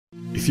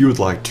you would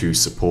like to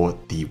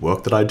support the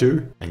work that I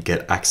do and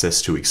get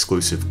access to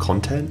exclusive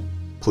content,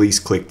 please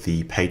click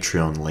the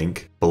Patreon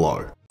link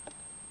below.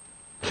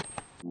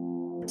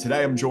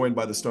 Today I'm joined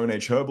by the Stone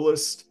Age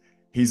Herbalist.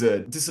 He's a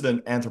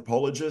dissident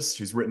anthropologist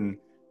who's written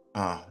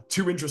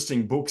two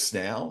interesting books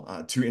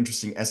now, two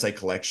interesting essay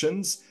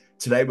collections.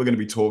 Today we're going to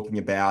be talking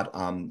about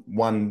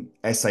one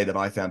essay that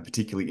I found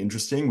particularly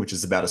interesting, which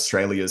is about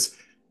Australia's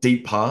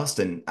deep past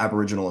and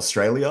Aboriginal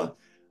Australia.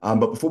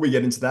 But before we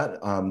get into that,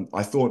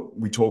 I thought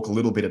we'd talk a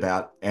little bit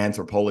about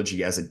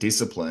anthropology as a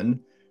discipline.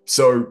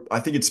 So I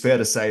think it's fair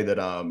to say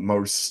that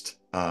most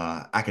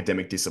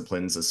academic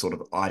disciplines are sort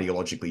of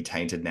ideologically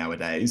tainted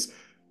nowadays.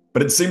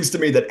 But it seems to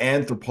me that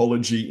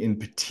anthropology in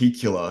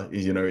particular,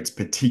 it's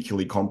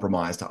particularly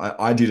compromised.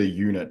 I did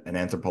an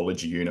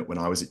anthropology unit when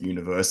I was at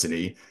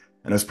university,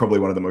 and it was probably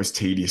one of the most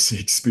tedious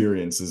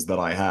experiences that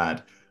I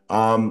had.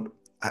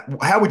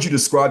 How would you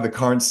describe the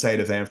current state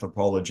of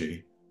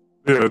anthropology?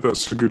 Yeah,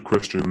 that's a good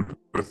question.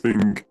 I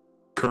think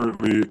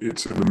currently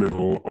it's in the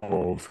middle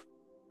of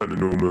an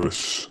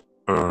enormous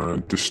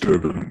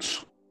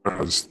disturbance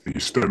as the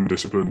STEM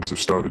disciplines have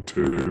started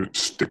to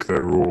stick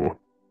their oar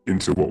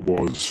into what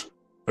was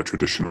a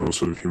traditional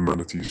sort of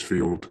humanities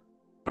field,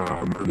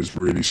 and is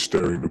really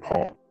stirring the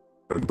pot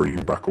and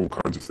bringing back all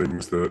kinds of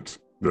things that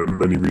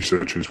many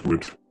researchers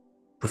would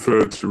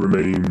prefer to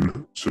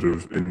remain sort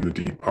of in the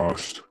deep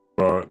past.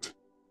 But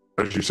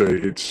as you say,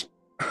 it's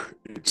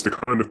the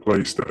kind of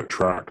place that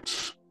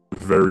attracts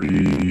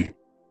very,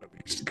 at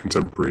least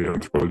contemporary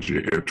anthropology,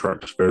 it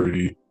attracts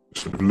very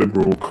sort of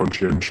liberal,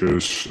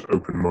 conscientious,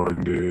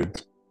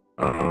 open-minded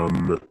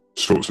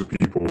sorts of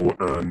people,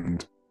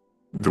 and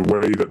the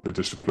way that the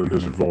discipline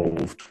has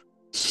evolved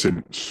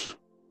since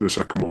the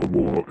Second World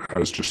War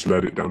has just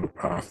led it down a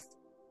path,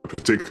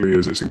 particularly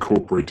as it's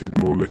incorporated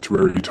more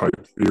literary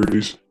type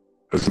theories,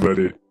 has led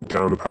it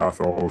down a path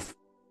of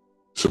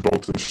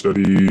subaltern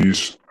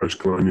studies,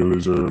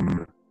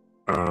 post-colonialism,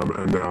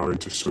 and now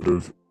into sort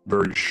of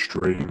very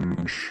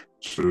strange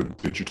sort of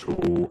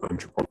digital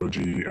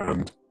anthropology,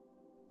 and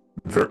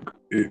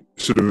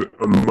sort of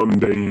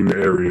mundane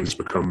areas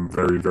become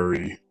very,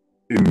 very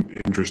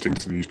interesting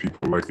to these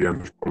people, like the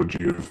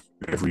anthropology of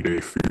everyday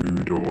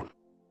food or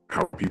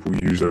how people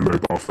use their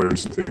mobile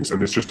phones and things.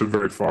 And it's just a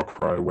very far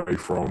cry away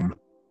from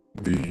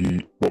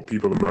what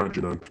people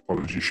imagine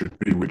anthropology should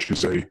be, which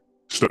is a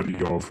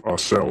study of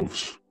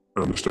ourselves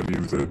and a study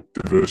of the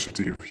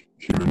diversity of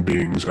human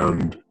beings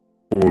and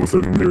all of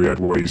the myriad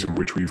ways in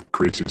which we've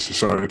created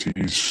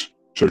societies,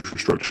 social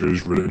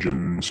structures,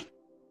 religions.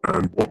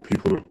 And what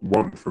people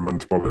want from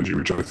anthropology,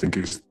 which I think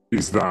is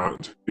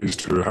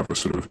to have a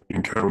sort of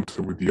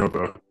encounter with the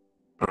other,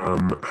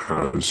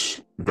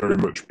 has very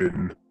much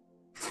been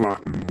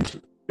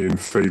flattened in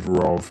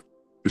favor of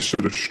this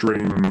sort of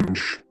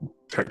strange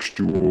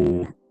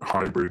textual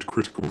hybrid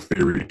critical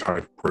theory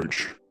type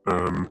approach.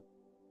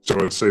 So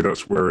I'd say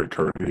that's where it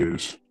currently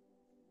is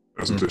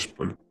as a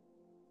discipline.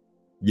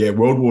 Yeah,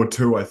 World War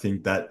II, I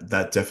think that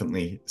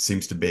definitely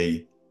seems to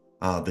be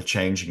the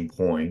changing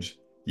point.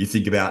 You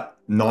think about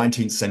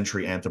 19th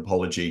century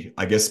anthropology,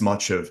 I guess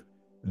much of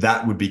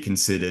that would be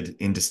considered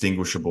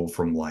indistinguishable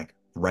from like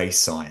race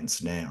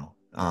science now.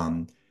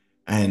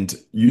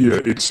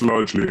 Yeah, it's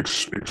largely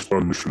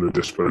expunged from the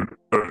discipline,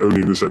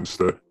 only in the sense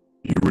that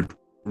you would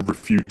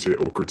refute it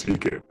or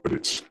critique it, but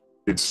it's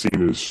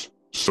seen as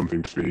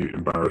something to be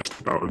embarrassed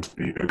about and to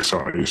be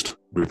excised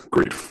with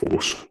great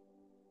force.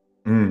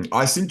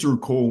 I seem to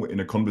recall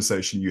in a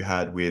conversation you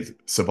had with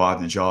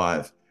Survive the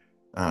Jive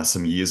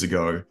some years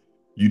ago,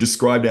 you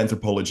described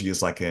anthropology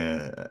as like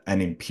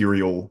an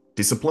imperial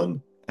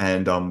discipline,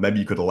 and maybe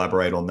you could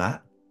elaborate on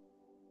that.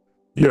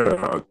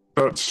 Yeah,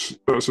 that's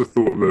a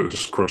thought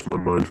that's crossed my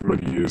mind for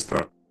many years,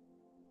 that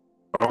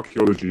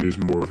archaeology is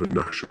more of a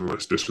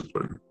nationalist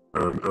discipline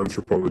and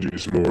anthropology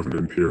is more of an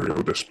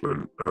imperial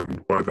discipline.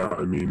 And by that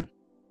I mean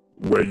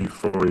where you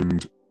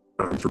find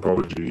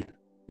anthropology,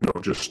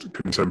 not just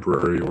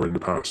contemporary or in the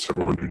past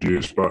several hundred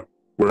years, but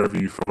wherever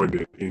you find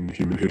it in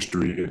human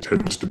history, it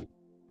tends to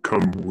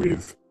come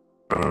with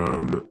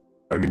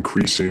an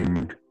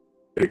increasing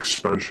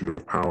expansion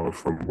of power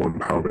from one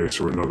power base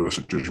or another,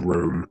 such as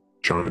Rome,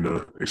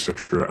 China,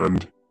 etc.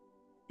 And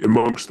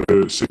amongst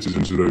the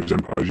citizens of those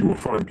empires, you will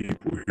find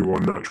people who are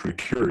naturally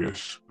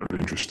curious and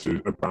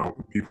interested about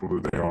the people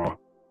that they are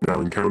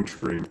now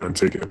encountering and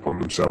take it upon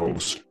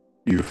themselves,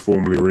 either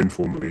formally or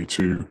informally,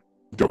 to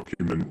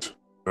document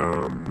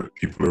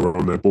people who are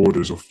on their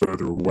borders or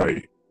further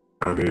away.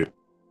 And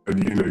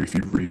if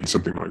you read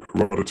something like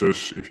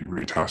Herodotus, if you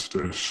read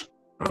Tacitus,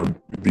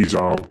 these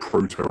are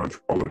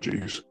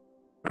proto-anthropologies.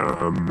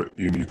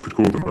 You could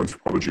call them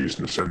anthropologies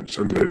in a sense,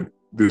 and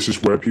this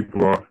is where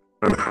people are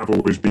and have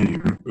always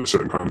been. A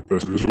certain kind of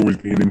person has always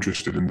been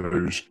interested in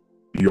those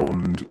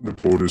beyond the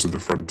borders of the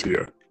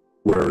frontier,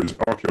 whereas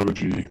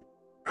archaeology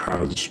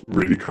has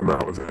really come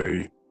out of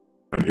an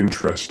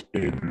interest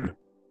in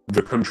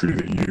the country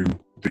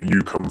that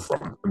you come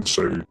from. And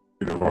so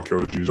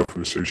archaeology is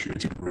often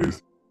associated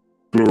with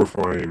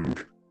glorifying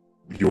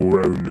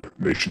your own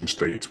nation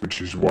state,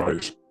 which is why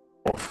it's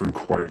often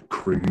quite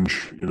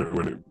cringe.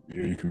 When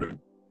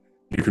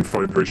you can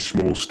find very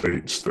small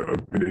states that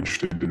have been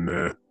interested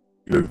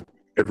in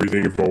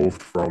everything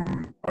evolved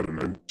from, I don't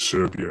know,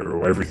 Serbia,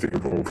 or everything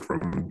evolved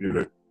from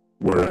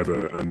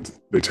wherever, and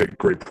they take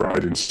great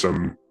pride in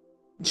some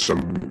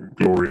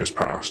glorious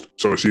past.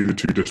 So I see the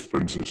two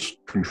disciplines as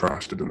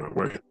contrasted in that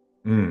way.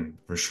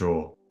 For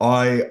sure.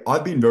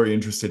 I've been very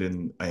interested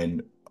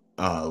in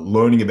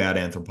learning about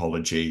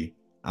anthropology.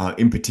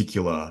 In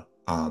particular,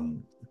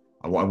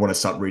 I want to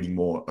start reading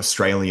more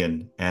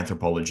Australian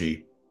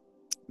anthropology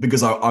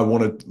because I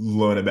want to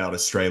learn about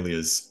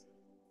Australia's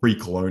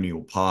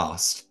pre-colonial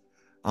past.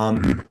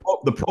 Mhm.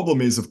 The problem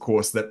is, of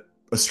course, that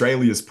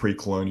Australia's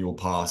pre-colonial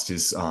past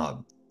is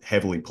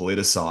heavily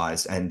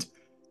politicized, and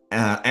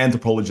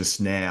anthropologists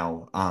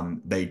now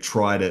they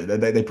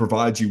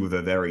provide you with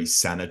a very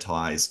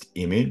sanitized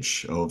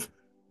image of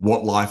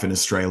what life in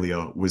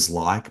Australia was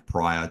like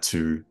prior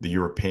to the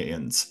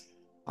Europeans.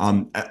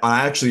 I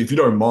actually, if you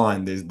don't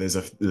mind,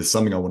 there's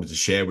something I wanted to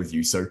share with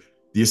you. So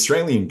the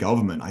Australian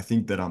government, I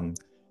think that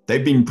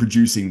they've been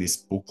producing this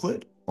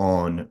booklet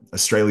on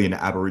Australian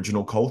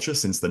Aboriginal culture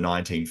since the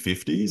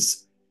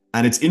 1950s,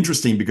 and it's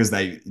interesting because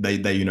they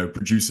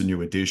produce a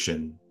new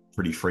edition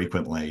pretty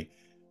frequently.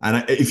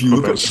 And if you Oh,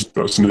 look at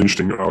that's an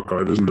interesting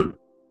archive, isn't it?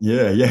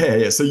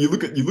 yeah. So you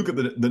look at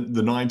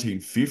the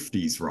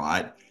 1950s,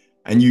 right?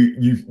 And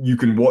you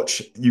can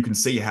watch, you can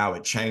see how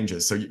it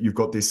changes. So you've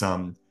got this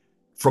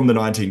from the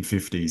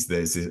 1950s.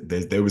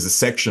 There was a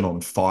section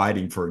on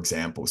fighting, for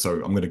example. So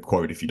I'm going to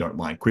quote, if you don't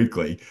mind,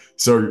 quickly.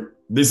 So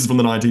this is from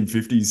the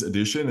 1950s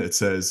edition. It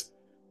says,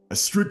 a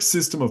strict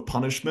system of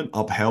punishment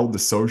upheld the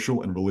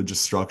social and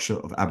religious structure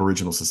of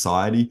Aboriginal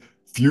society.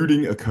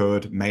 Feuding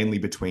occurred mainly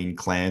between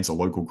clans or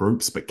local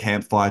groups, but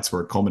camp fights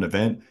were a common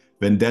event.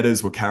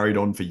 Vendettas were carried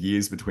on for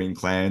years between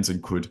clans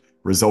and could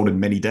result in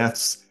many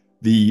deaths.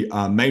 The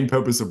main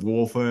purpose of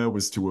warfare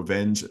was to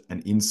avenge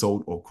an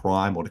insult or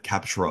crime, or to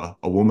capture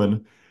a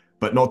woman,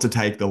 but not to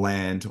take the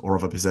land or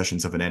other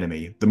possessions of an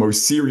enemy. The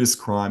most serious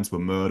crimes were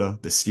murder,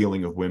 the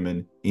stealing of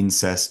women,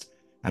 incest,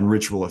 and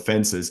ritual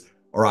offenses.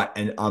 All right,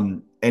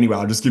 and anyway,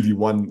 I'll just give you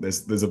one.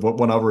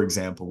 One other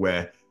example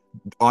where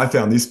I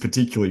found this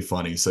particularly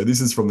funny. So this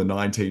is from the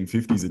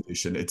 1950s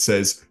edition. It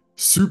says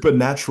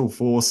supernatural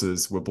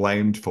forces were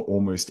blamed for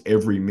almost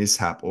every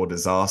mishap or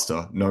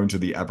disaster known to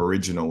the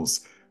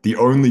Aboriginals. The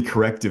only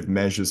corrective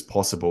measures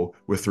possible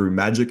were through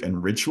magic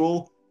and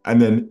ritual. And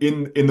then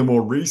in the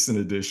more recent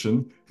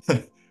edition,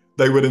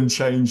 they would have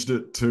changed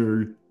it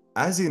to,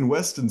 as in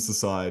Western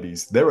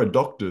societies, there are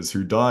doctors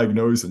who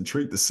diagnose and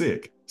treat the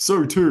sick.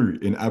 So too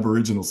in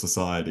Aboriginal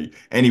society.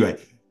 Anyway,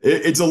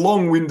 it's a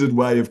long-winded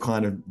way of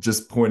kind of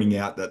just pointing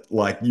out that,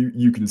 like,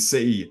 you can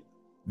see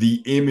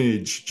the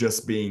image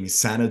just being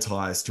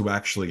sanitized to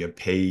actually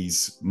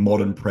appease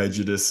modern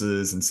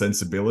prejudices and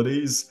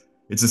sensibilities.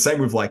 It's the same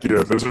with like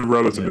Yeah, there's a yeah.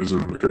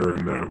 relativism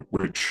occurring now,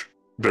 which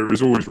there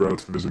is always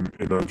relativism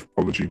in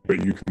anthropology,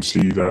 but you can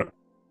see that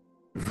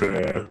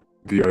there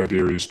the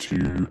idea is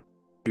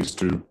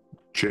to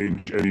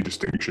change any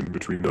distinction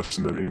between us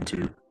and them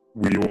into,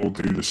 we all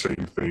do the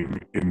same thing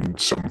in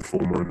some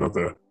form or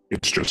another.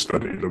 It's just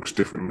that it looks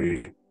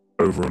differently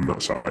over on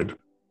that side.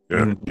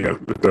 Yeah, Mhm. yeah,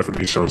 it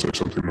definitely sounds like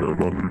something that a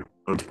modern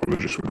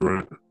anthropologist would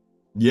write.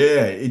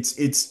 Yeah, it's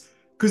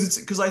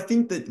because I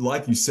think that,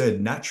 like you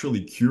said,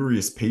 naturally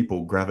curious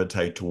people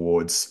gravitate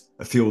towards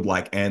a field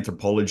like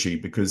anthropology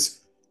because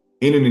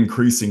in an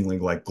increasingly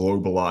like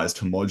globalized,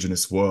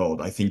 homogenous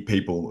world, I think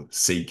people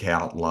seek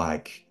out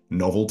like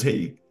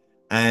novelty.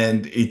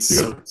 And it's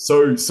Yeah,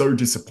 so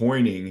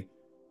disappointing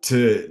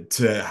to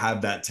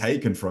have that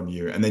taken from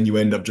you. And then you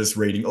end up just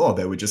reading, oh,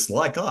 they were just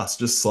like us,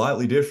 just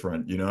slightly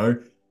different,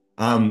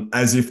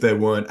 as if there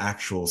weren't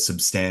actual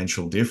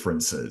substantial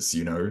differences,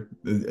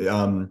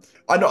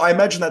 I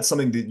imagine that's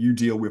something that you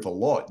deal with a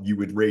lot. You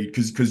would read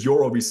because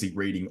you're obviously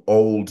reading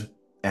old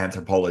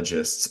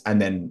anthropologists,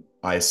 and then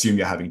I assume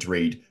you're having to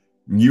read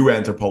new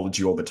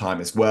anthropology all the time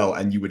as well,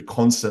 and you would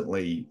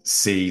constantly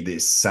see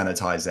this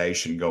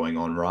sanitization going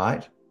on,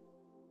 right?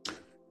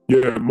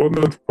 yeah.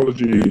 Modern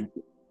anthropology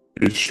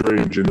is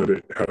strange in that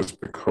it has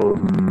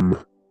become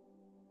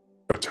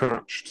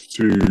attached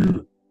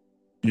to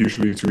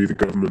usually to either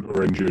government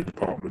or NGO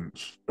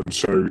departments. And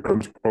so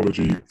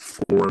anthropology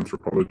for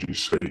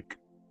anthropology's sake,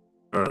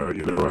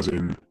 as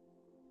in,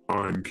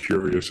 I'm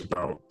curious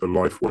about the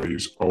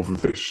lifeways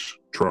of this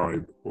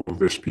tribe or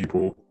this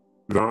people,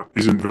 that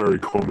isn't very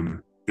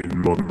common in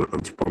modern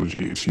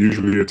anthropology. It's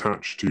usually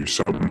attached to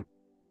some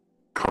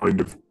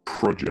kind of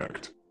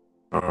project.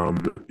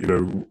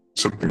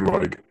 Something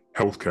like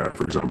healthcare,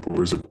 for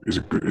example, is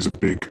a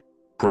big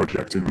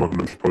project in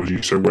modern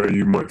anthropology. So where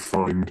you might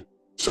find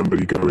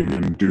somebody going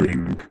and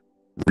doing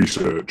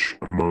research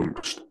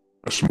amongst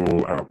a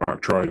small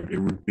outback tribe, it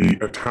would be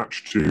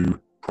attached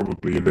to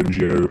probably an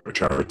NGO, a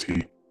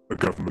charity, a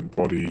government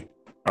body,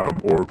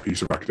 or a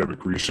piece of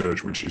academic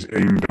research which is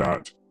aimed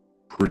at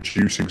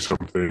producing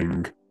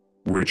something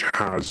which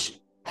has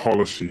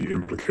policy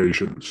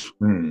implications.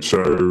 Hmm.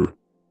 So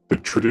the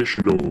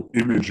traditional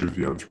image of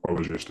the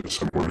anthropologist as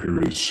someone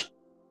who is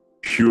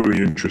purely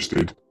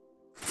interested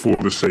for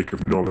the sake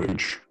of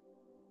knowledge,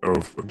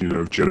 of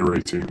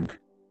generating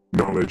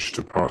knowledge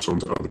to pass on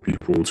to other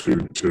people,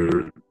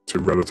 to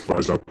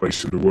relativize our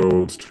place in the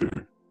world,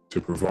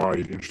 to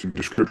provide interesting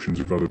descriptions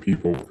of other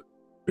people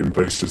in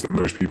places that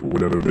most people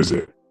would never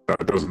visit.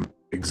 That doesn't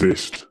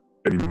exist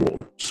anymore.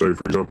 So,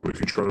 for example, if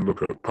you try and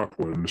look at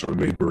Papuans or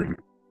neighboring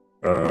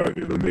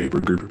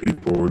group of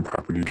people in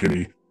Papua New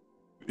Guinea,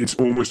 it's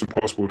almost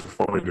impossible to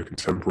find a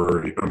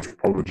contemporary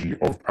anthropology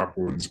of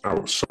Papuans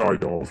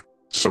outside of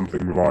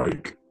something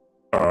like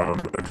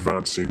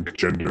advancing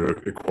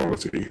gender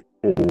equality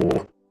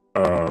or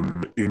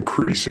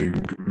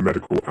increasing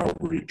medical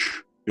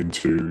outreach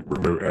into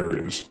remote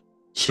areas.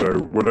 So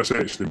when I say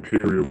it's an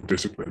imperial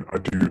discipline, I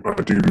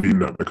do mean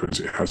that because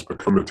it has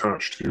become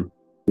attached to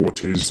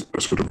what is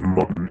a sort of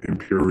modern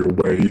imperial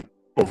way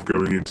of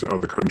going into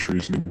other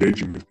countries and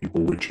engaging with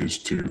people, which is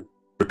to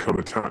become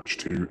attached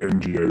to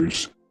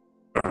NGOs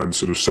and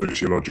sort of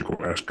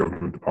sociological-esque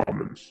government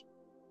departments.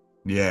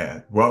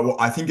 Yeah. Well,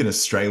 I think in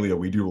Australia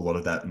we do a lot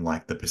of that in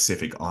like the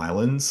Pacific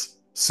Islands.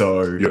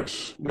 So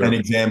Yes, an yeah,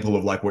 example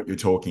of like what you're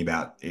talking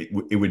about,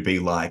 it would be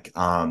like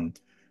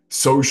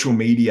social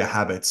media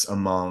habits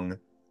among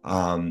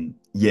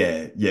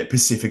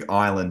Pacific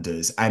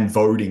Islanders and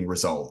voting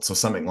results or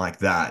something like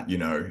that, you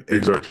know.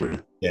 exactly.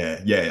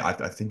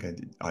 I think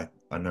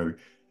I know.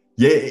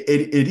 Yeah,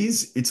 it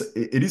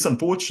is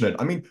unfortunate.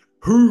 I mean,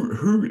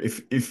 who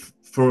if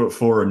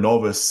for a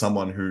novice,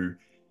 someone who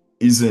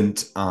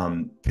isn't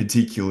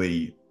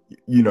particularly,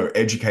 you know,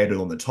 educated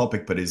on the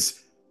topic, but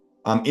is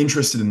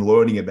interested in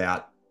learning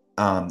about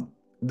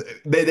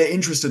they're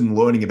interested in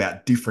learning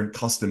about different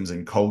customs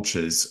and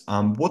cultures.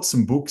 What's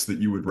some books that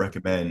you would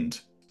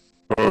recommend?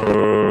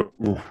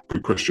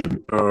 Good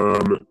question.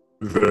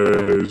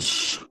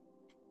 There's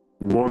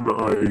one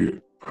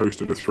I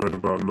posted a thread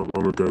about not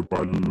long ago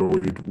by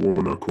Lloyd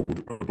Warner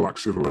called A Black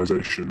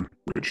Civilization,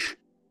 which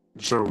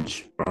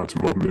sounds bad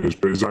to modern ears,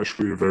 but is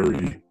actually a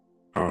very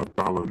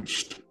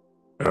balanced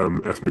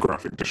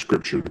ethnographic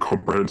description,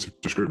 comprehensive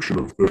description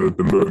of the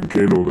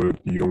Merkin or the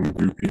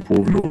Yolngu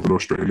people of Northern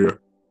Australia.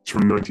 It's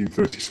from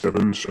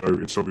 1937, so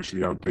it's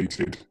obviously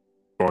outdated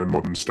by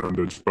modern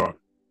standards, but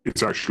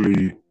it's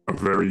actually a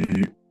very,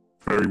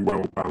 very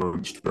well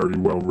balanced, very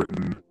well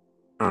written,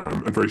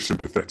 and very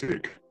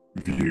sympathetic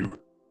view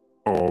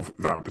of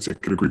that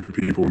particular group of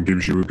people and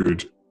gives you a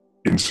good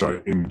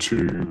insight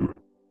into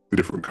the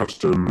different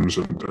customs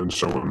and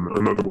so on.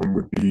 Another one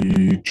would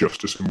be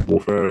Justice and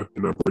Warfare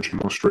in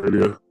Aboriginal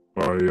Australia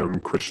by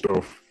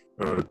Christoph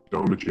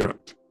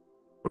Darmajat.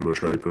 I'm not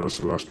sure how you pronounce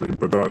the last name,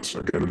 but that's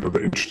again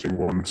another interesting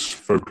one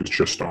focused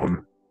just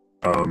on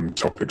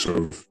topics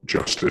of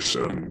justice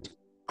and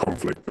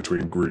conflict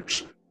between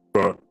groups.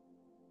 But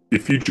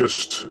if you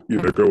just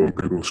go on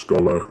Google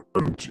Scholar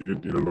and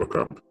look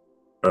up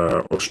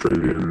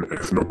Australian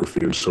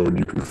ethnography and so on,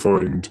 you can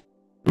find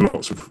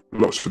lots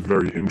of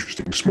very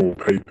interesting small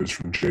papers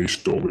from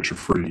JSTOR which are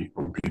free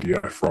on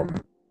PDF from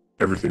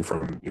everything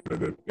from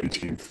the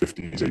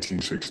 1850s,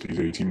 1860s,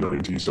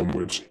 1890s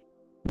onwards,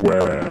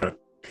 where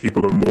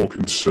people are more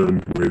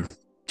concerned with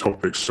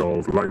topics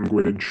of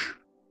language,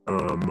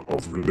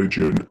 of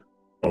religion,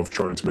 of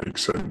trying to make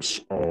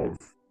sense of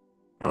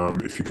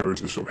if you go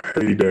into the sort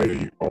of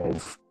heyday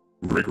of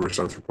rigorous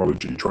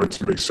anthropology, trying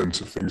to make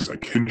sense of things like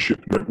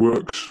kinship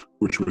networks,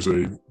 which was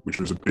a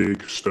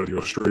big study.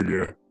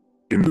 Australia,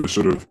 in the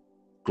sort of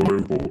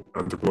global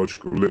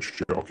anthropological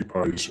literature,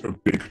 occupies a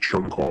big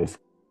chunk of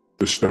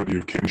the study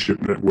of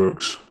kinship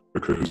networks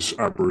because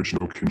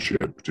Aboriginal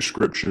kinship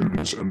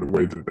descriptions and the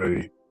way that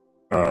they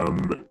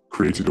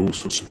created all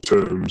sorts of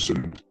terms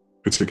and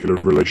particular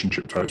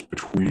relationship types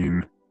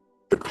between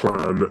the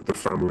clan, the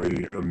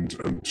family,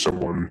 and so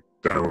on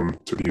down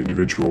to the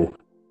individual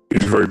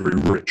is very, very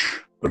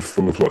rich and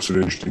full of lots of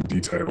interesting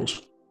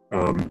details.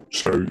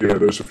 So yeah,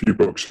 there's a few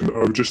books, and I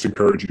would just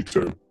encourage you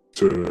to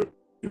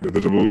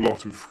there's a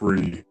lot of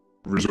free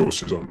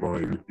resources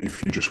online.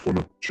 If you just want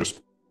to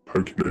just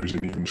poke your nose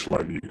in even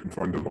slightly, you can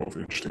find a lot of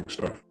interesting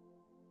stuff.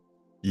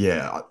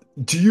 Yeah.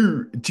 Do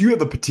you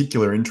have a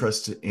particular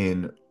interest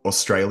in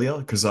Australia?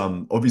 Because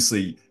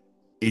obviously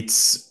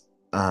it's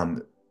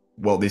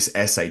well, this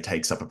essay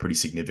takes up a pretty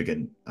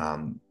significant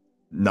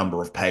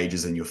number of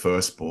pages in your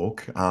first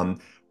book.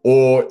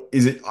 Or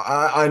is it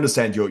I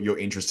understand you're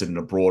interested in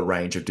a broad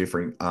range of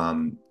different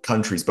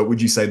countries, but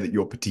would you say that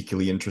you're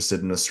particularly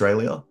interested in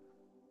Australia?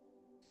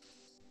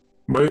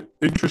 My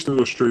interest in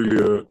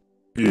Australia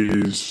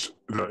is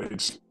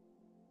that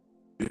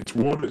it's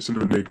one, it's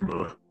an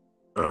enigma,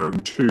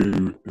 and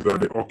two,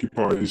 that it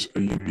occupies a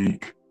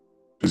unique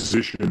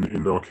position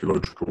in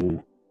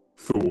archaeological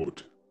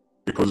thought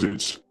because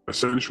it's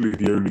essentially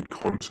the only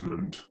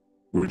continent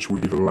which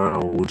we've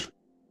allowed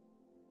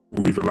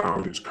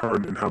its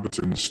current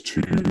inhabitants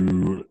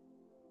to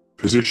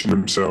position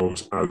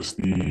themselves as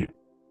the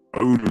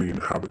only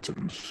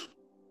inhabitants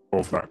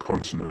of that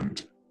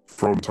continent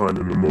from time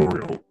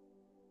immemorial.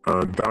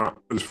 And that,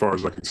 as far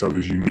as I can tell,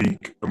 is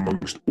unique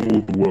amongst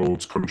all the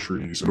world's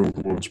countries and all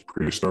the world's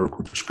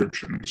prehistorical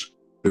descriptions.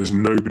 there's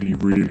nobody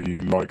really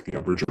like the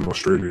Aboriginal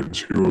Australians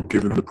who are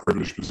given the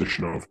privileged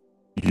position of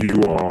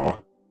you are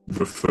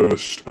the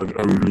first and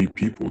only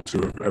people to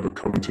have ever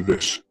come to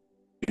this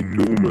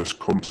enormous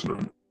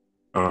continent.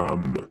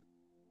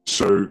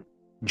 So,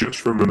 just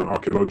from an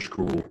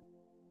archaeological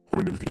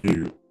point of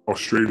view,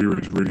 Australia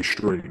is really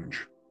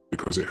strange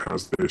because it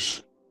has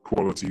this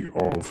quality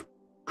of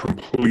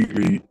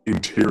completely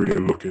interior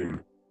looking.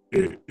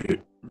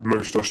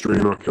 Most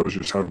Australian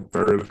archaeologists have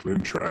very little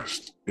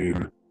interest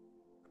in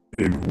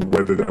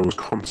whether there was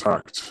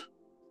contact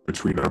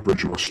between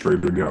Aboriginal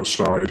Australia and the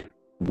outside.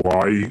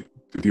 Why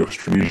did the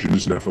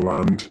Austronesians never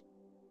land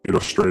in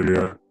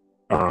Australia?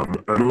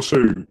 And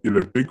also,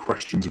 big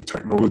questions of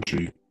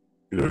technology.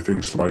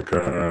 Things like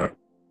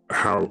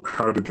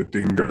how did the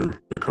dingo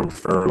become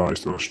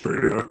fertilized in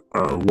Australia?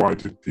 Why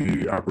did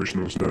the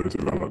Aboriginals never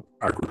develop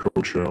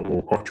agriculture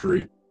or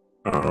pottery?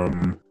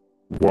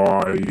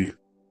 Why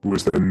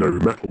was there no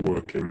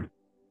metalworking?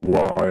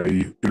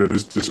 Why,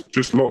 there's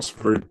just lots of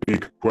very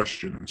big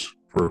questions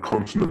for a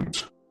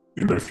continent.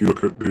 If you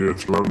look at the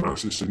Earth's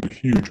landmass, it's a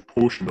huge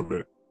portion of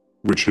it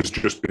which has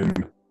just been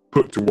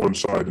put to one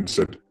side and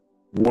said,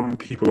 one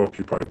people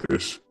occupied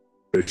this,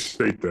 they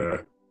stayed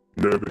there,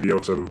 nobody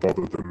else ever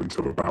bothered them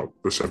until about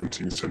the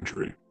 17th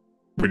century,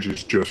 which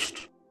is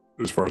just,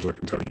 as far as I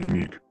can tell,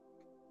 unique.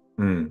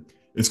 Mm.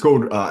 It's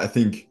called, I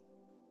think,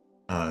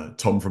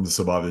 Tom from the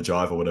Survivor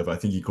Jive or whatever. I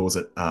think he calls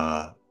it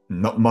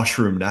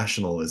mushroom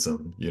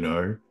nationalism.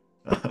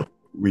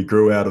 We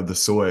grew out of the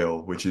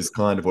soil, which is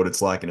kind of what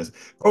it's like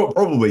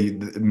probably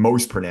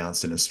most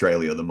pronounced in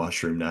Australia, the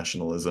mushroom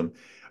nationalism.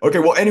 Okay,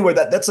 well, anyway,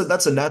 that's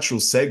a natural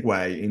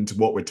segue into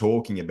what we're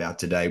talking about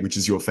today, which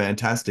is your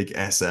fantastic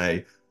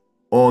essay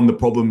on the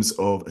problems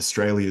of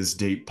Australia's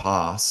deep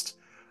past.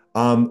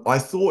 I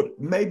thought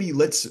maybe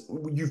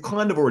you've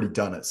kind of already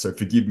done it, so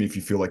forgive me if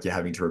you feel like you're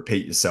having to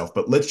repeat yourself,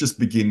 but let's just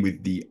begin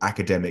with the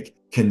academic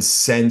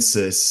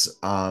consensus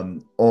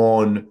on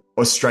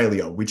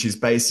Australia, which is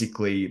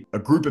basically a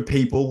group of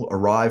people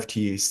arrived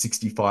here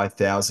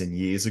 65,000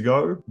 years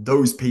ago.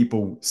 Those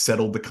people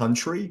settled the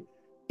country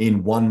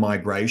in one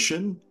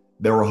migration.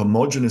 They're a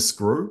homogenous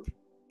group,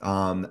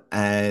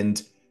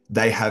 and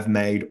they have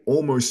made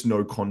almost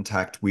no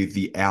contact with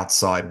the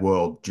outside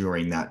world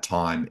during that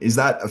time. Is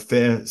that a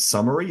fair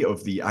summary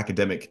of the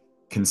academic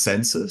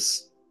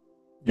consensus?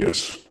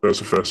 Yes,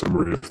 that's a fair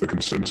summary of the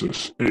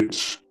consensus.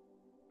 It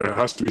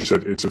has to be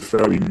said, it's a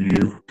fairly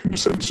new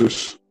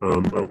consensus.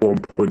 At one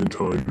point in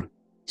time,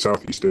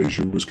 Southeast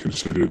Asia was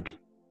considered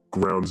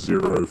ground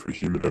zero for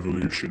human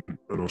evolution,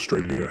 and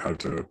Australia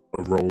had a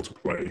role to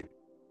play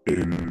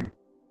in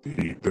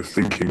the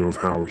thinking of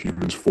how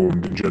humans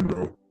formed in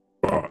general.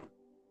 But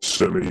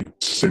certainly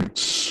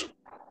since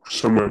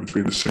somewhere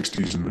between the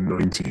 60s and the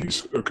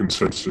 90s, a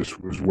consensus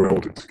was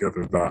welded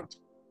together that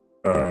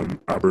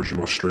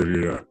Aboriginal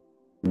Australia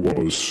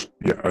was,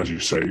 yeah, as you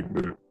say,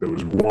 there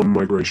was one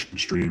migration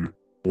stream,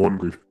 one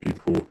group of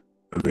people,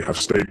 and they have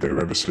stayed there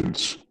ever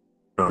since,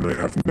 and they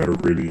have never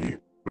really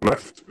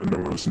left, and no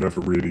one has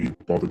never really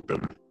bothered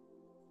them.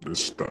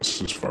 That's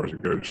as far as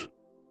it goes.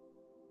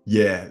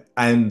 Yeah.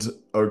 And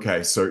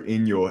okay, so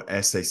in your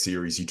essay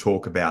series, you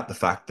talk about the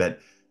fact that,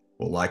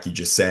 well, like you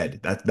just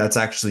said, that's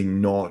actually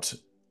not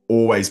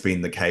always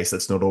been the case.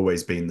 That's not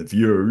always been the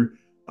view.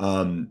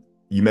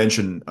 You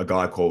mentioned a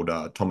guy called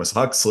Thomas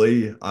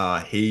Huxley.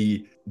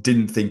 He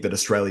didn't think that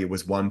Australia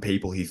was one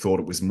people. He thought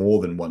it was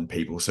more than one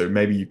people. So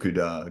maybe you could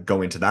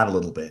go into that a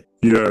little bit.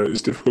 Yeah,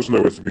 it's difficult to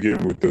know where to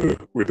begin with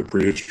the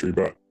prehistory,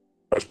 but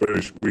I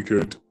suppose we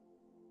could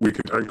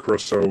anchor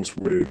ourselves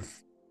with.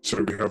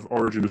 So we have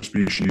Origin of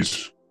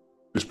Species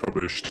is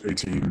published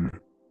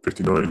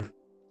 1859.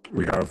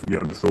 We have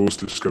Neanderthals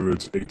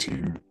discovered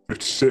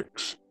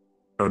 1856,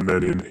 and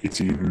then in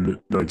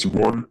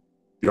 1891,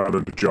 the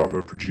island of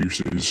Java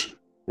produces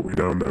what we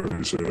now know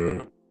as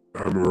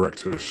Homo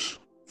erectus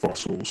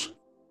fossils.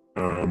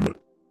 And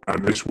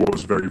this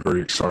was very,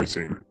 very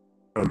exciting.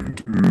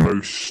 And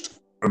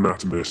most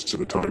anatomists at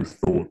the time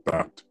thought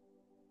that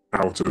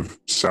out of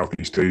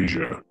Southeast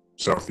Asia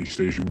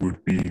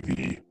would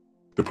be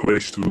the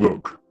place to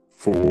look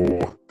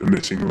for the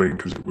missing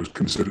link, as it was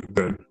considered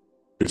then,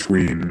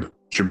 between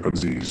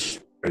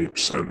chimpanzees,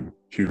 apes, and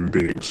human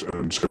beings.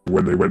 And so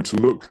when they went to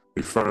look,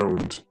 they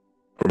found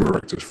Homo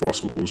erectus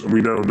fossils. And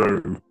we now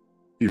know,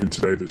 even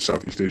today, that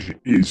Southeast Asia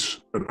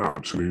is an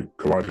absolute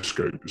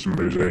kaleidoscope. It's a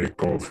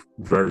mosaic of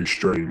very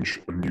strange,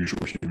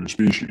 unusual human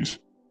species.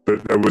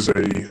 But there was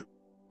a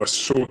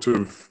sort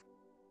of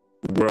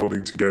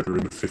welding together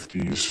in the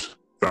 50s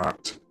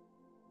that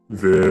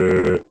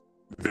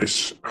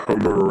this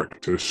Homo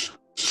erectus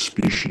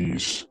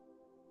species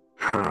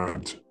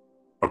had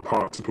a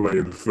part to play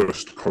in the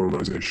first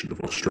colonization of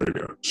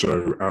Australia.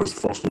 So as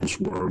fossils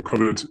were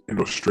uncovered in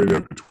Australia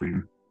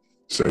between,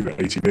 say, the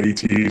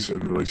 1880s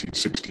and the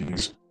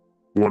 1960s,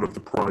 one of the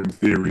prime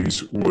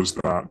theories was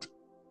that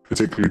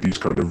particularly these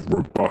kind of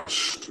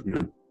robust,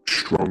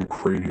 strong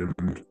cranium,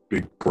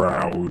 big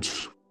browed,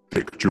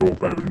 thick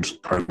jawbones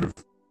kind of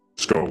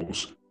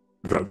skulls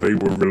that they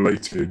were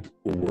related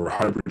or were a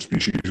hybrid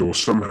species or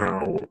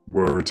somehow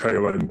were a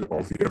tail end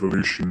of the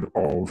evolution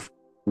of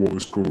what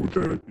was called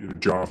the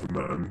Java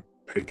man,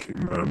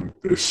 Peking man,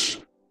 this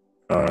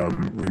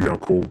we now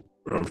call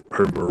Homo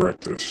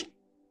erectus.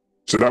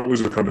 So that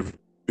was a kind of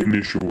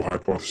initial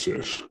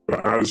hypothesis.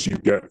 But as you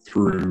get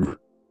through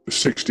the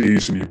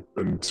 60s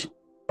and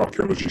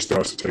archaeology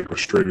starts to take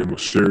Australia more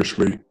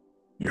seriously,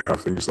 you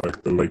have things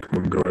like the Lake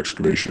Mungo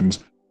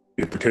excavations,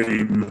 it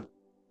became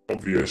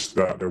obvious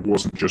that there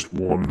wasn't just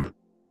one.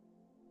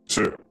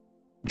 So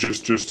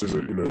just as as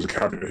a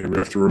caveat here, we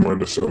have to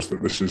remind ourselves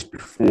that this is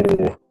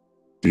before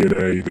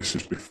DNA, this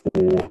is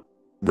before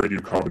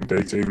radiocarbon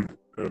dating,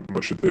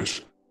 much of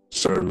this.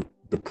 So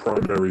the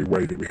primary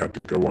way that we had to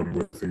go on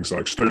with things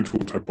like stone tool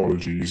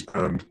typologies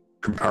and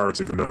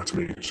comparative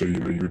anatomy. So you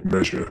would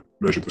measure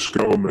the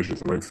skull, measure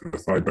the length of the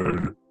thigh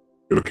bone.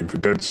 You're looking for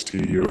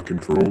density. You're looking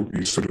for all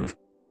these sort of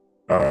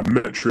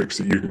metrics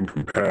that you can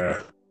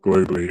compare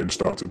globally and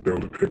start to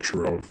build a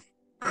picture of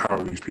how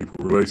these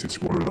people related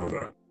to one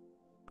another.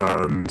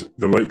 And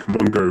the Lake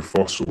Mungo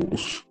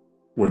fossils,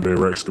 when they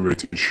were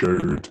excavated,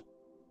 showed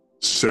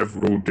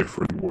several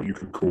different what you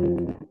could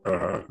call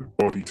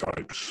body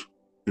types.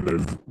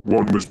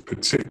 One was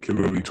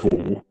particularly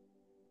tall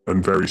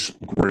and very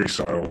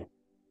gracile.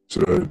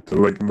 So the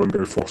Lake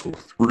Mungo fossil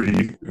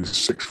 3 is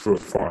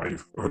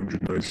 6'5",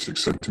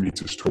 196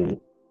 centimeters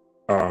tall.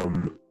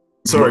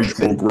 Sorry, Much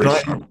more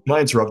gracile. can I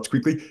interrupt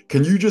quickly?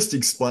 Can you just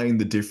explain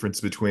the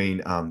difference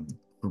between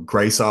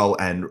gracile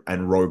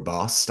and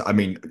robust? I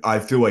mean, I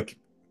feel like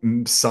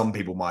some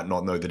people might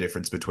not know the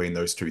difference between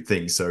those two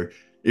things. So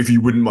if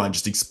you wouldn't mind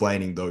just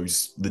explaining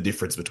the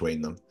difference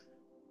between them.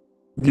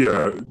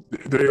 Yeah,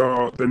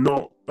 they're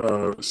not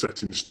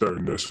set in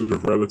stone. They're sort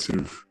of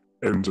relative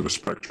ends of a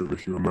spectrum,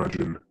 if you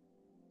imagine,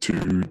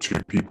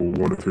 to people,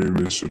 one of whom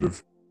is sort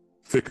of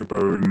thicker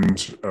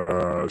bones,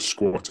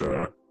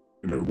 squatter,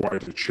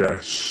 wider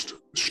chest,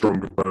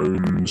 stronger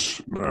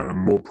bones,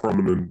 more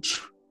prominent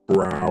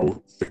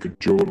brow, thicker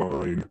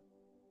jawline,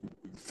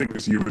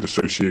 things you would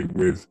associate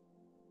with,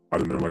 I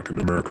don't know, like an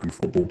American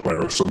football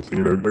player or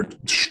something, like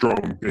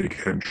strong, big,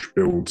 hench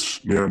builds,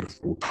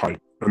 Neanderthal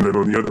type. And then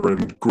on the other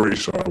end,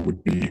 gracile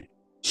would be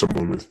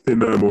someone with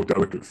thinner, more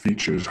delicate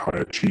features,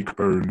 higher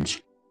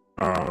cheekbones,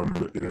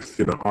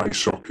 thinner eye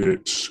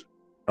sockets,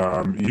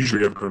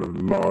 usually have kind of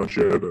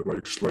larger, but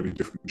like slightly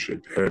different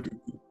shaped head.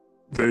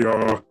 They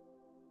are,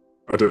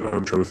 I don't know,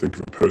 I'm trying to think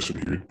of a person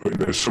who would put in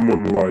there,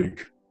 someone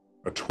like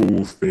a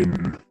tall,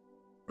 thin,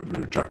 I don't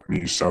know,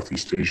 Japanese,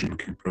 Southeast Asian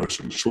looking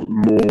person, sort of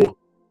more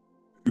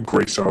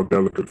gracile,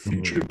 delicate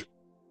featured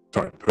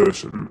type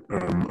person.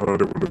 And I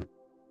don't want to,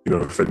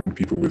 offend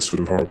people with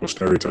sort of horrible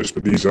stereotypes,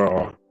 but these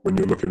are, when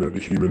you're looking at the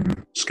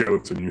human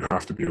skeleton, you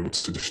have to be able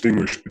to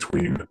distinguish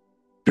between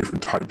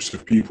different types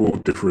of people,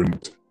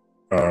 different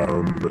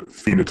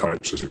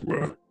phenotypes, as it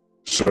were.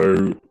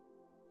 So,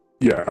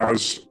 yeah,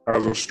 as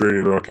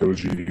Australian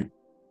archaeology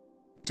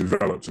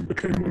developed and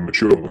became more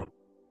mature,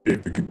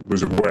 it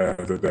was aware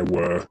that there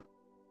were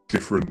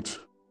different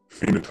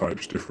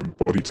phenotypes, different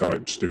body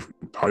types,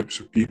 different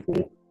types of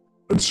people.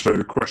 And so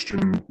the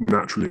question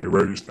naturally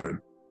arose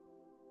then,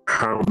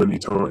 how many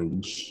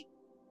times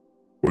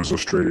was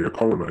Australia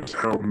colonized?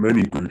 How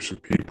many groups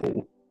of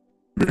people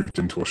moved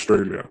into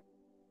Australia?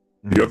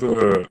 The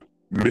other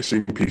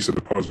missing piece of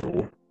the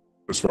puzzle,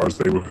 as far as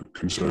they were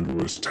concerned,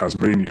 was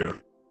Tasmania,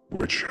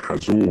 which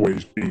has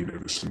always been,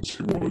 ever since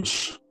it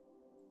was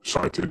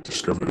sighted,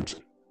 discovered,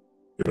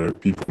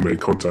 people made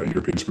contact,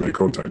 Europeans made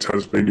contact.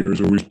 Tasmania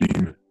has always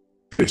been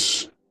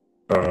this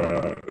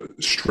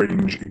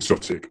strange,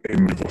 exotic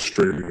end of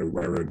Australia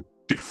where a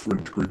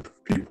different group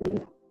of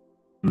people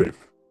live.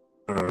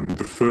 And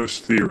the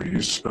first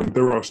theories, and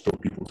there are still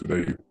people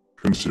today who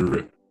consider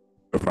it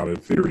a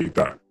valid theory,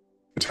 that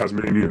the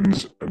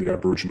Tasmanians and the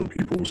Aboriginal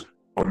peoples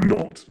are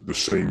not the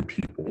same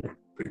people.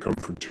 They come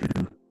from two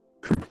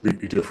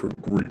completely different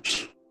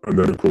groups. And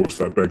then, of course,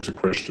 that begs the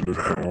question of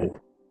how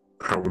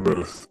on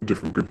earth a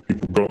different group of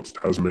people got to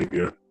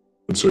Tasmania.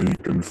 And so you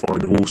can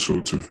find all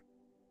sorts of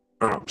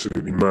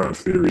absolutely mad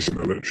theories in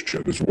the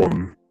literature. There's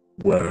one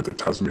where the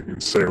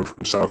Tasmanians sailed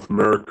from South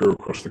America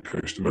across the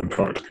coast of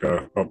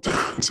Antarctica up to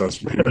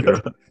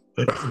Tasmania.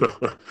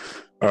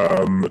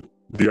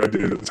 The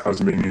idea that the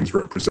Tasmanians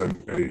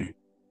represent a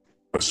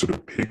sort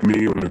of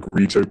pygmy or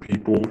Negrito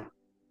people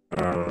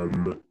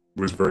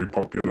was very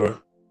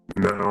popular.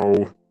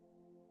 Now,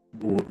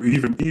 or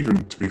even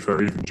to be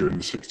fair, even during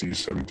the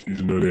 60s, 70s,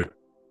 and earlier,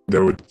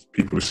 there were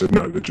people who said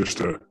no, they're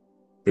just a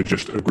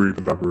group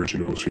of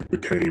Aboriginals who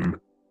became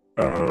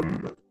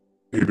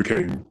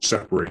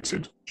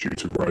separated due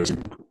to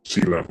rising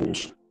sea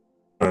levels,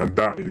 and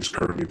that is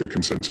currently the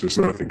consensus.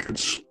 And I think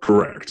it's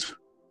correct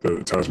that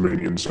the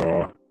Tasmanians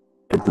are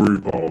a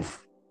group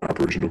of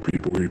Aboriginal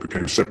people who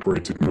became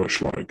separated,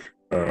 much like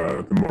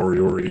the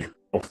Moriori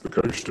off the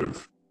coast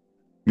of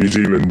New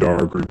Zealand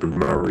are a group of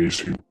Maoris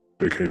who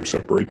became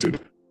separated.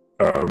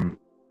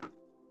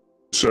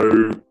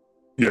 So,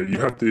 yeah, you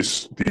had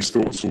these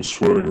thoughts all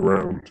swirling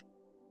around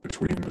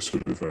between the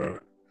sort of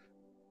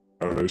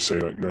say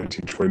like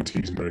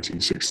 1920s,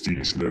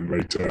 1960s, and then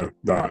later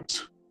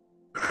that,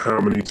 how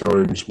many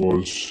times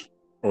was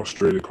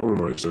Australia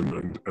colonized,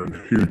 and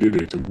who did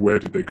it and where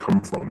did they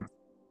come from?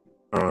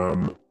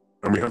 And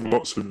we have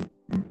lots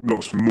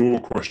more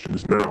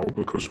questions now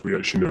because we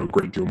actually know a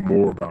great deal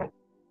more about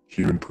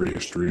human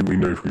prehistory. We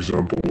know, for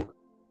example,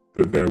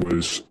 that there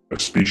was a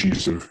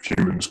species of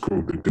humans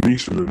called the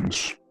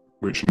Denisovans,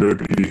 which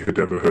nobody had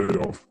ever heard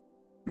of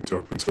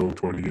up until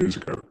 20 years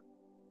ago.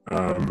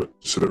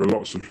 So there are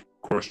lots of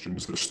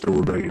questions that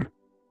still remain.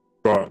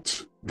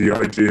 But the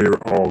idea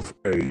of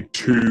a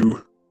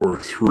two or a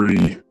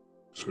three,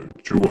 so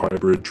dual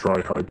hybrid,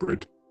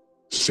 tri-hybrid,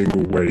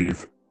 single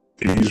wave,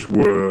 these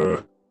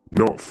were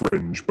not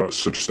fringe but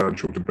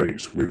substantial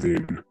debates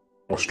within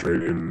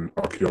Australian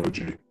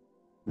archaeology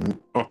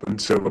up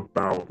until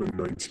about the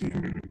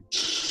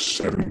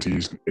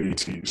 1970s and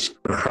 80s.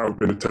 There have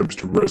been attempts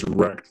to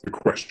resurrect the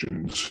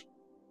questions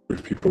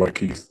with people like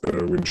Keith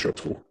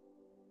Windshuttle,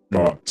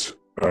 but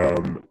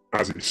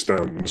as it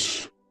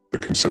stands, the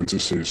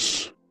consensus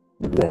is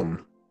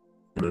one,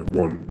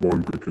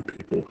 one group of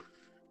people.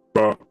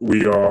 But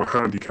we are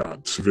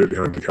handicapped, severely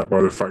handicapped,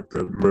 by the fact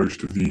that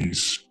most of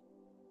these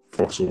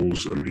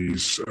fossils and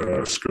these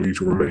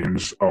skeletal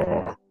remains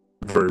are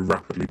very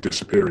rapidly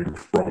disappearing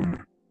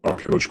from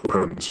archaeological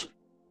hands.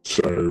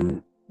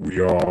 So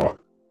we were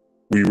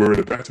in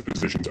a better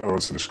position to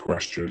answer this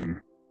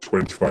question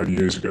 25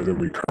 years ago than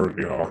we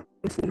currently are,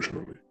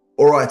 unfortunately.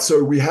 All right,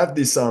 so we have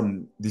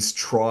this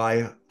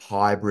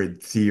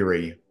tri-hybrid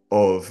theory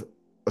of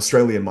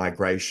Australian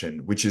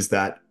migration, which is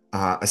that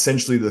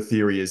essentially the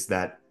theory is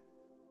that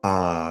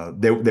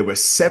there were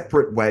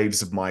separate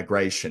waves of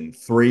migration,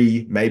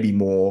 three, maybe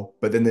more,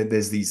 but then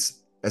there's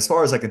these, as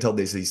far as I can tell,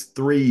 there's these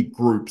three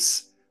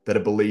groups that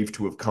are believed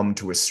to have come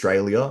to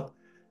Australia.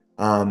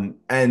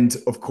 And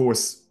of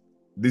course,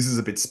 this is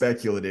a bit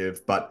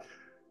speculative, but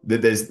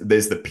there's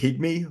the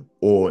Pygmy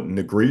or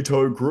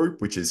Negrito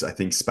group, which is I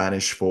think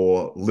Spanish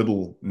for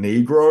little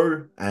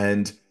Negro,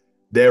 and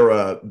they're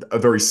a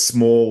very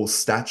small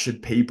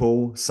statured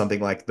people. Something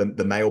like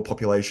the male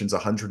population's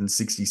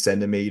 160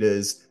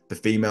 centimeters, the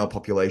female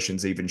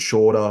population's even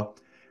shorter.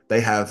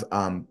 They have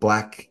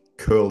black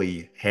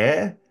curly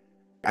hair,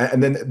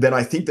 and then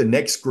I think the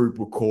next group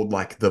were called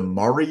like the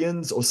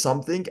Murrians or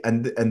something.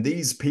 And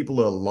these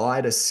people are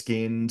lighter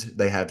skinned,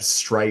 they have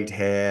straight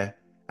hair,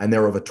 and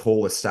they're of a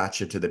taller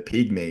stature to the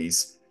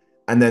Pygmies.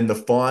 And then the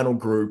final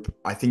group,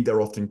 I think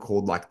they're often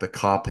called like the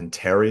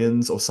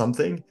Carpentarians or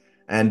something.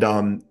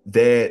 And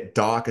they're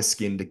darker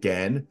skinned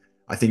again.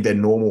 I think they're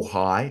normal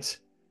height,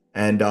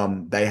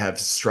 and they have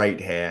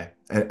straight hair.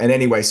 And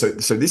anyway, so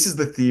this is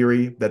the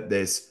theory that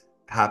there's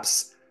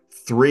perhaps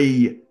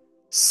three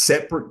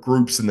separate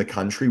groups in the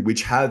country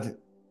which have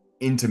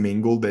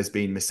intermingled. There's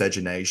been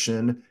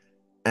miscegenation,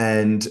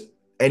 and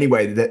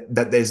anyway,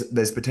 that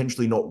there's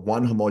potentially not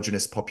one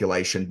homogenous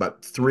population,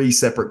 but three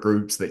separate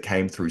groups that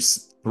came through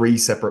three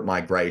separate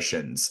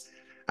migrations.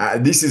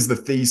 This is the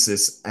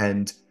thesis,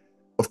 and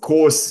of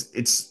course,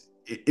 is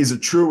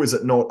it true? Is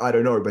it not? I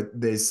don't know, but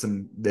there's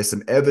some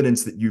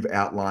evidence that you've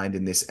outlined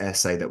in this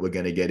essay that we're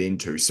going to get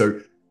into. So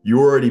you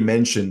already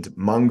mentioned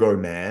Mungo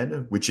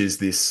Man, which is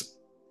this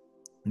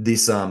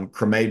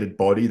cremated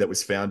body that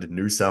was found in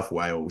New South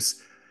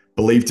Wales,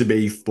 believed to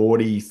be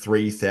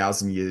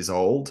 43,000 years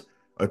old.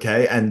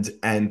 Okay,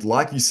 and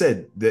like you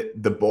said, the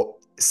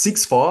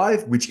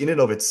 6'5", which in and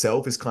of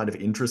itself is kind of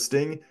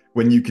interesting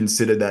when you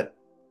consider that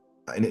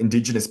an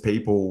indigenous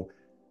people,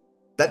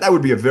 that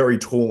would be a very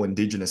tall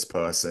indigenous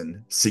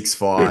person, six It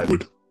five.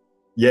 would,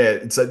 Yeah,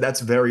 so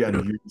that's very yeah.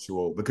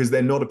 unusual because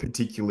they're not a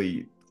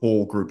particularly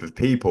tall group of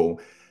people.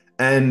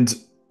 And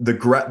the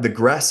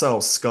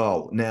gracile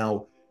skull.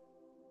 Now,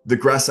 the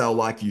Grassow,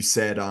 like you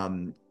said, I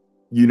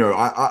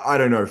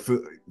don't know.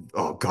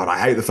 Oh God, I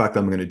hate the fact that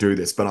I'm going to do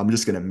this, but I'm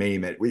just going to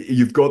meme it.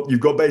 You've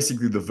got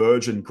basically the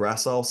virgin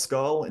Grassow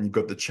skull, and you've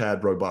got the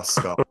Chad Robust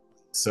skull.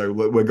 So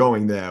we're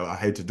going there. I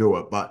hate to do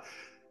it, but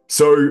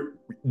so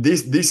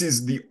this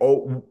is the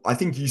old. I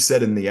think you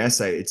said in the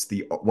essay it's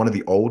the one of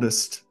the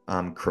oldest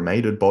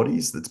cremated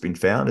bodies that's been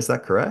found. Is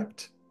that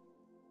correct?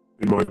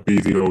 It might be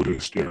the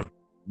oldest, yeah.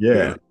 Yeah.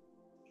 Yeah.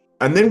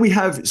 And then we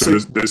have So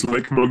there's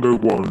Lake Mungo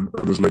 1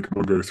 and there's Lake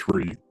Mungo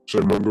 3.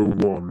 So Mungo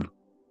 1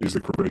 is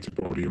the cremated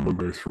body and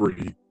Mungo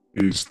 3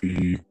 is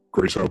the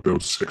Great Isle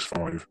build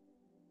 6'5".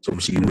 So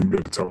obviously you wouldn't be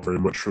able to tell very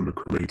much from the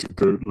cremated.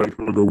 The Lake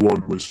Mungo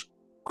 1 was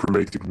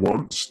cremated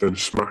once, then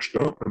smashed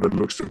up, and then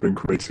looks to have been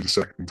cremated a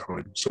second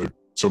time. So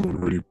someone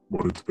really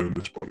wanted to burn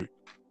this body.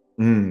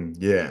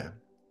 Yeah.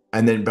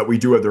 And then, but we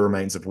do have the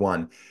remains of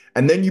one.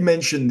 And then you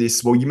mentioned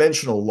this, well, you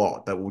mentioned a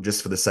lot, but we'll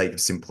just for the sake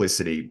of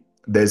simplicity,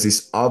 there's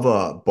this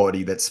other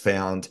body that's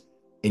found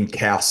in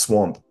Cow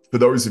Swamp. For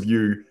those of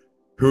you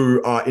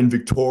who are in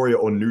Victoria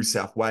or New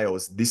South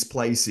Wales, this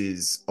place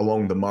is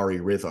along the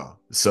Murray River.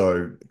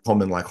 So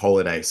common like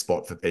holiday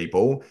spot for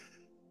people.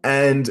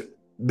 And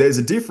there's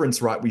a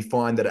difference, right? We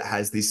find that it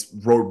has this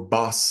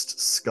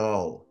robust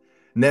skull.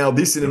 Now,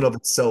 this in and Yeah. of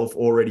itself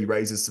already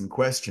raises some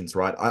questions,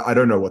 right? I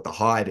don't know what the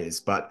height is,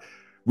 but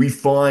we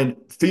find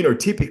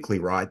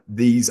phenotypically, right,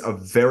 these are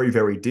very,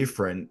 very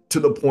different to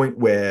the point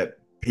where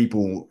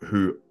people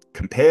who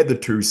compared the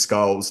two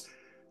skulls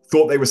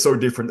thought they were so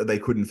different that they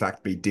could, in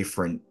fact, be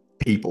different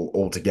people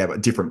altogether,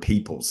 different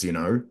peoples, you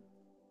know?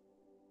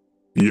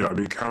 Yeah, I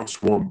mean, Cow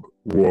Swamp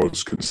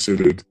was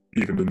considered,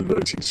 even in the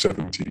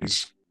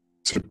 1970s,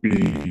 to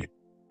be.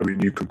 I mean,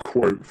 you could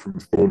quote from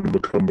Thorne and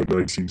Macomber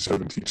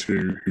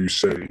 1972, who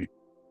say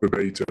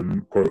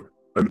verbatim, quote,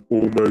 an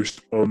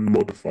almost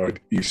unmodified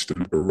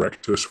Eastern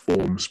erectus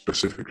form,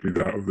 specifically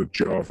that of the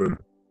Javan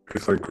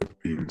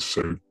Pithecanthropines.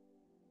 So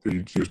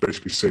he was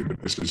basically saying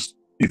that this is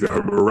either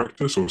Homo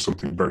erectus or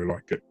something very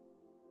like it.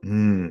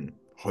 Hmm.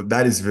 Oh,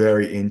 that is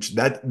very interesting.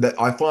 That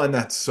I find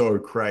that so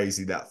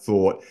crazy, that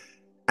thought.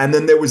 And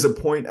then there was a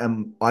point,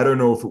 I don't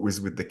know if it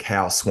was with the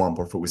cow swamp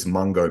or if it was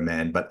Mungo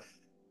Man, but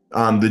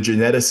the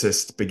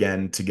geneticists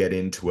began to get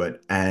into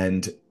it.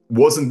 And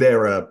wasn't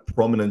there a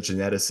prominent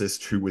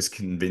geneticist who was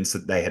convinced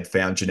that they had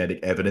found genetic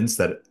evidence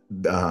that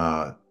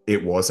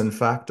it was, in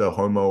fact, a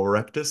Homo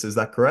erectus? Is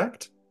that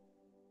correct?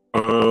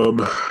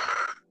 Um,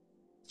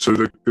 so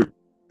the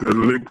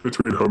link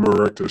between Homo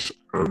erectus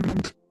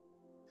and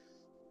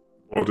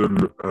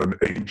modern and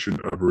ancient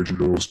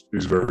Aboriginals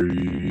is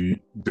very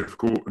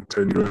difficult and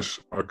tenuous.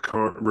 I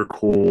can't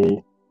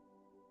recall.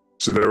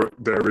 So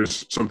there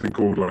is something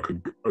called like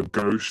a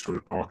ghost or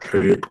an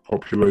archaic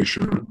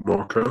population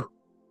marker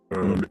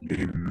Mm.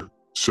 in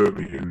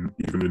certainly in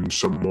even in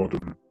some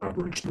modern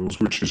Aboriginals,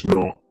 which is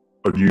not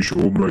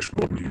unusual. Most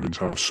modern humans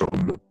have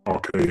some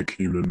archaic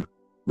human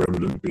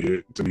remnant, be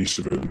it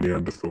Denisovan,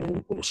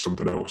 Neanderthal, or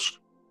something else.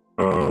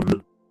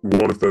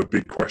 One of the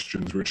big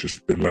questions which has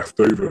been left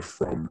over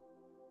from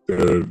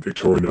the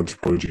Victorian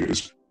anthropology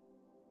is,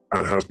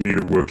 and has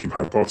been a working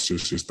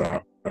hypothesis, is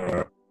that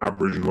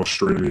Aboriginal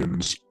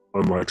Australians,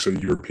 unlike, say,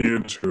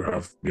 Europeans who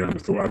have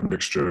Neanderthal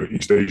admixture,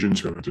 East Asians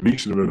who have a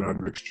Denisovan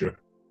admixture,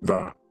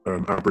 that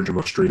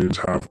Aboriginal Australians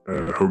have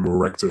a Homo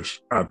erectus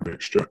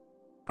admixture.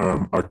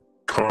 I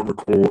can't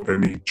recall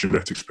any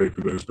genetics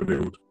paper that has been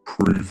able to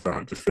prove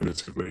that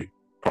definitively,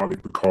 partly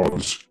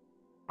because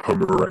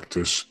Homo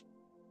erectus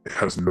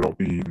has not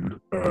been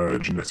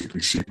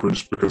genetically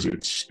sequenced because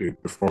the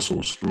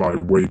fossils lie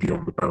way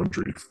beyond the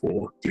boundary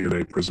for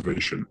DNA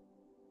preservation.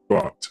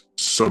 But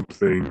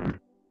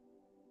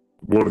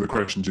one of the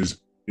questions is,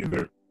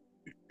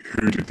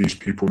 who did these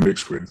people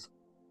mix with?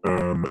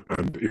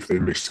 And if they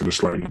mixed in a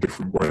slightly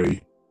different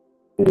way,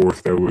 or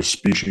if there were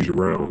species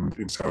around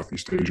in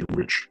Southeast Asia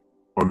which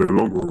are no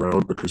longer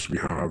around because we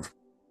have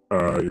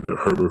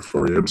Homo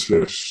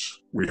floresiensis,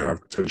 we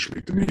have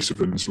potentially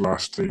Denisovans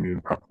lasting in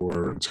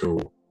Papua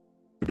until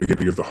the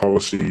beginning of the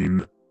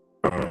Holocene.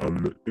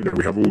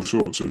 We have all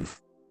sorts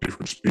of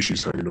different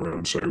species hanging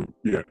around. So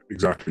yeah,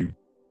 exactly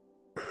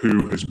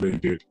who has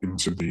made it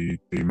into the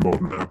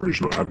modern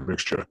Aboriginal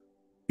admixture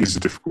is a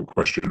difficult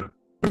question.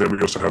 And then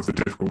we also have the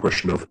difficult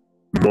question of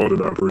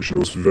modern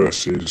Aboriginals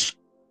versus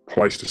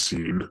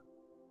Pleistocene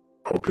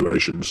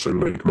populations, so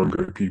Lake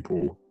Mungo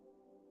people.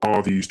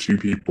 Are these two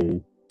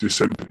people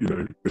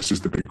descendant? This is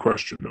the big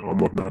question. Are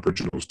modern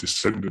Aboriginals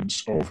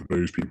descendants of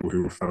those people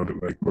who were found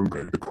at Lake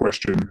Mungo? The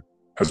question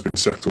has been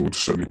settled,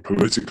 certainly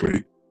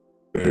politically.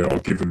 They are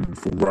given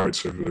full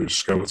rights over those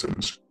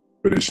skeletons,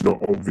 but it's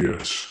not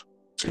obvious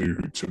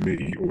to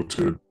me or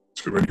to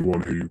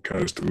anyone who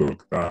cares to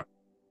look that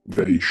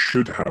they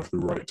should have the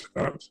right to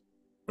that.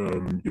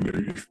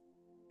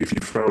 If you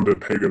found a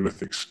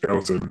Paleolithic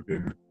skeleton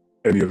in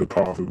any other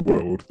part of the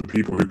world, the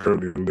people who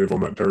currently live on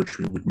that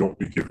territory would not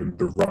be given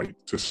the right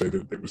to say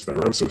that it was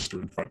their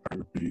ancestor. In fact, that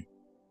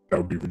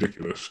would be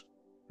ridiculous.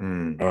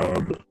 Mm.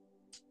 Um,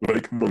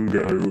 Lake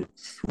Mungo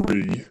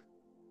 3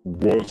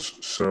 was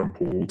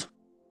sampled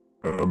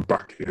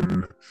back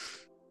in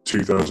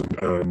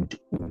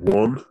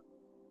 2001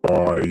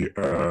 by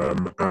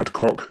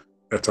Adcock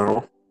et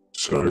al.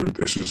 So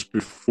this is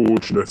before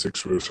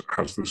genetics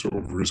has the sort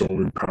of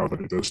resolving power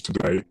that it does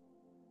today.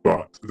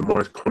 But the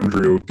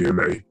mitochondrial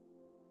DNA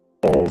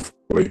of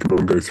Lake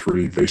Mungo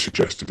 3, they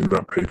suggested in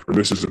that paper, and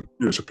this is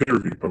it's a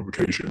peer-reviewed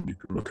publication, you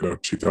can look it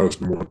up,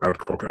 2001,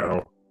 Adcock et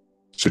al.,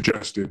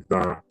 suggested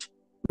that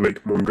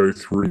Lake Mungo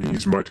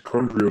 3's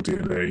mitochondrial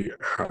DNA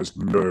has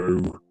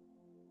no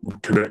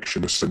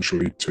connection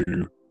essentially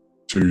to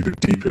the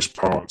deepest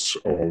parts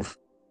of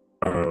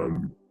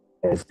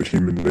the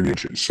human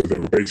lineages. So they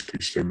were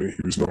basically saying that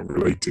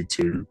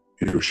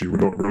he or she were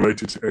not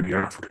related to any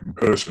African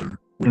person,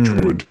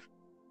 Mm.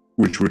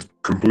 which would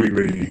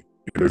completely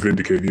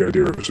vindicate the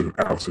idea of sort of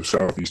out of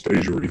Southeast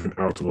Asia or even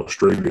out of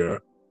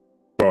Australia.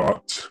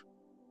 But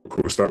of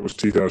course, that was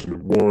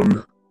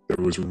 2001.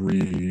 There was a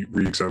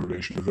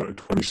re-examination of that in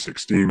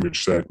 2016,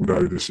 which said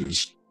no, this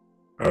is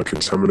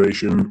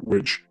contamination,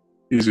 which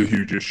is a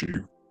huge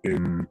issue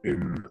in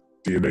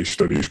DNA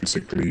studies,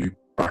 particularly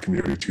back in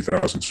the early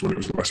 2000s when it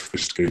was less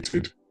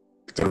sophisticated.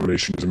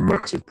 Contamination is a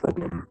massive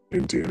problem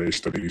in DNA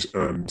studies,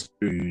 and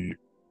the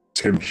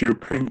Tim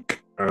Hewpink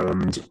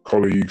and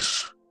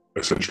colleagues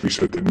essentially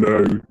said that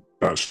no,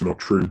 that's not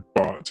true,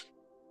 but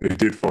they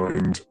did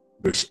find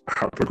this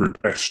haplogroup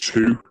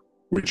S2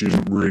 which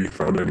isn't really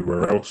found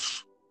anywhere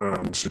else,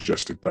 and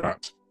suggested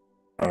that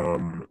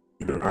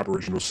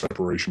Aboriginal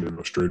separation in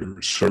Australia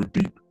is so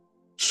deep,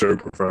 so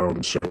profound,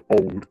 and so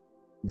old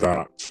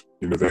that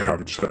they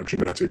have a set of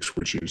genetics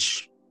which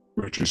is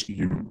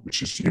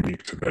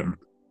unique to them.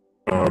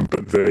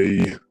 But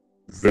they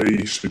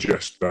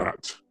suggest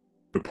that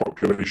the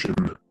population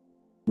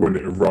when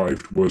it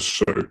arrived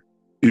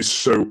is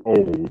so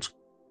old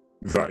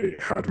that it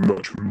had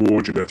much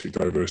more genetic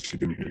diversity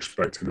than you'd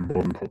expect in a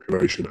modern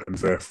population, and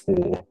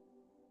therefore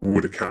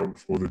would account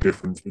for the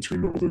difference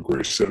between all the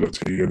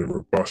gracility and the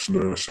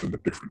robustness and the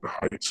different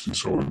heights and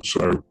so on.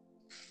 So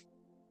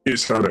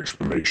it's an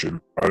explanation.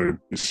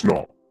 It's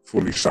not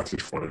fully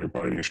satisfying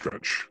by any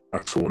stretch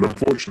at all. And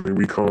unfortunately,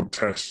 we can't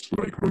test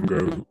Lake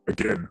Mungo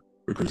again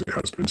because it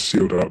has been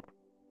sealed up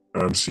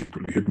and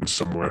secretly hidden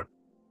somewhere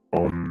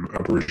on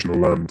Aboriginal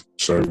land.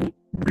 So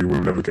we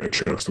will never get a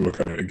chance to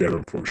look at it again,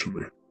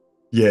 unfortunately.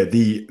 Yeah,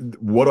 the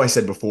what I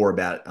said before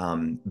about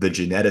the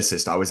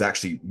geneticist, I was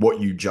actually what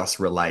you just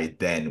relayed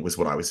then was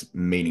what I was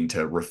meaning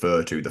to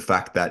refer to. The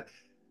fact that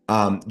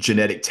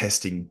genetic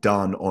testing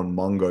done on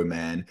Mungo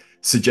Man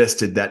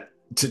suggested that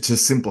to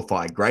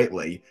simplify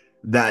greatly,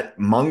 that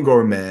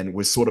Mungo Man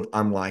was sort of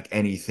unlike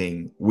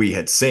anything we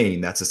had seen.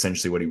 That's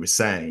essentially what he was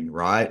saying,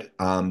 right?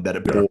 That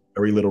it Yeah. bore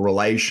very little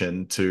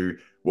relation to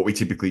what we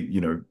typically,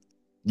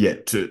 yeah,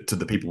 to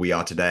the people we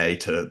are today,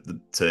 to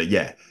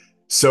yeah.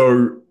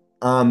 So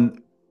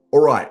all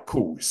right,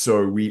 cool.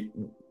 So we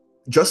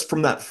just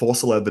from that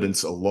fossil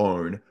evidence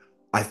alone,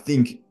 I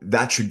think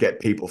that should get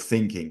people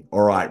thinking.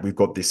 All right, we've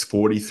got this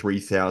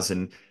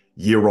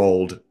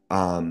 43,000-year-old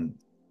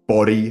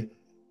body.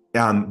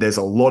 There's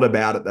a lot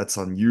about it that's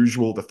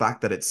unusual. The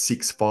fact that it's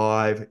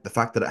 6'5", the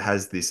fact that it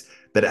has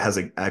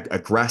a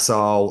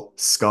gracile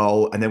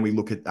skull, and then we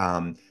look at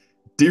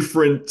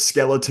different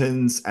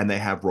skeletons and they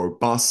have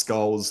robust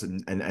skulls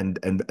and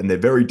they're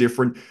very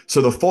different.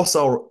 So the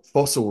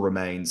fossil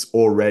remains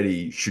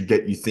already should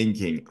get you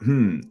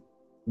thinking,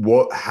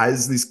 what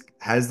has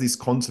this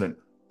continent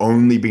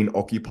only been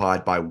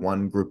occupied by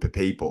one group of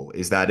people?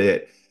 Is that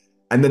it?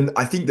 And then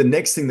I think the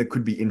next thing that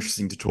could be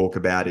interesting to talk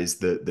about is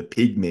the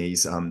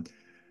pygmies.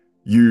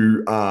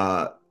 You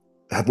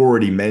have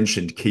already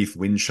mentioned Keith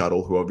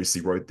Windshuttle, who obviously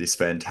wrote this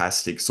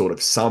fantastic sort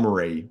of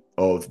summary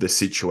of the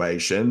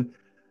situation.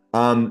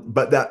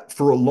 But that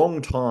for a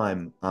long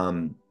time,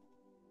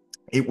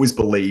 it was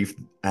believed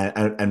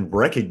and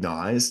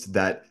recognized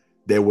that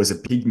there was a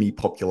pygmy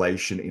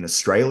population in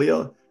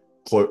Australia,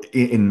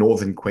 in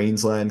northern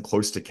Queensland,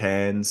 close to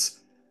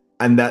Cairns,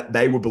 and that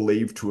they were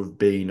believed to have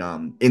been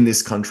in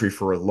this country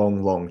for a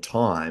long, long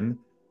time.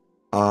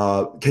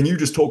 Can you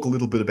just talk a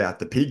little bit about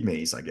the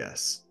pygmies, I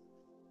guess?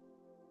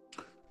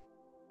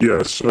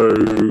 Yeah,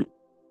 so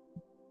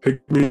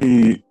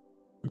pygmy,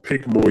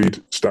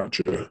 pygmoid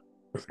stature,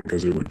 I think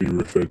as it would be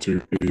referred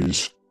to,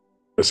 is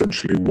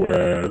essentially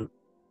where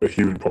a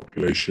human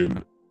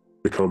population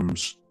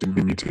becomes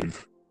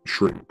diminutive,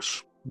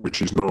 shrinks,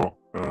 which is not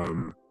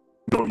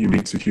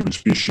unique to human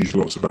species.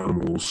 Lots of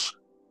animals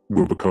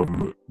will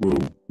become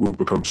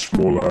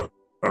smaller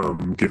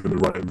given the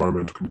right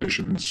environmental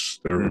conditions.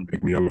 There are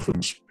pygmy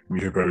elephants,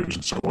 pygmy hippos,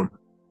 and so on.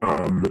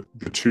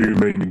 The two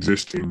main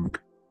existing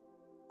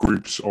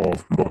groups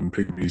of modern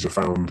pygmies are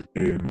found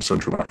in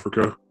Central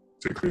Africa,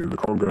 particularly in the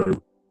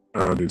Congo,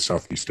 and in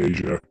Southeast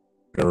Asia.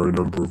 There are a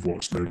number of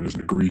what's known as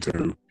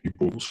Negrito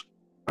peoples.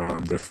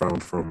 They're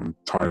found from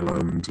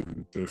Thailand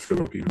and the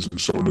Philippines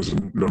and so on. There's a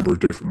number of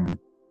different.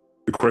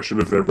 The question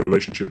of their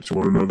relationship to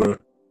one another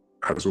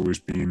has always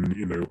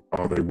been,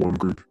 are they one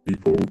group of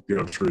people? The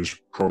answer is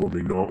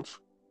probably not.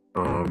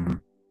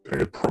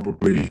 They're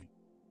probably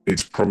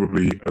it's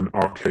probably an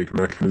archaic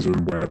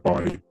mechanism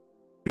whereby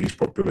these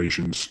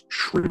populations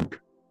shrink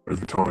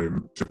over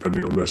time,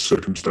 depending on their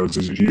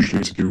circumstances. It's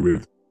usually to do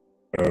with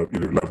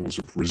levels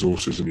of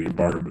resources in the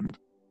environment,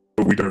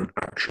 but we don't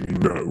actually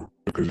know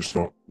because it's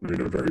not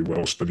a very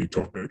well studied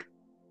topic.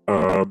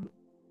 Um,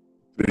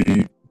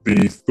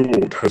 the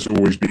thought has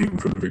always been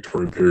from the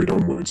Victorian period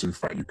onwards. In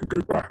fact, you can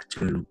go back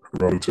to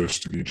Herodotus,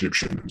 to the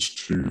Egyptians,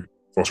 to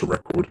fossil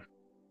record,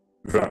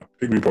 that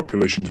pygmy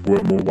populations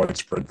were more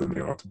widespread than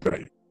they are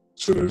today.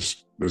 So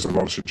there's a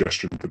lot of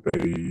suggestion that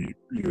they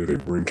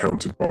were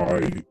encountered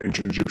by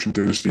ancient Egyptian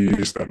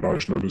dynasties, that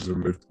large numbers of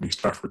them lived in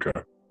East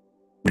Africa.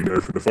 We know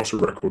from the fossil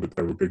record that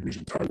there were pygmies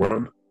in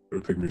Taiwan, there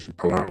were pygmies in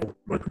Palau,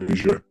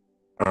 Micronesia,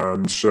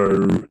 and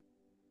so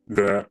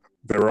there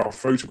are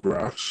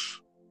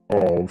photographs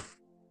of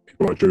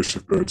people like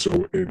Joseph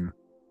Birdsall in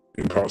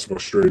parts of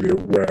Australia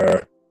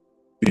where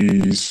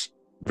these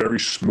very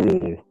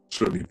small,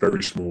 certainly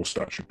very small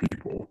statured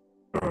people.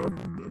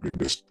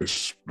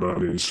 This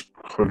man is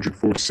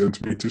 140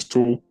 centimeters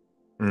tall.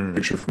 Mm.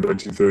 Picture from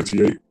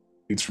 1938.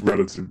 It's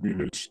relative,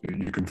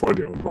 you can find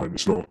it online.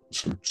 It's not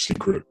some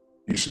secret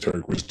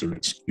esoteric wisdom.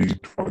 It's easy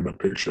to find that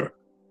picture.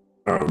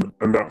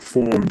 And that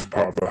formed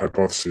part of the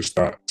hypothesis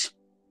that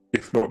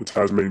if not the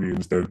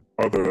Tasmanians, then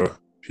other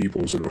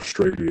peoples in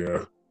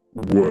Australia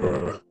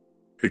were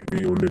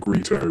pygmy or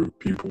Negrito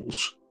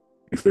peoples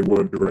if they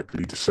weren't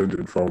directly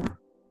descended from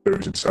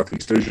those in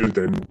Southeast Asia,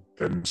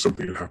 then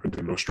something had happened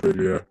in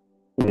Australia,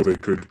 or they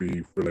could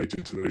be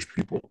related to those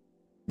people.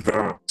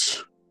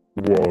 That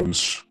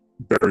was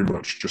very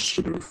much just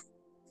sort of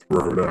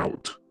thrown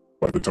out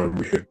by the time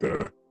we hit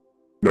the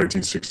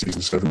 1960s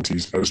and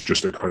 70s as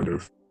just a kind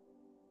of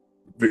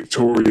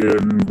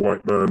Victorian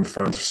white man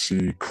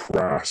fantasy,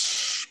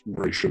 crass,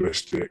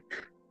 racialistic,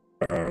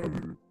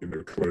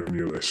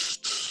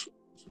 colonialist,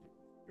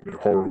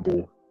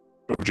 horrible,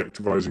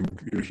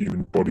 objectivizing the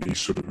human body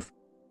sort of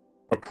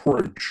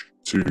approach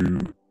to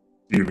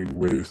dealing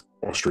with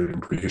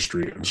Australian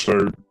prehistory. And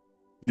so,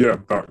 yeah,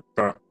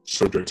 that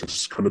subject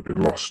has kind of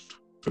been lost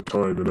to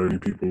time, and only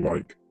people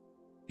like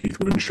Keith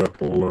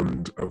Winchapel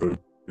and other,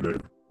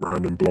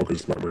 random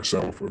bloggers like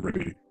myself are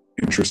really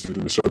interested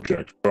in the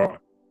subject. But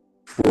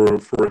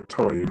for a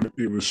time,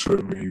 it was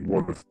certainly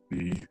one of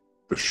the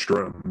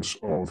strands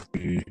of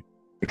the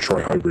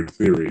trihybrid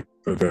theory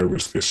that there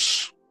was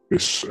this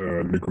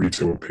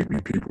Negrito or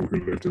pygmy people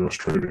who lived in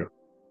Australia.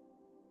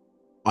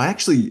 I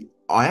actually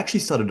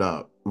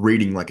started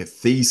reading like a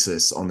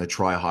thesis on the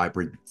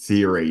trihybrid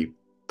theory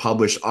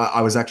published.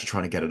 I was actually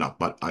trying to get it up,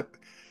 but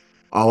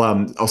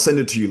I'll send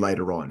it to you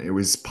later on. It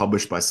was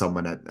published by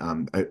someone at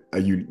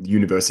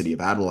University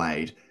of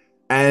Adelaide.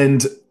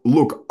 And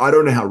look, I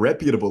don't know how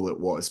reputable it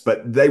was,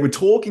 but they were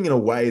talking in a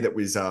way that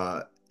was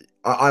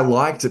I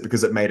liked it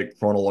because it made it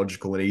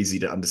chronological and easy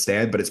to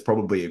understand, but it's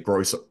probably a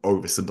gross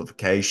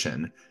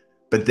oversimplification.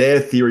 But their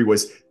theory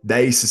was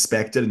they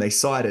suspected and they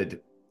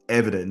cited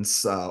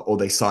evidence, or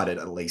they cited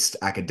at least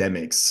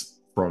academics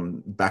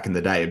from back in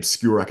the day,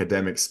 obscure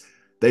academics.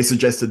 They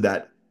suggested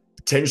that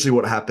potentially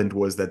what happened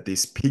was that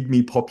this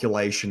pygmy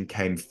population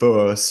came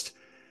first,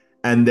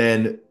 and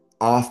then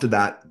after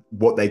that,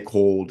 what they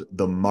called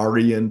the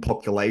Murrian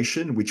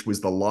population, which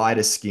was the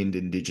lighter skinned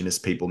indigenous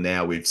people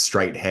now with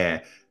straight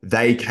hair,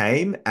 they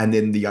came. And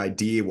then the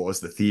idea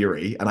was the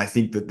theory, and I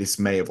think that this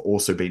may have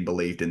also been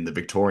believed in the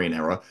Victorian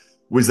era,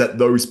 was that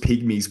those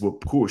pygmies were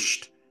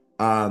pushed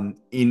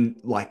in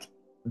like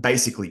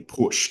basically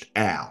pushed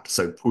out.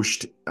 So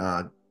pushed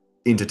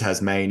into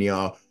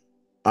Tasmania,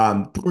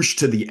 pushed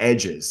to the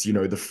edges,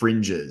 the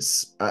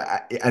fringes,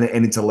 and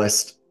into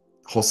less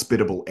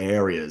hospitable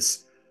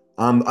areas.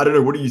 I don't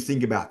know. What do you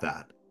think about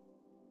that?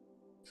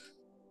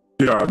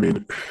 Yeah, I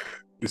mean,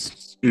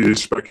 it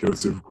is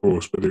speculative, of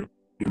course, but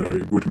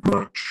it would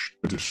match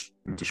the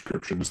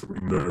descriptions that we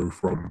know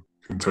from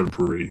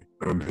contemporary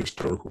and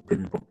historical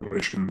pygmy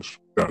populations,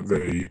 that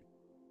they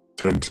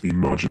tend to be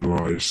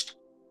marginalized.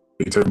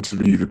 They tend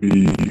to either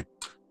be,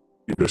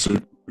 so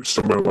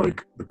somewhere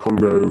like the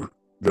Congo,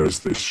 there's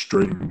this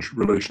strange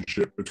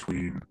relationship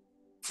between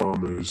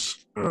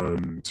farmers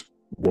and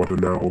what are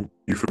now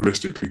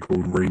euphemistically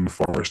called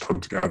rainforest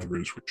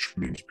hunter-gatherers, which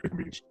means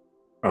pygmies,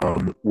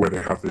 where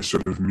they have this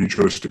sort of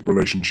mutualistic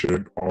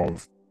relationship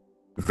of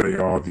they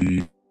are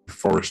the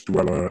forest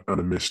dweller,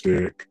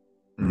 animistic,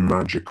 Mm.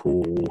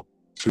 magical,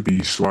 to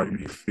be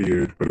slightly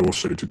feared but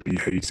also to be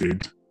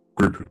hated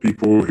group of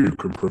people who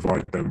can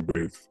provide them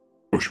with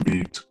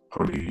bushmeat,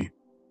 honey,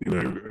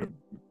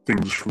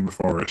 things from the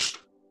forest.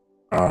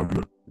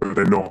 But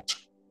they're not.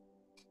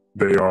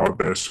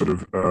 They're sort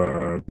of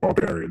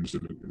barbarians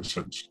in a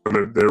sense,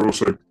 and they're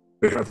also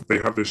they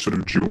have this sort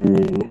of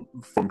dual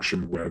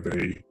function where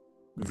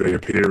they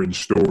appear in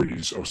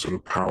stories of sort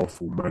of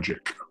powerful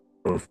magic,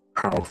 of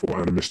powerful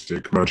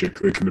animistic magic.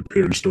 They can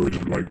appear in stories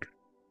of like,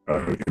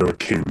 a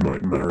king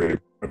might marry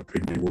a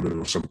pygmy woman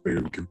or something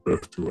and give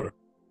birth to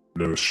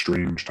a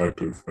strange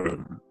type of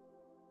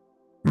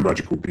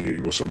magical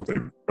being or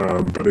something.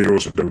 But they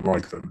also don't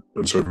like them,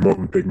 and so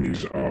modern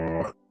pygmies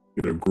are,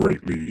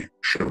 greatly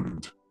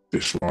shunned,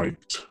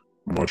 disliked,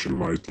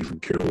 marginalized, even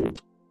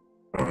killed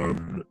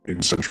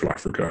in Central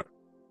Africa.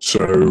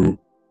 So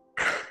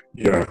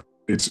yeah,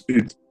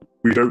 it.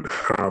 We don't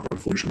have,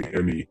 unfortunately,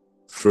 any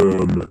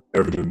firm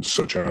evidence,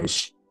 such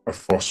as a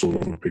fossil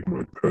of a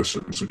pygmy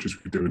person, such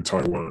as we do in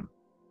Taiwan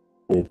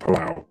or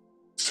Palau,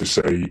 to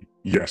say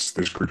yes,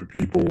 this group of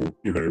people,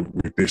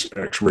 with this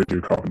X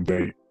radiocarbon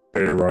date,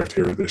 they arrived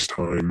here at this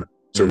time,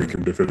 so we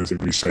can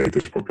definitively say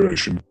this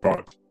population.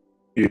 But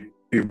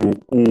it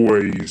will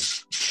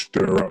always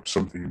stir up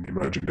something in the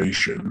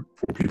imagination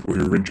for people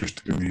who are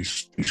interested in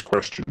these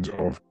questions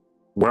of,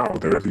 wow,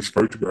 there are these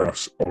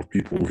photographs of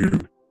people who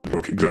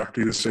look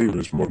exactly the same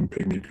as modern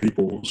pygmy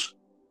peoples.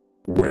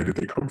 Where did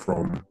they come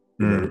from?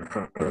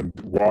 Mm. And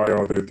why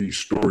are there these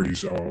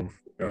stories of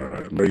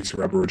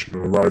later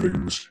Aboriginal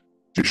arrivings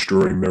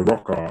destroying their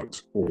rock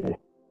art, or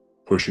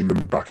pushing them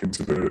back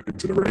into the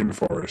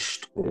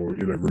rainforest, or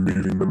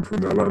removing them from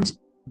their lands?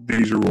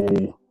 These are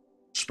all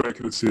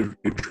speculative,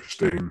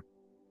 interesting,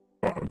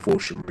 but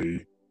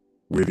unfortunately,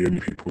 we're the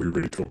only people who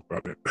really talk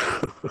about it.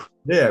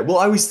 Yeah, well,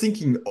 I was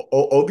thinking,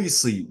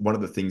 obviously, one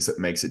of the things that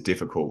makes it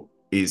difficult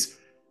is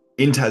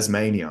in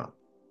Tasmania,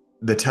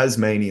 the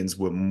Tasmanians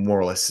were more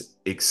or less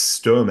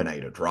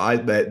exterminated,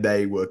 right?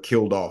 They were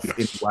killed off in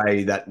Yes. a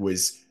way that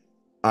was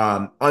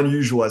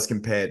unusual as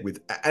compared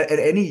with, and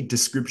any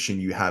description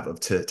you have of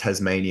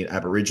Tasmanian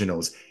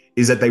Aboriginals,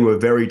 is that they were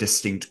very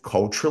distinct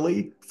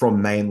culturally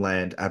from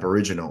mainland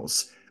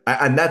Aboriginals.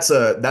 And that's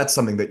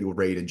something that you'll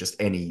read in just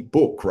any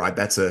book, right?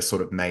 That's a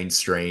sort of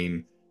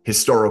mainstream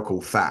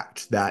historical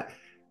fact that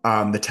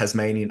the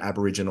Tasmanian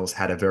Aboriginals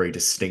had a very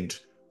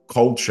distinct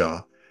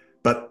culture,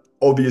 but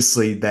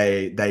obviously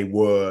they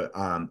were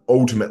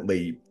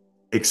ultimately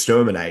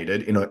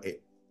exterminated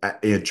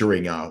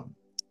during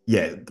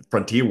the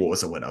frontier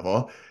wars or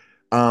whatever.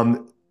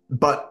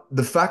 But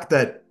the fact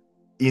that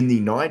in the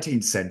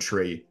 19th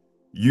century,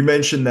 you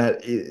mentioned that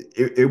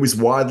it was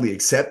widely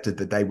accepted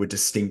that they were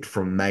distinct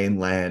from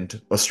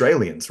mainland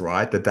Australians,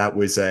 right? That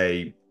was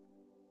a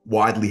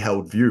widely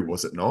held view,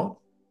 was it not?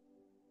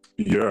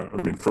 Yeah,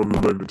 I mean, from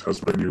the moment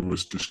Tasmania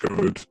was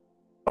discovered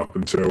up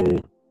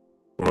until,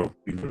 well,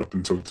 even up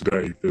until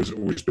today, there's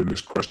always been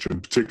this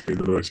question, particularly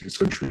in the 19th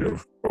century,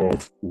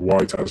 of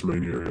why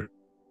Tasmania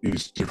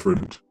is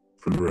different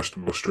from the rest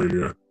of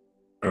Australia.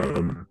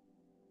 Um,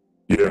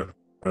 yeah,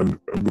 and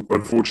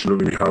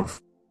unfortunately,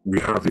 we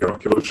have the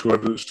archaeological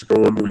evidence to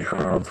go on. We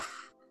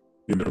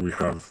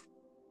have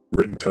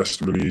written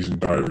testimonies and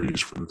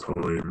diaries from the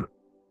time,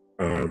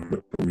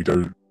 but we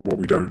don't. What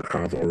we don't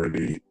have are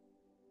any,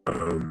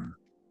 um,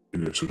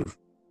 sort of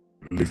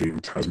living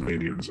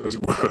Tasmanians, as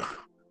it were,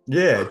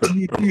 Yeah. Do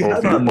you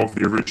of have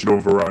the original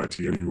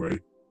variety, anyway,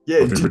 yeah,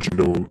 of the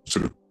original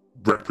sort of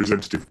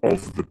representative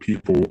of the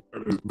people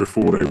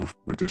before they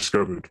were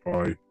discovered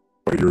by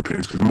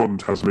Europeans. Because modern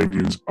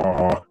Tasmanians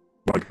are,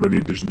 like many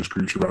indigenous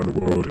groups around the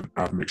world, an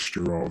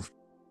admixture of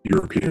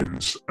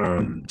Europeans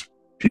and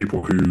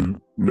people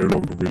who no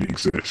longer really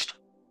exist.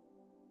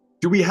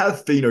 do we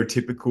have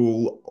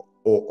phenotypical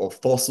or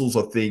fossils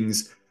or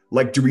things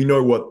like do we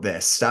know what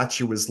their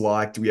stature was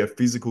like? Do we have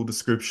physical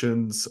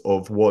descriptions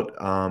of what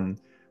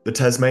the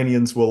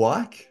Tasmanians were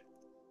like?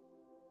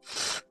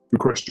 Good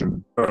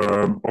question.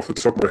 Off the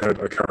top of my head,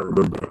 I can't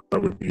remember.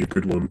 That would be a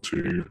good one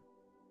to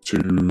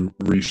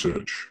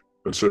research,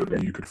 and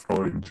certainly you could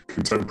find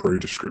contemporary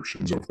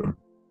descriptions of them.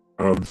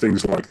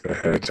 Things like their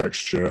hair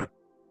texture,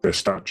 their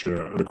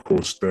stature, and of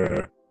course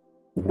their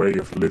way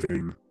of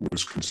living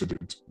was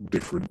considered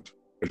different,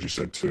 as you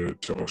said, to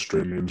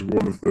Australians.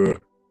 One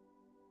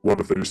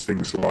of those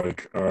things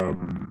like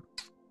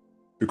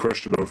the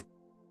question of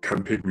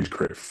can pygmies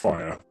create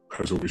fire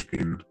has always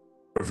been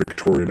a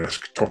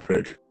Victorian-esque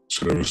topic.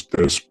 So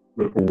there's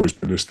always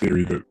been this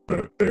theory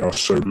that they are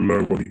so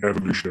low on the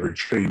evolutionary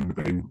chain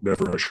that they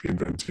never actually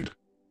invented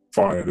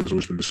fire. There's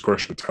always been this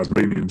question that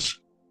Tasmanians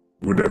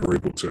were never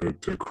able to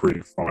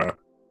create fire.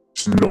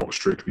 It's not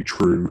strictly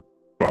true,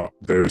 but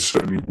there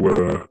certainly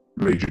were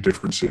major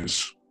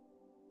differences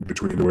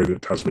between the way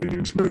that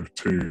Tasmanians lived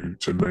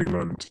to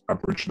mainland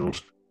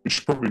Aboriginals, which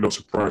is probably not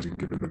surprising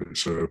given that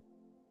it's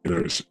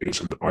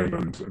an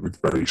island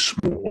with very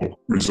small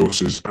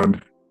resources,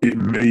 and it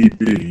may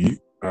be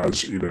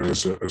as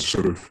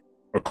sort of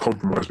a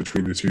compromise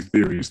between the two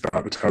theories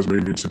that the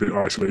Tasmanians have been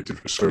isolated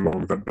for so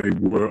long that they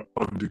were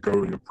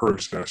undergoing a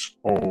process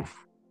of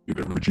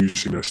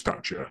reducing their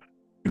stature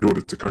in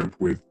order to cope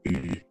with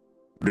the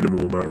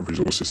minimal amount of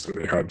resources that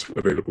they had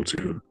available to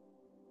them.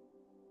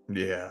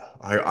 Yeah,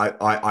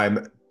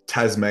 I'm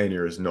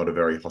Tasmania is not a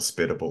very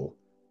hospitable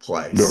No,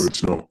 place.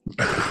 it's not.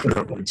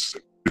 No,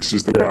 this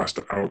is the Yeah. last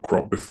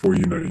outcrop before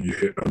you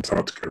hit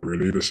Antarctica.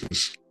 Really, this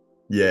is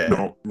Yeah.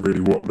 not really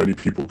what many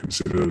people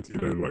consider,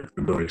 like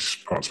the nice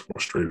parts of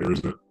Australia, is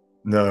it?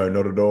 No,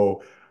 not at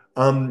all.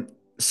 Um,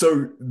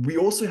 so we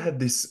also had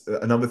this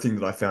another thing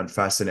that I found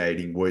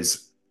fascinating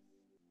was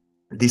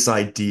this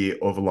idea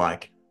of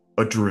like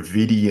a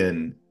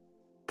Dravidian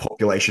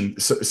population.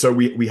 So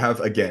we have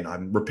again,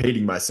 I'm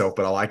repeating myself,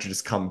 but I like to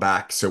just come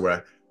back so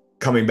we're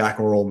coming back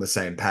and we're all on the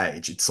same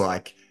page. It's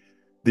like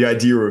the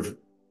idea of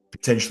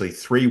potentially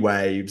three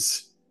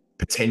waves,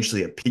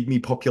 potentially a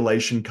pygmy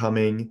population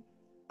coming,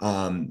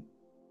 um,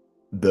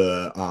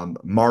 the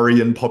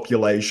Murrian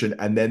population,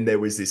 and then there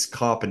was this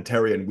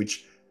Carpentarian,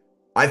 which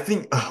I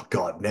think, oh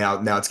God, now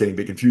it's getting a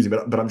bit confusing,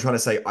 but I'm trying to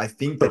say I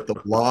think that the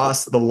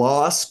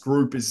last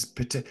group is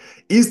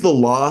the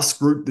last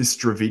group this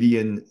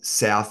Dravidian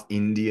South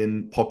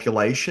Indian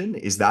population?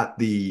 Is that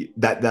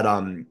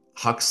that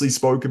Huxley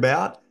spoke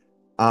about?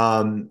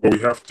 But we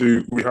have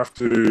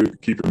to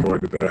keep in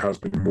mind that there has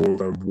been more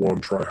than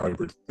one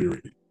trihybrid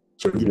theory.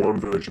 So Yeah, one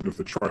version of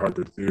the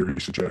trihybrid theory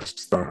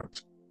suggests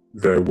that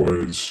there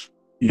was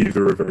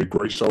either a very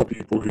gracile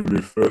people who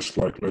moved first,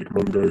 like Lake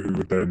Mungo, who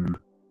were then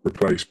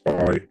replaced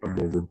by a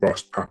more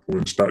robust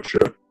Papuan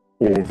stature,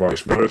 or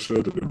vice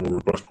versa, that the more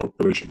robust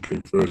population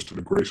came first and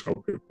the gracile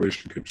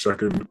population came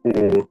second,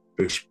 or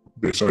this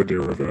idea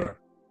of a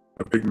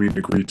pygmy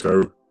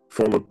negrito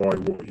followed by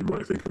what you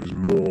might think of as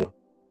more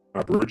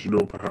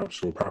Aboriginal,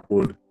 perhaps, or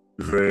Papuan,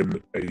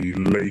 then a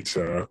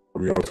later,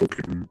 and we are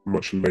talking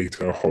much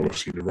later,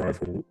 Holocene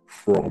arrival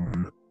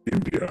from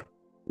India,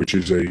 which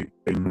is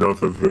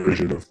another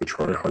version of the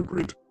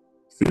trihybrid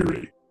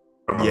theory.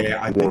 yeah,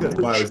 I think One that's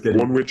why I which was getting.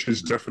 one which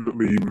is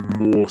definitely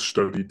more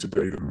studied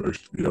today than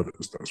most of the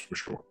others. That's for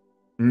sure.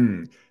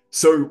 Mm.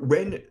 So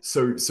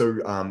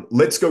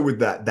let's go with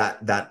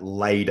that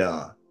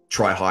later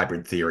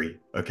trihybrid theory.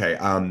 Okay.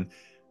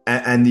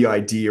 And the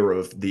idea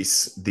of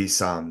this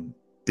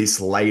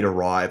late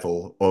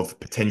arrival of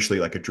potentially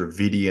like a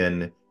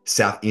Dravidian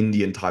South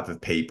Indian type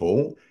of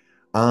people.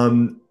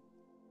 Um,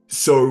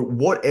 so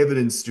what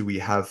evidence do we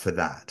have for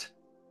that?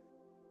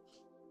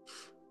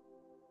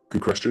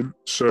 Good question.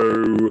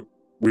 So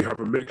we have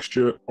a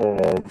mixture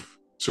of.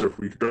 So if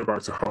we go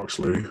back to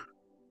Huxley,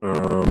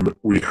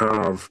 we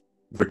have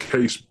the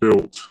case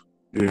built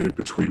in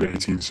between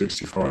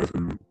 1865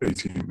 and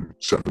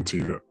 1870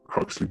 that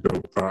Huxley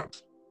built that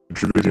the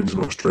Dravidians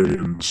and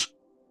Australians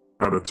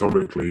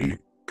anatomically,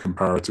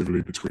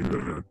 comparatively between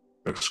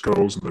their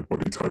skulls and their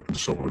body type and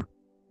so on,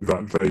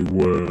 that they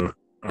were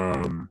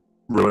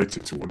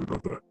related to one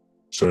another.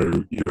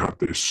 So you have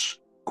this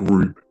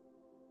group,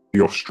 the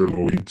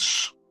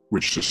Australoids,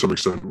 which to some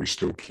extent we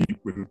still keep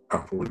with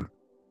Papuan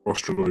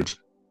Australoids,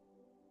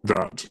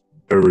 that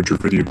there are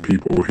Dravidian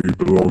people who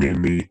belong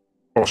in the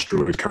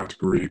Australoid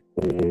category,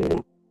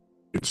 or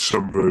it's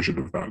some version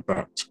of that.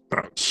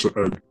 That's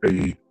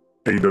a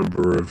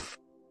number of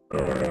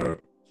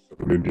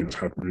Southern Indians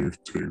had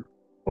moved to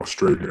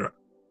Australia.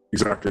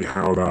 Exactly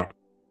how that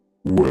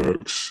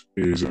works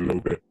is a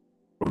little bit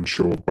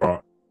unsure,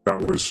 but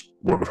that was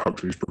one of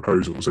Huxley's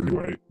proposals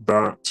anyway.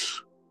 That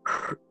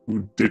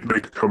did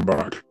make a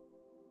comeback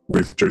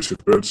with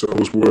Joseph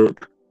Birdsell's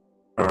work.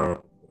 Uh,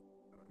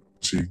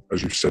 See,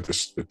 as you've said, the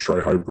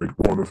trihybrid,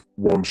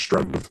 one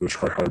strand of the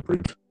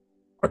trihybrid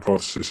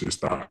hypothesis is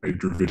that a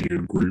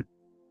Dravidian group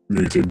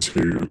moved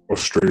into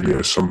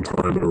Australia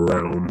sometime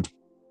around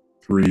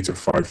 3 to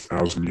 5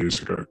 thousand years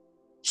ago.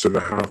 So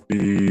there have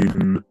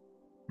been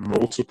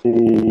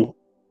multiple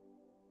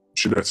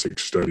genetic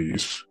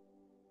studies.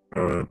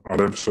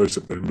 I'd emphasize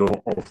that they're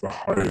not of the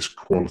highest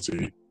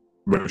quality.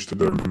 Most of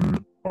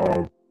them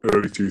are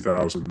early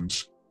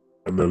 2000s,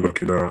 and they're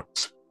looking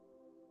at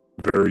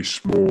very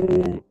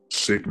small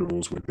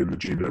signals within the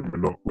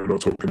genome. We're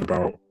not talking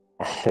about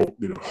a whole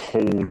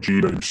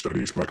genome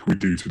studies like we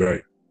do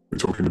today. We're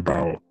talking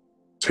about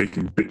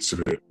taking bits of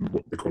it,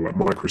 what they call like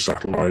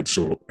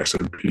microsatellites or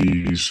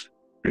SNPs,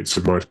 bits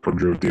of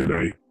mitochondrial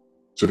DNA.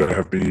 So there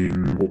have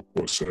been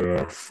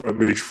at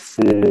least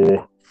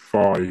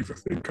five,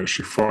 I think,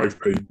 actually 5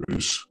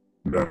 papers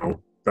now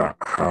that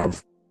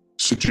have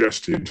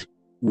suggested,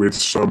 with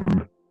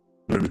some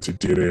limited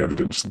DNA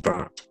evidence,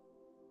 that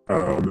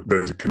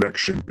there's a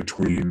connection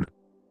between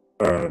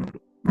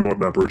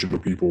modern Aboriginal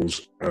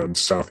peoples and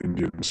South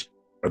Indians.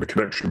 And the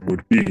connection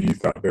would be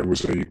that there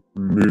was a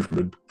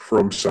movement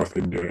from South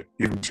India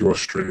into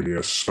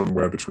Australia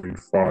somewhere between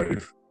 3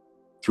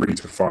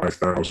 to 5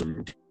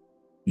 thousand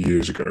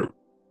years ago.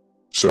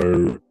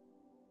 So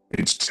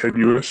it's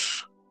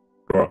tenuous,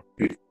 but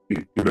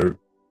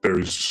there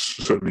is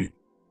certainly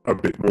a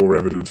bit more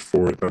evidence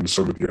for it than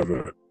some of the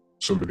other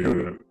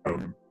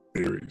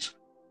theories.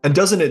 And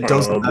doesn't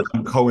Um,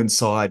 that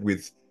coincide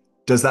with,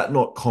 does that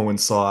not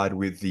coincide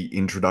with the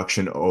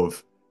introduction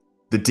of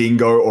the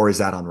dingo, or is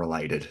that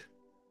unrelated?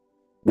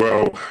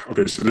 well,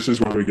 okay, so this is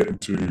where we get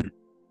into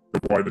the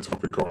wider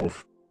topic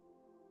of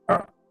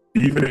uh,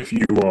 even if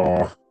you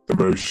are the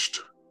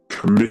most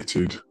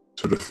committed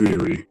to the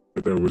theory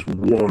that there was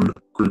one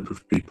group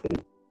of people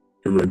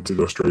who entered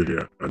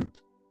Australia and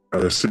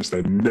has since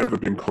then never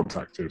been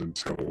contacted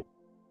until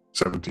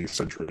 17th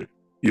century,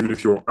 even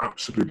if you're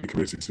absolutely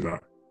committed to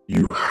that,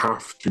 you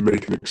have to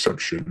make an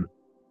exception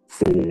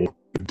for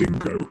the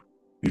dingo.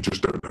 You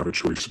just don't have a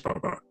choice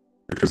about that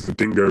because the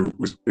dingo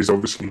is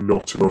obviously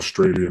not an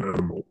Australian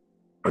animal,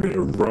 and it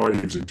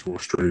arrives into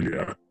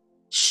Australia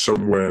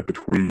somewhere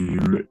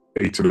between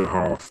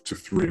 8.5 to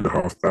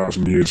 3.5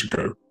 thousand years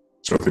ago.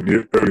 So I think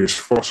the earliest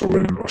fossil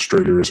in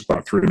Australia is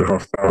about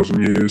 3.5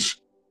 thousand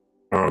years.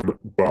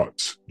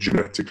 But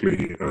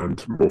genetically and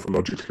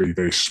morphologically,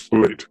 they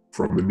split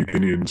from the New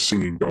Guinean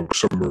singing dog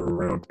somewhere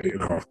around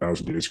 8.5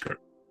 thousand years ago.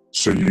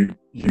 So you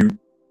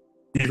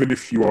even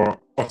if you are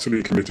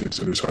utterly committed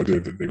to this idea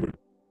that they were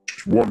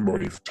just one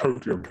wave,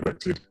 totally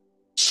unconnected,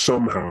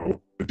 somehow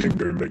the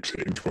dingo makes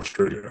it into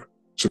Australia.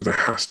 So there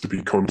has to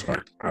be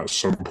contact at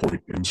some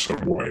point in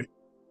some way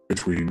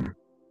between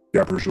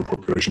the Aboriginal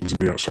populations and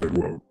the outside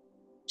world.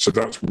 So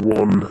that's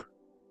one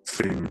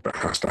thing that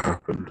has to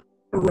happen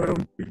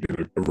around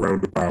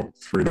about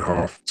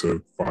 3.5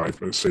 to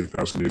 5, let's say,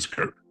 thousand years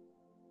ago.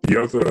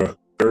 The other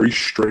very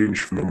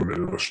strange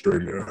phenomenon in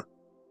Australia,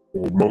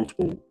 or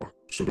multiple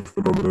sort of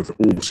phenomena that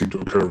all seem to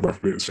occur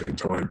roughly at the same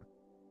time,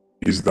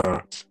 is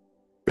that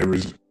there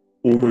is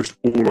almost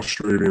all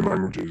Australian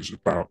languages,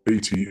 about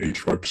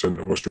 85%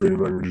 of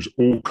Australian languages,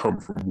 all come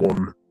from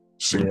one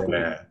single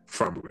Yeah.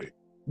 family.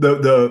 So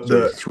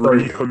The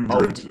sorry,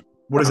 300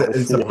 what is out it?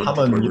 of It's the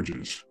 400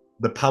 languages.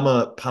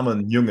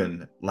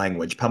 Pama-Nyungan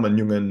language,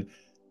 Pama-Nyungan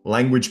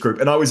language group.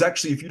 And I was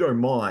actually, if you don't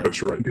mind,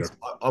 That's right, yeah. because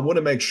I want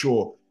to make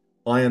sure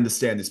I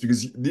understand this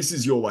because this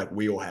is your like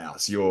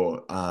wheelhouse.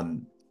 You're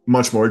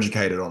much more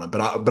educated on it,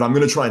 but I'm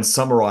going to try and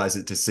summarize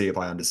it to see if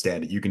I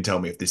understand it. You can tell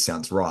me if this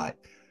sounds right.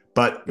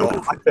 But No,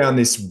 go for it. I found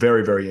this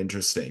very, very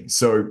interesting.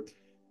 So,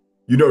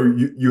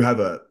 you have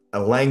a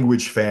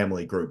language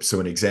family group. So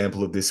an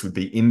example of this would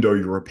be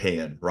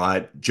Indo-European,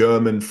 right?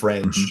 German, Hmm.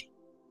 French,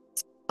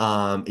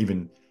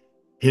 even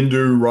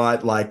Hindu,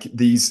 right? Like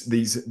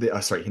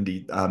sorry,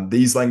 Hindi.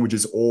 These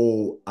languages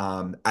all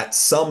at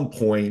some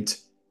point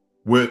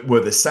were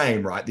the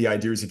same, right? The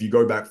idea is if you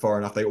go back far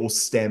enough, they all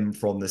stem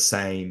from the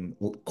same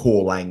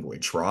core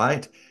language,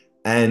 right?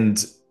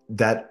 And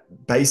that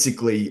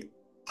basically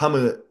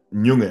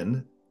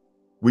Pama-Nyungan,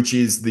 which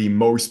is the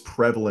most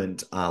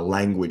prevalent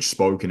language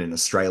spoken in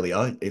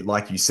Australia.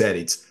 Like you said,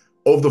 it's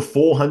of the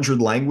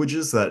 400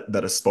 languages that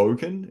are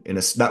spoken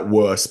that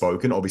were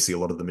spoken. Obviously, a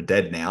lot of them are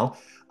dead now.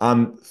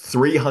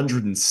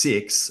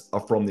 306 are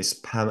from this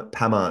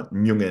Pama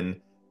Nyungan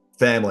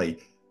family.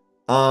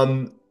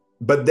 Um,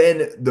 but then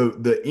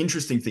the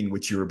interesting thing,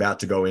 which you're about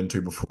to go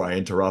into before I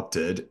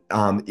interrupted,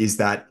 is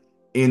that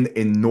in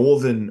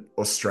northern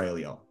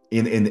Australia,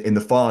 in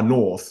the far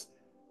north,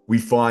 we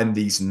find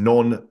these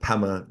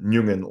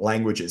non-Pama-Nyungan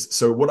languages.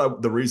 So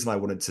the reason I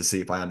wanted to see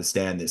if I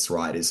understand this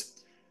right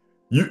is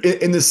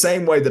in the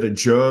same way that a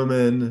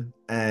German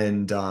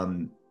and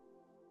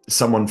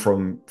someone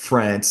from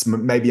France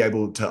may be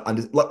able to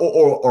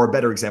or a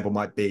better example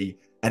might be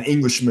an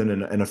Englishman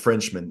and a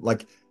Frenchman.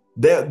 Like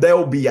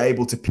they'll be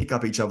able to pick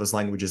up each other's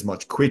languages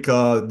much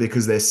quicker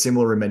because they're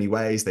similar in many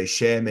ways. They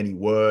share many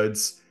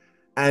words,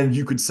 and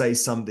you could say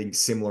something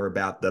similar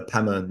about the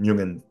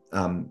Pama-Nyungan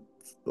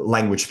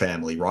language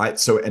family, right?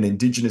 So an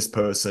indigenous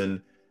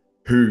person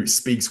who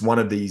speaks one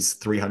of these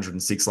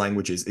 306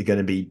 languages are going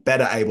to be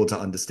better able to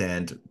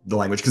understand the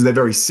language because they're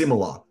very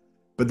similar.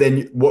 But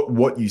then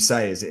what you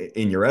say is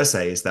in your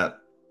essay is that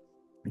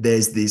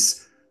there's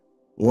this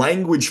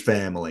language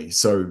family.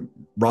 So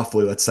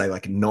roughly, let's say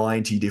like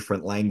 90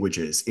 different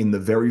languages in the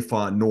very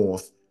far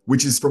north,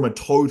 which is from a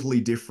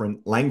totally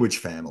different language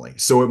family.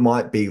 So it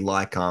might be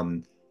like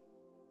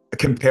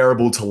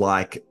comparable to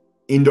like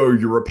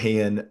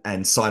Indo-European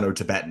and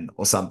Sino-Tibetan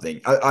or something.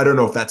 I don't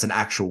know if that's an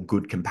actual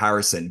good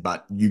comparison,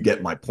 but you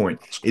get my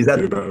point. That's Is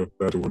going to be that a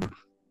better one.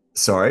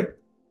 sorry?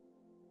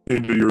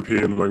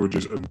 Indo-European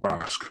languages and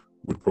Basque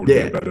would probably be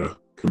a Yeah. better Yeah,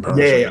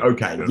 comparison. yeah,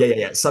 okay. Yeah, Yeah.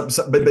 yeah,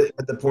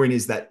 But the point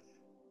is that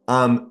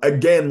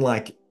again,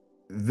 like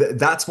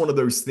that's one of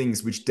those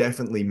things which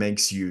definitely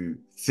makes you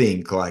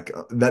think like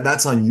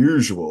that's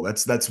unusual.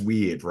 That's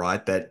weird,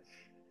 right? That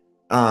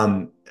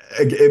um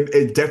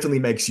it definitely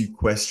makes you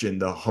question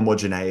the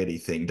homogeneity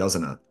thing,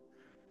 doesn't it?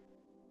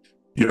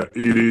 yeah.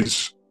 It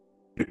is.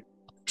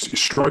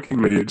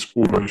 Strikingly, it's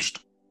almost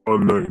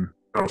unknown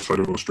outside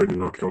of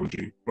Australian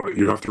archaeology. Like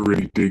you have to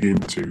really dig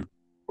into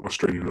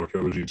Australian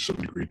archaeology to some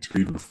degree to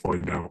even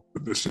find out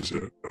that this is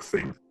a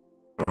thing.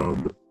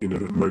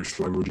 That most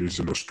languages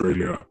in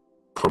Australia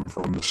come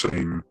from the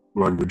same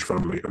language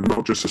family, and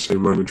not just the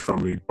same language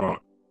family, but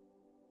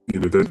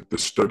the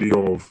study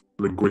of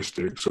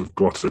linguistics, of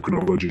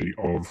glottochronology,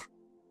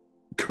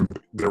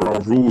 there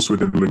are rules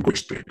within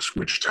linguistics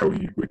which tell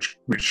you which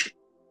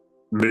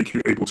make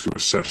you able to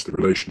assess the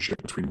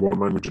relationship between one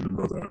language and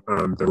another,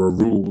 and there are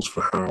rules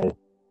for how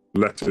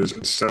letters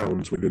and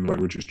sounds within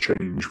languages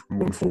change from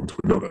one form to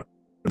another,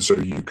 and so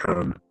you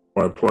can,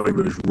 by applying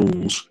those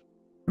rules,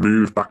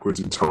 move backwards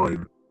in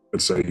time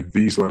and say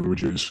these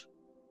languages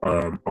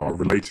are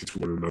related to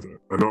one another.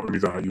 And not only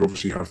that, you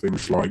obviously have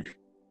things like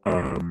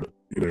um,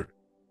 you know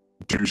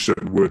do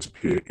certain words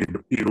appear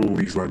in all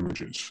these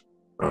languages?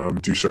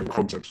 Do certain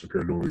concepts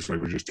appear in all these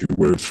languages? Do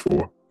words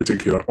for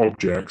particular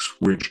objects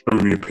which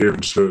only appear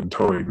in certain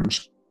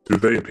times, do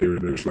they appear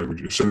in those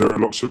languages? So there are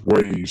lots of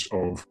ways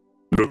of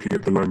looking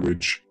at the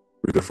language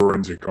with a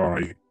forensic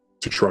eye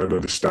to try and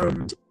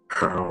understand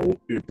how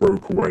it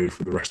broke away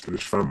from the rest of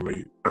its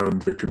family.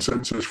 And the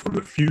consensus from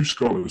the few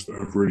scholars that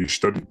have really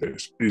studied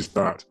this is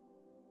that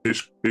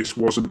this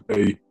wasn't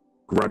a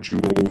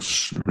gradual,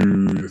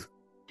 smooth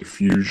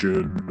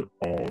diffusion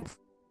of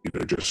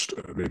just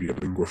maybe a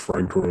lingua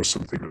franca or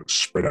something that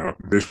spread out.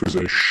 This was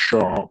a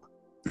sharp,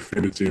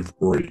 definitive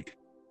break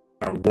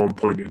at one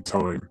point in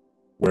time,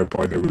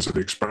 whereby there was an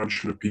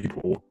expansion of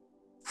people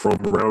from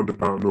around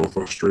about North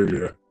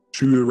Australia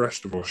to the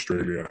rest of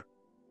Australia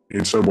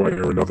in some way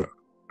or another.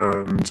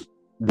 And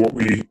what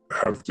we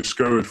have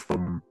discovered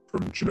from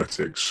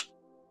genetics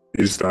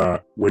is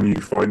that when you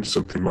find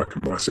something like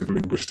a massive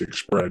linguistic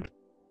spread,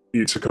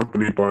 it's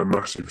accompanied by a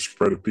massive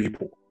spread of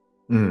people.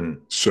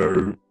 Mm.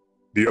 So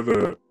the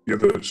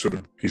other sort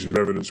of piece of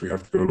evidence we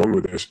have to go along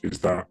with this is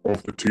that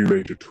of the two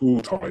major tool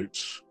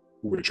types,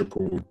 which are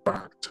called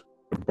backed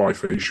and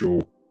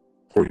bifacial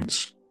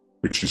points,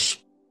 which is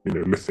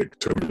lithic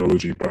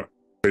terminology, but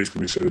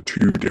basically so the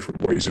two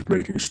different ways of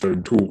making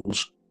stone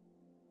tools,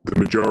 the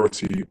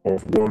majority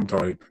of one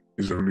type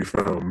is only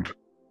found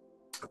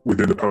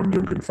within the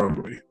Pamyungan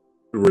family,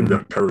 who are in Mhm.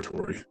 that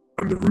territory,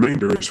 and the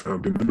remainder is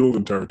found in the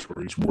Northern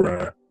Territories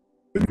where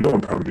the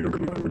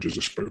non-Pamyungan languages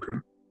are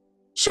spoken.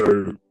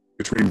 So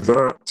between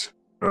that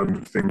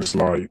and things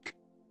like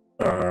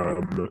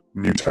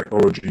new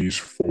technologies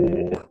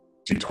for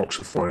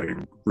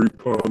detoxifying root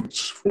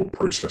plants, for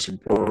processing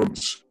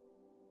plants,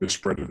 the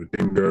spread of the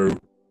dingo,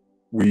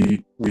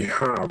 we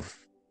have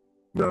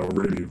now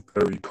really a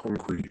very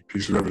concrete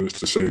piece of evidence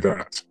to say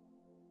that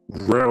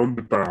round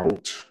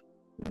about,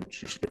 let's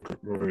just look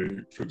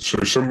at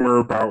so somewhere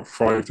about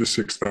 5 to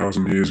 6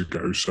 thousand years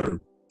ago, so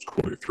let's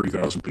call it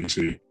 3000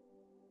 BC,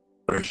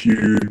 a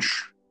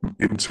huge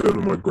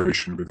internal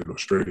migration within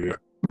Australia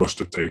must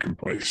have taken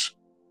place.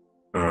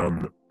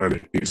 And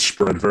it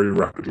spread very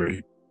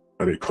rapidly,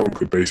 and it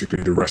conquered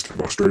basically the rest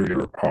of Australia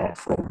apart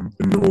from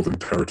the Northern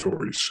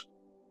Territories,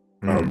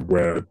 Mm.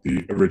 where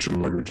the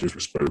original languages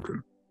were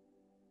spoken.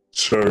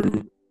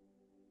 So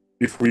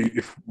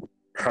if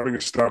having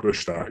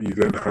established that, you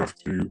then have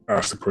to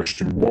ask the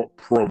question, what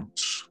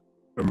prompts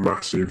a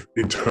massive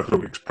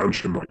internal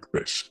expansion like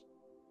this?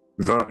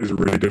 That is a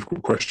really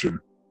difficult question.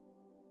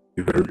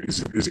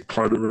 Is it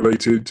climate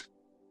related?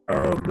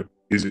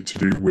 Is it to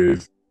do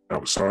with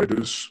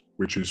outsiders,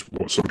 which is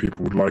what some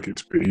people would like it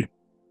to be?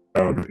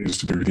 Is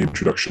to do with the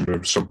introduction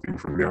of something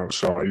from the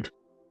outside?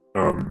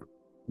 Um,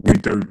 we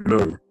don't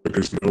know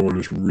because no one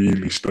has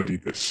really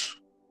studied this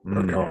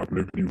very Mm. hard.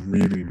 Nobody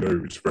really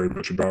knows very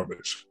much about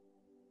this.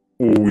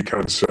 All we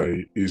can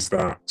say is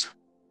that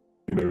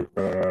you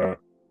know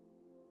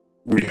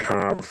we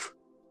have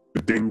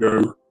the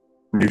dingo,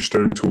 new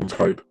stone tool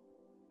type,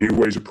 new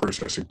ways of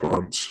processing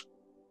plants,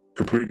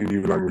 completely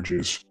new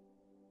languages,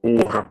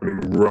 all happening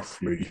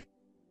roughly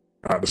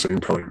at the same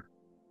time,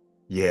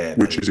 Yeah,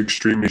 which is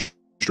extremely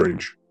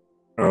strange,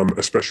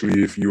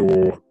 especially if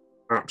you're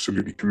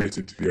absolutely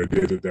committed to the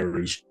idea that there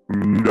is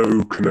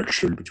no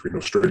connection between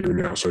Australia and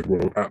the outside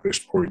world at this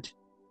point.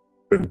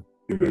 Then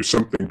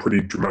something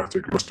pretty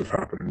dramatic must have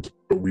happened.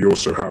 But we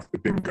also have the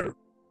dingo,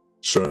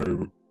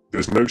 so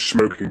there's no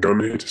smoking gun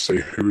here to say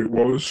who it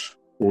was,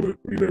 or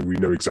that we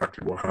know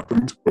exactly what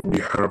happened. But we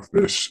have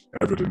this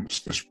evidence,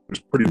 this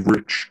pretty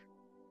rich,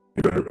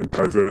 and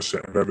diverse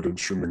set of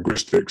evidence from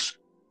linguistics,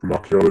 from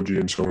archaeology,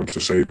 and so on to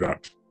say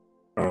that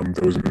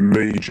there was a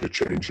major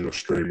change in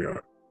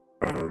Australia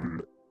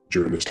um,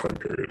 during this time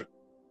period.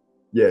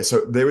 yeah.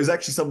 So there was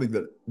actually something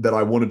that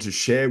I wanted to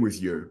share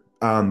with you.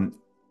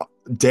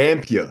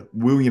 Dampier,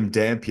 William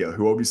Dampier,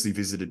 who obviously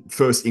visited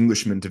first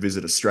Englishman to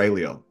visit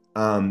Australia,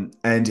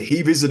 and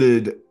he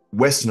visited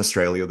Western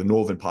Australia, the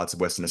northern parts of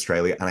Western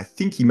Australia, and I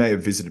think he may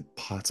have visited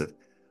parts of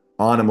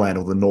Arnhem Land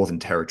or the Northern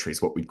Territory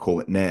is what we'd call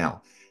it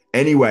now.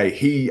 Anyway,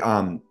 he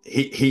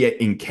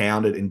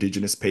encountered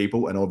Indigenous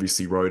people and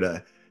obviously wrote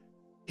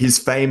his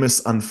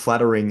famous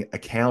unflattering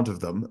account of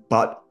them.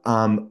 But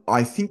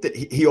I think that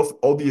he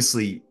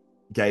obviously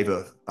gave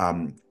a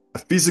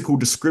physical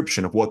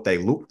description of what they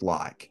looked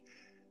like,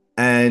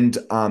 and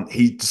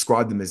he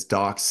described them as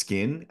dark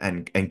skin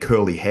and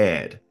curly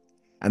haired.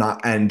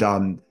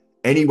 And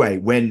anyway,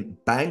 when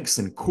Banks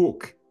and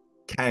Cook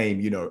came,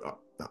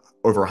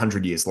 over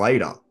 100 years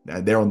later,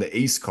 they're on the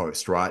east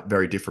coast, right?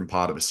 Very different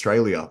part of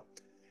Australia.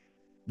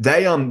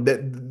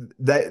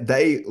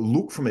 They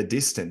look from a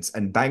distance,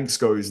 and Banks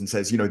goes and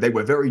says, they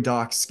were very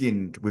dark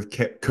skinned with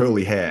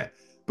curly hair.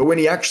 But when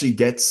he actually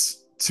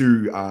gets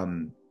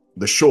to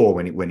the shore,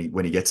 when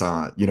he gets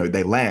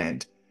they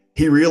land,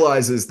 he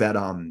realizes that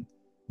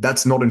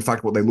that's not in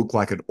fact what they look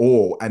like at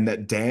all, and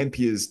that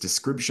Dampier's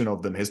description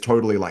of them has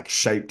totally like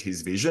shaped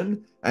his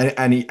vision.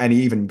 And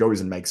he even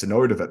goes and makes a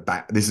note of it.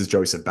 This is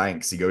Joseph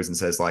Banks. He goes and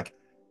says like,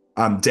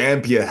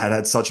 Dampier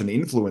had such an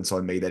influence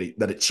on me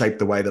that it shaped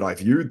the way that I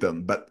viewed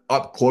them. But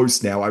up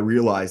close now, I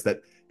realize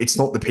that it's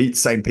not the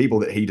same people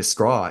that he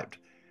described.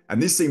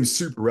 And this seems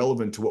super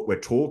relevant to what we're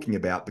talking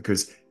about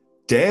because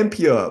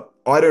Dampier,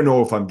 I don't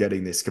know if I'm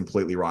getting this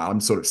completely right. I'm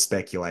sort of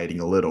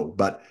speculating a little,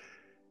 but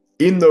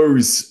in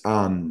those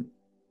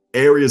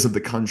areas of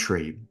the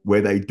country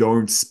where they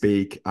don't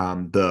speak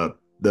the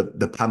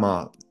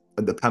Pama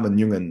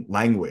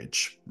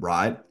language,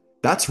 right?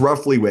 That's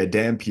roughly where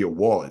Dampier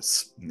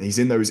was. He's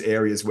in those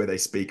areas where they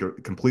speak a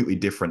completely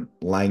different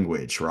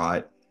language,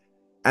 right?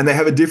 And they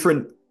have a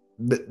different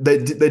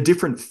they're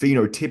different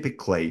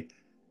phenotypically,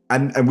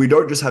 and we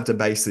don't just have to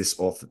base this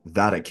off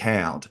that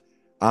account.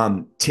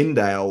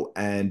 Tyndale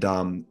and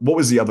what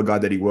was the other guy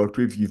that he worked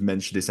with? You've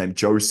mentioned his name,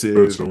 Joseph.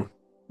 Birdsall,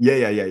 Yeah,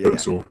 yeah, yeah, yeah, yeah,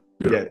 Birdsall,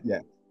 yeah. yeah, yeah.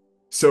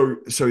 So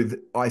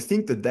I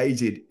think that they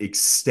did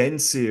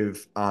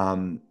extensive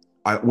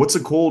what's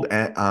it called?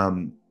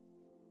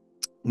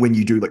 When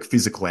you do like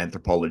physical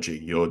anthropology,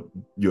 you're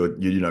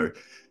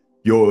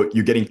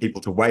getting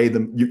people to weigh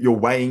them. You're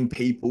weighing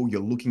people.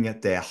 You're looking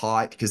at their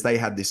height because they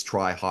had this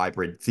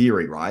tri-hybrid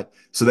theory, right?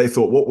 So they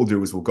thought what we'll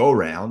do is we'll go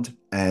around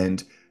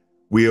and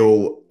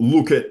we'll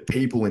look at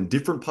people in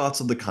different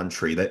parts of the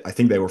country. I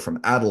think they were from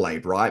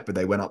Adelaide, right? But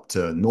they went up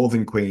to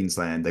northern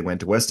Queensland. They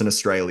went to Western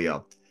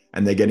Australia,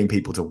 and they're getting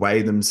people to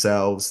weigh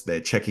themselves.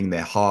 They're checking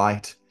their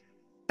height,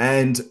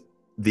 and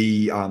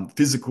the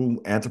physical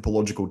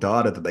anthropological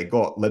data that they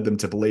got led them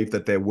to believe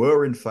that there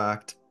were, in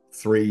fact,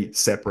 three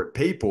separate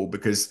people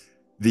because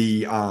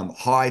the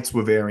heights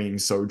were varying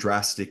so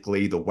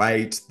drastically, the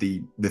weight,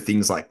 the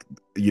things like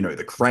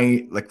the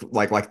crane, like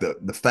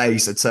the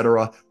face,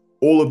 etc.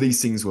 All of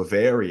these things were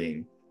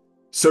varying.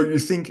 So you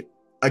think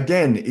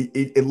again,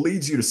 it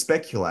leads you to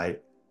speculate.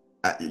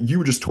 You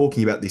were just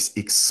talking about this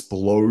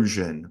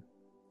explosion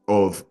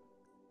of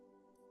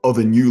of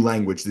a new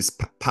language, this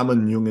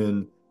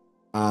Pamanyungan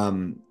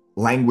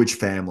language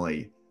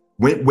family.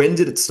 When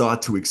did it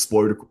start to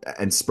explode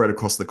and spread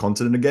across the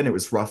continent again? It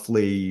was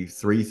roughly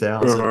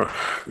 3,000. Uh,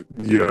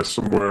 yeah,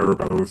 somewhere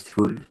about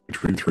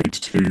between 3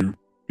 to 2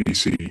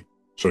 BC,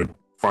 so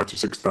 5 to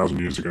 6,000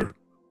 years ago.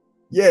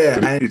 Yeah,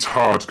 But and it's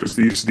hard because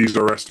these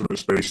are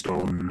estimates based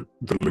on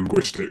the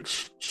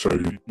linguistics. So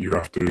you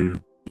have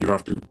to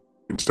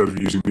instead of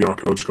using the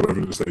archaeological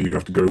evidence there, you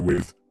have to go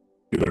with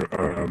you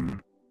know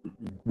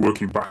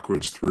working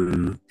backwards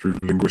through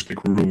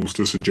linguistic rules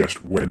to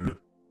suggest when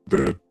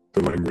the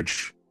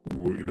language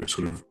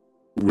sort of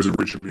was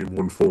originally in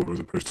one form as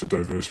opposed to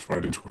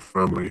diversified into a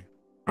family.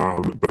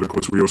 But of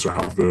course, we also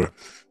have the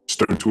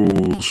stone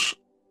tools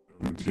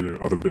and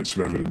other bits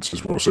of evidence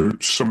as well. So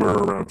somewhere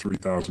around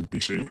 3000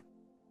 BC.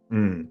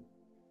 mm.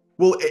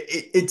 Well,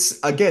 it's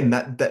again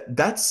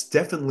that's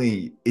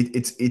definitely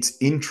it's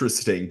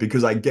interesting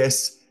because I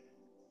guess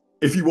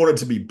if you wanted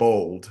to be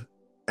bold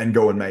and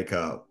go and make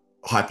a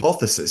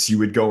hypothesis, you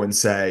would go and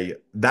say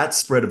that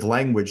spread of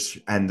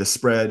language and the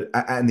spread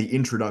and the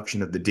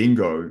introduction of the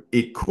dingo,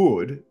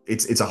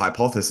 it's a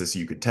hypothesis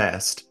you could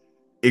test.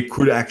 It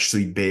could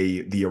actually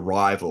be the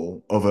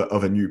arrival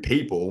of a new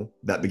people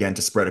that began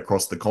to spread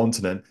across the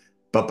continent,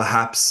 but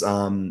perhaps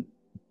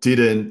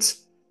didn't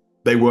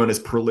they weren't as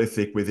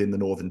prolific within the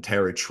Northern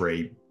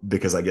Territory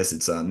because I guess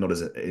it's not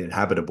as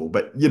inhabitable.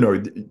 But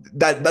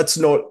that's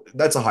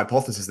a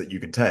hypothesis that you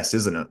can test,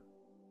 isn't it?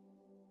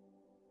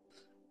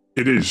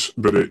 It is,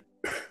 but it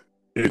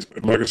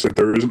like I said,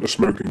 there isn't a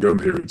smoking gun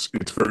here. It's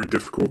very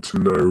difficult to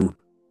know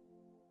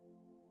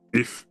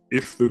if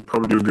the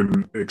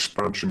Pamdungan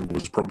expansion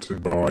was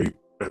prompted by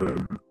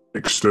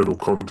external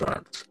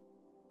contact.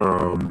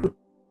 Um,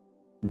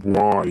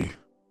 why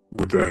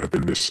would there have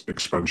been this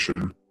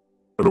expansion,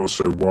 and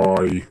also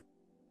why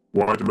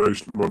do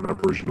most modern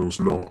Aboriginals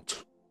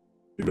not?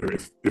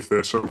 If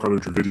there's some kind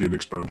of Dravidian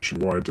expansion,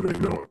 why do they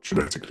not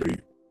genetically,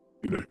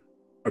 you know,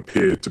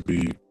 appear to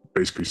be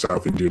basically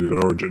South Indian in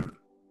origin?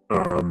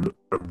 And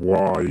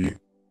why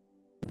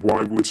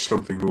would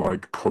something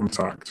like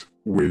contact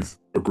with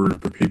a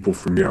group of people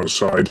from the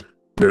outside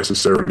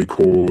necessarily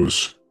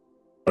cause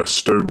a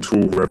stone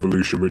tool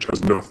revolution, which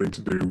has nothing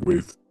to do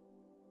with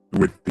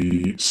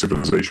the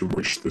civilization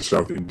which the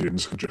South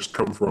Indians had just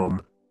come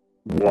from?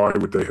 Why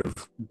would they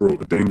have brought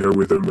the dingo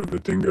with them? And the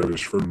dingo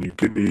is from New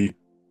Guinea.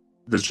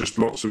 There's just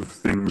lots of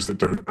things that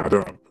don't add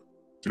up.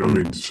 Do you know what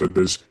I mean? So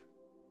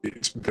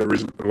there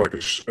isn't like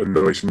a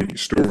nice neat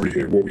story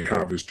here. What we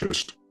have is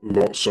just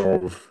lots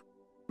of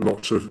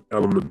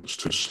elements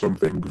to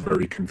something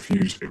very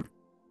confusing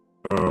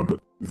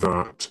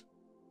that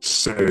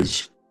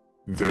says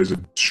there's a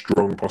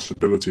strong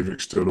possibility of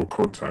external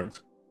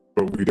contact,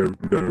 but we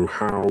don't know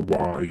how,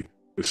 why,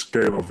 the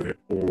scale of it,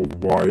 or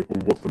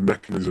what the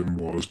mechanism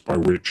was by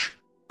which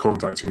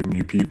contacting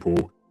new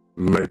people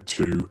led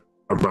to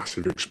a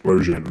massive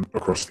explosion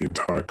across the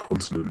entire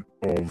continent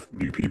of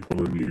new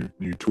people and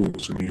new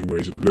tools and new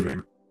ways of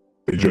living.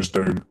 They just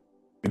don't.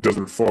 It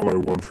doesn't follow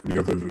one from the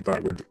other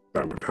that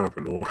would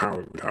happen or how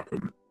it would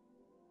happen.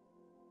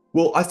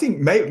 Well, I think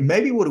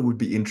maybe what it would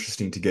be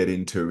interesting to get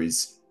into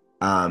is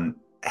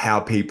how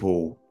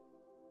people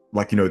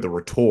like the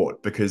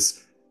retort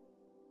because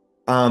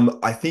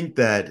I think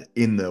that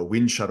in the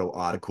Wind Shuttle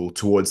article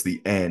towards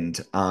the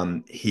end,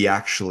 he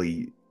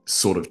actually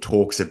sort of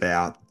talks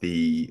about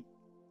the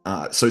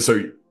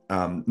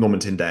Norman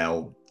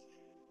Tyndale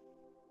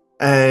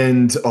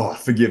and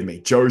forgive me,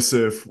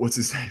 Joseph, what's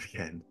his name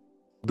again?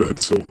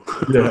 That's all.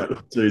 Yeah,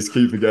 geez,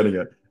 keep forgetting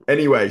it.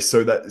 Anyway,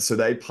 so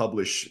they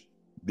publish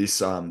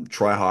this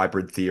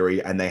trihybrid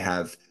theory, and they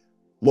have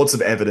lots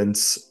of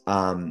evidence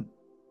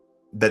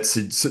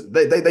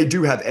they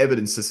do have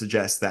evidence to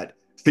suggest that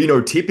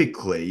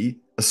phenotypically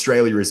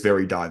Australia is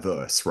very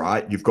diverse,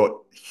 right? You've got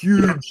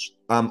Yeah, huge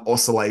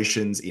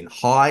oscillations in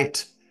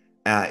height,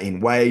 in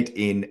weight,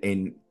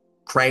 in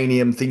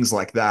cranium, things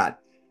like that.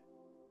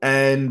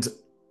 And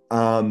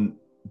um,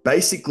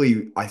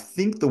 basically, I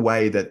think the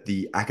way that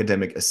the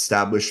academic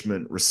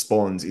establishment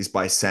responds is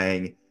by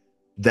saying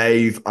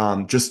they've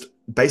just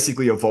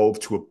basically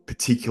evolved to a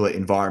particular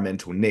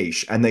environmental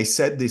niche. And they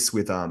said this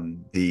with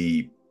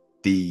the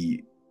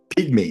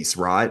pygmies,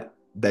 right?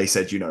 They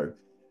said,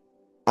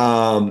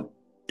 um,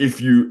 if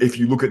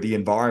you look at the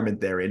environment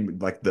they're in,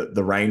 like the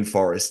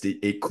rainforest,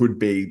 it could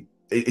be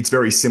it's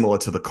very similar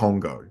to the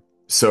Congo.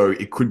 So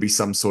it could be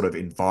some sort of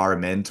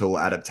environmental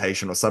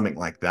adaptation or something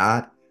like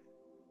that.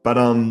 But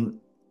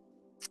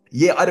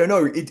yeah, I don't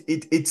know.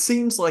 It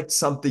seems like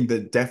something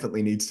that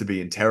definitely needs to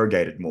be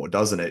interrogated more,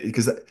 doesn't it?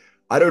 Because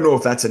I don't know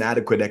if that's an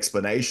adequate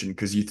explanation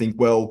because you think,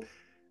 well,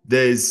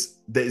 there's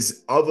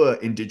other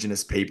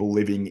indigenous people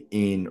living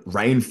in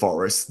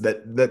rainforests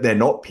that they're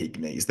not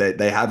pygmies.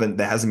 There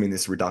hasn't been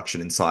this reduction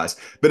in size.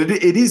 But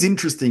it is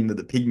interesting that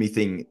the pygmy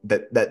thing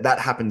that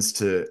happens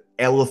to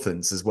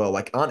elephants as well.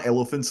 Like, aren't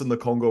elephants in the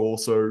Congo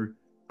also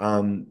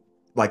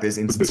like there's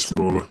a bit instances?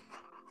 smaller.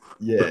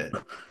 Yeah,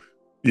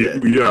 Yeah, yeah.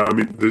 yeah. I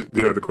mean,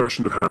 the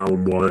question of how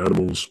and why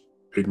animals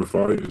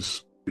pigmify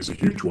is a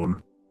huge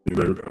one. You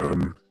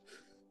know,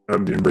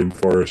 Andean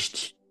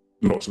rainforests,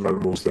 lots of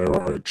animals there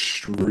are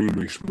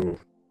extremely small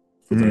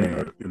for Mm.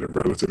 their,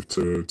 relative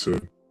to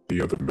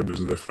the other members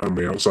of their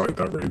family outside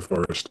that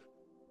rainforest.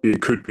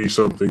 It could be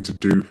something to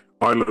do.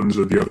 Islands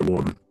are the other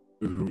one,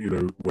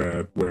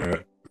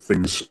 where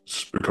things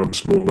become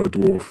smaller,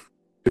 dwarf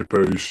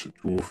hippos,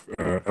 dwarf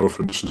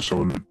elephants, and so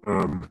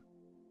on.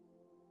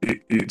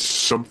 It's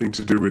something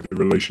to do with the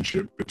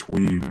relationship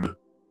between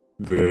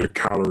the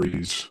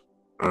calories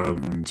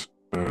and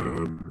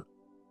um,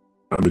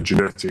 and the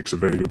genetics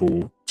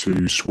available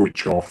to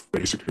switch off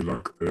basically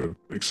like the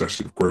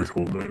excessive growth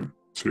hormone.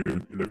 To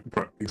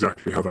but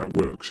exactly how that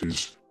works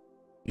is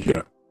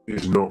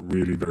not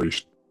really very.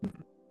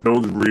 No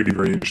one's really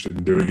very interested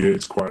in doing it.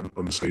 It's quite an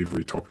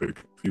unsavory topic.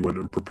 If you went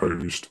and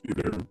proposed,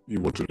 you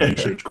wanted a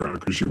research grant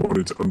because you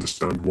wanted to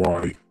understand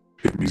why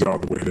pygmies are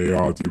the way they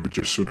are, you would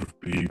just sort of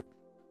be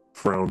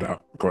frowned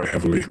at quite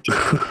heavily.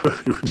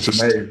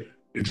 Maybe,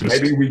 It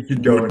maybe just we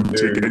could go and wouldn't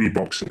tick do any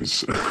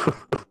boxes.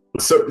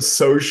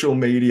 social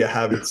media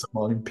habits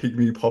among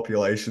pygmy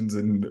populations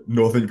in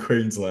northern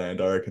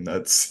Queensland. I reckon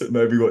that's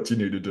maybe what you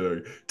need to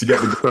do to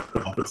get the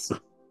grass.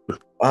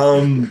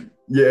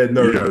 Yeah,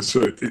 no,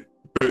 Yeah,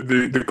 but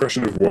the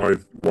question of why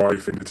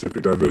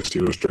phenotypic diversity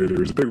in Australia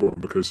is a big one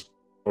because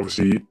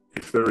obviously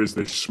if there is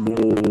this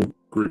small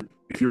group,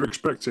 if you're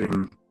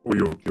expecting or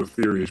your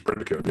theory is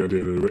predicated on the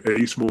idea that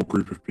a small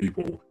group of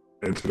people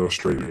entered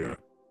Australia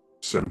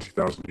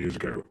 70,000 years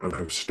ago and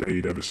have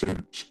stayed ever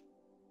since,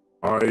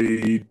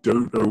 I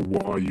don't know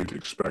why you'd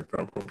expect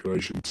that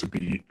population to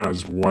be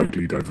as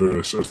widely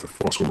diverse as the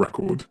fossil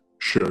record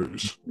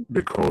shows,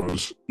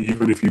 because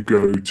even if you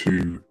go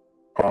to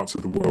parts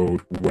of the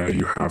world where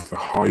you have the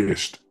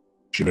highest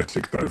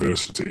genetic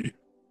diversity,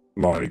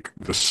 like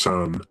the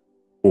San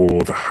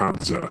or the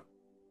Hadza,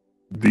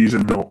 these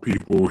are not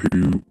people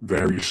who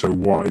vary so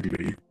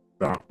widely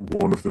that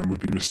one of them would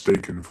be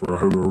mistaken for a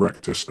Homo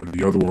erectus and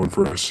the other one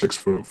for a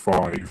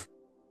 6'5",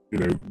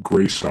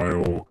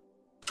 gracile,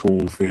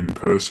 tall, thin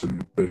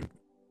person.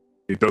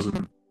 It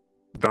doesn't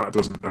that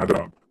doesn't add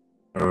up,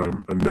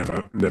 and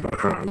never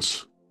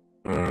has,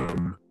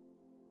 um,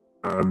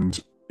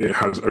 and it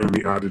has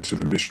only added to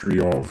the mystery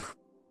of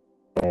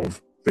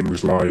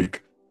things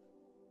like.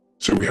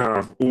 So we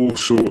have all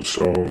sorts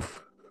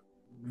of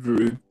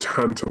very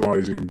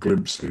tantalizing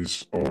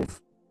glimpses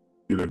of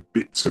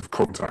bits of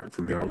contact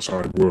from the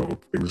outside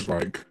world. Things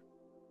like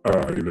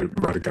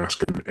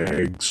Madagascan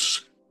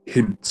eggs,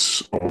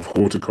 hints of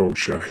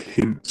horticulture,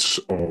 hints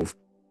of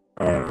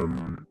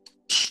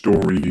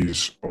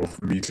stories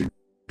of meeting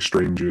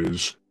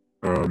strangers,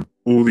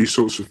 all these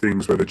sorts of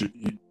things where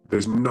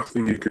there's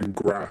nothing you can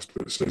grasp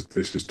that says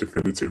this is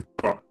definitive,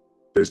 but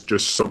there's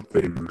just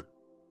something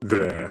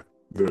there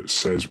that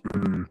says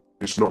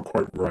it's not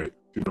quite right.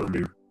 Do you know what I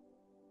mean?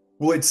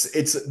 well,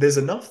 it's there's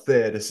enough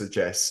there to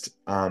suggest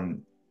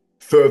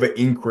further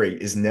inquiry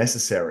is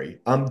necessary.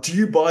 Do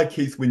you buy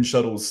Keith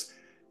Windschuttle's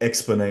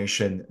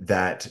explanation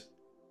that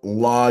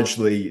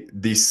largely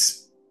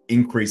this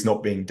inquiry is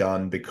not being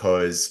done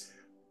because,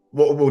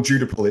 well, due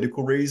to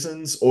political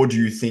reasons, or do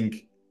you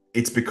think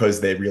it's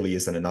because there really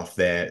isn't enough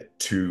there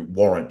to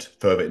warrant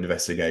further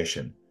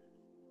investigation?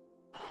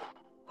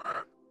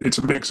 It's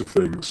a mix of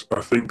things.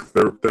 I think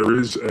there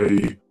is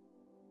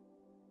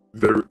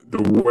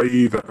the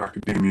way that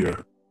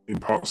academia in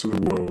parts of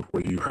the world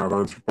where you have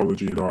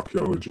anthropology and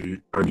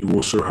archaeology, and you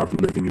also have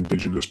living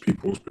indigenous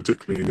peoples,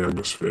 particularly in the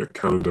Anglosphere,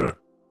 Canada,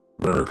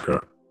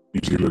 America,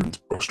 New Zealand,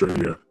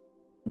 Australia,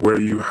 where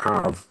you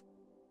have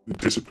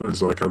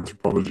disciplines like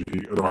anthropology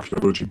and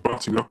archaeology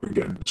butting up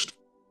against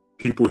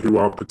people who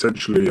are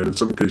potentially, and in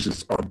some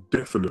cases are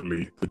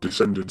definitely, the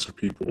descendants of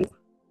people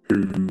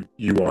who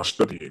you are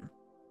studying.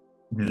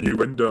 Mhm. You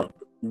end up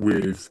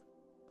with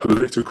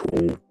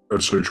political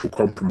and social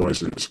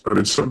compromises, and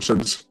in some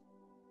sense,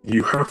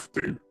 you have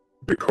to,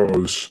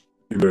 because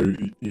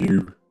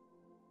you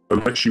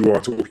unless you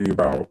are talking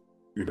about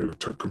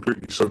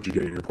completely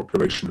subjugating a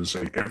population and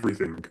saying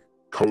everything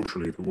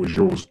culturally that was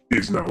yours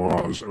is now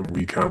ours, and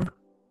we can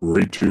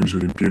raid tombs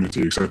with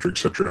impunity, etc.,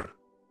 etc.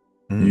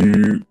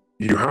 Mm.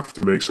 You have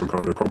to make some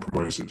kind of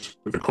compromises.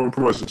 But the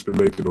compromise that's been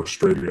made in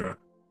Australia,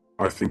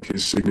 I think,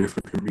 is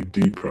significantly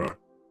deeper,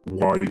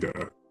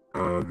 wider,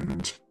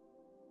 and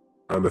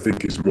I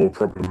think is more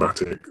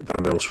problematic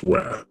than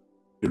elsewhere.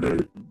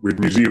 With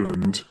New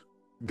Zealand,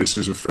 this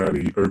is a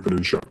fairly open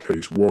and shut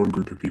case. One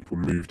group of people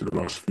moved in the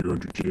last few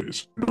hundred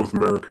years. North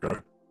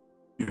America,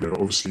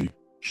 obviously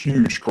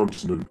huge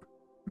continent,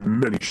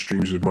 many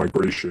streams of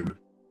migration,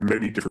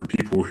 many different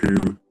people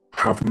who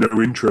have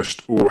no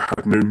interest or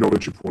had no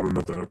knowledge of one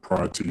another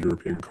prior to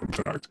European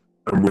contact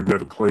and would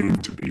never claim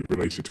to be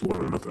related to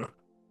one another.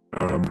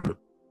 Um,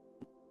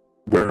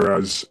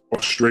 Whereas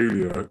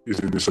Australia is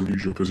in this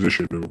unusual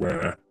position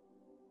where,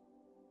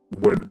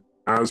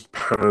 as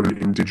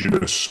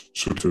pan-indigenous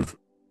sort of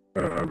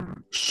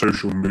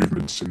social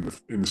movements in the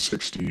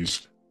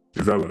 60s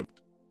developed,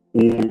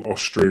 all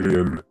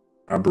Australian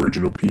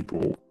Aboriginal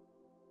people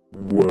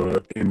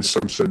were in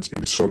some sense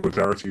in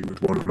solidarity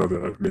with one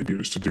another. Maybe it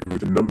was to do with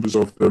the numbers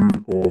of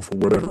them or for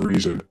whatever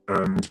reason,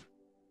 and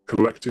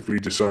collectively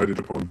decided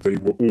upon they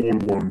were all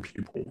one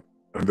people,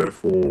 and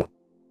therefore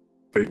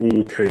they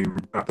all came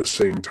at the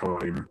same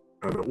time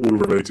and are all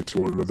related to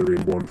one another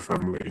in one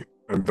family.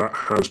 And that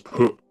has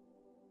put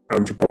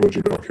anthropology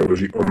and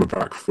archaeology on the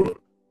back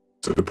foot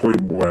to the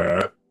point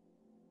where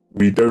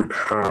we don't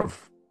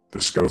have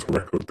the skeletal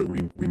record that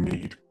we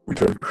need. We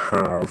don't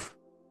have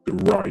the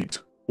right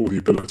or the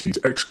ability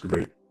to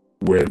excavate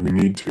where we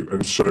need to.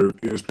 And so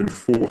it has been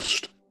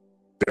forced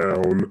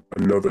down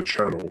another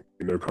channel,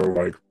 kind of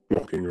like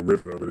blocking a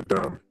river with a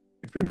dam.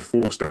 It's been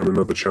forced down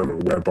another channel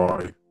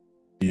whereby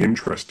the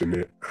interest in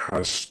it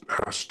has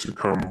to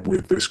come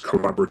with this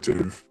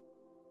collaborative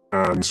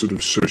and sort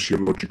of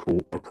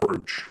sociological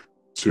approach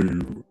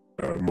to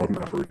modern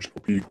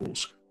Aboriginal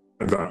peoples.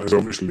 And that has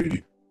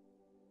obviously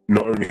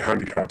not only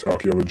handicapped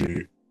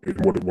archaeology in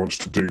what it wants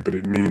to do, but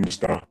it means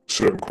that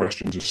certain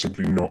questions are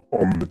simply not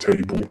on the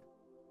table.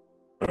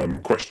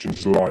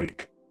 Questions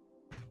like,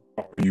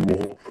 are you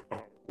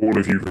all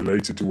of you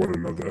related to one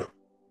another?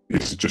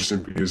 This just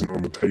simply isn't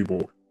on the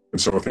table. And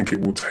so I think it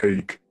will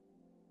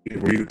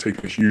either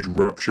take a huge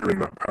rupture in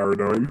that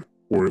paradigm,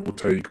 or it will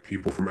take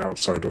people from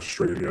outside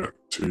Australia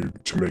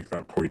to make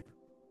that point.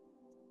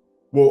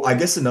 Well, I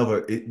guess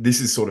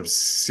this is sort of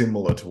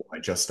similar to what I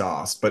just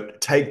asked,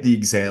 but take the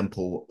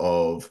example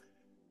of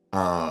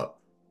uh,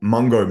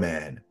 Mungo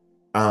Man.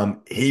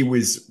 He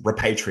was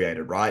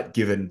repatriated, right?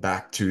 Given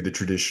back to the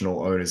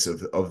traditional owners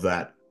of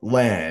that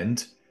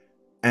land.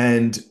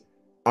 And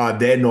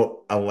they're not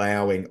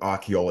allowing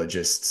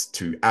archaeologists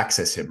to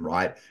access him,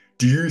 right?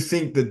 Do you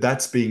think that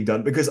that's being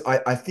done? Because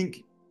I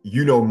think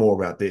you know more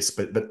about this,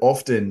 but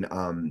often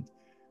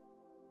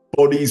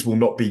bodies will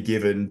not be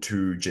given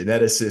to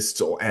geneticists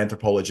or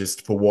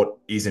anthropologists for what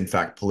is in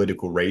fact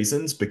political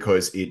reasons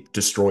because it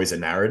destroys a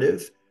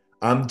narrative.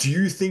 Do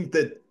you think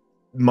that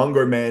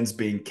Mungo Man's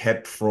being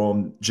kept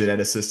from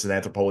geneticists and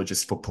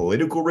anthropologists for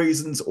political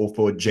reasons or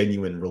for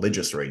genuine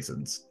religious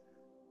reasons?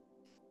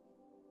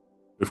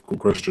 Difficult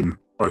question.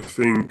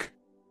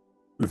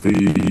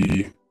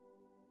 The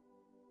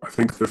I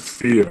think the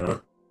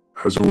fear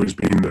has always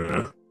been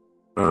there,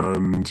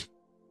 and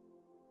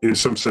in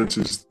some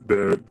senses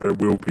there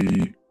will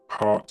be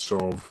parts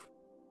of,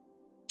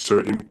 so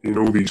in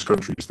all these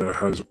countries there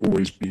has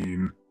always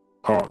been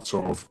parts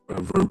of a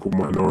vocal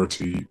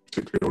minority,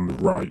 particularly on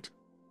the right,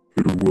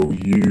 who will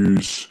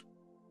use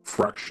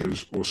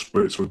fractures or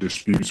splits or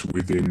disputes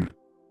within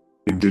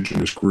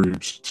indigenous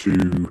groups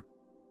to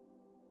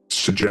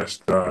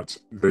suggest that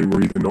they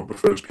were either not the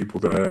first people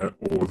there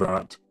or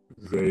that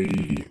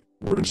they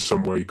were in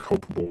some way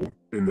culpable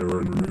in their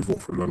own removal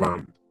from the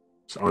land.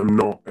 So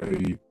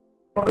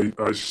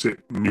I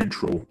sit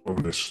neutral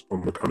on this,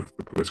 on the kind of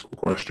the political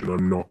question.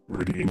 I'm not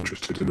really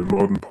interested in the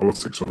modern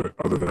politics of it,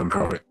 other than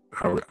how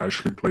it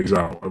actually plays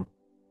out.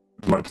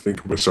 I'd like to think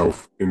of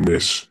myself in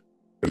this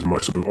as my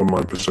sort of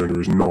online persona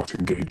is not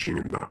engaging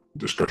in that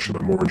discussion.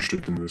 I'm more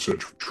interested in the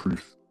search for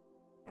truth.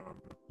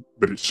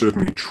 But it's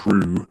certainly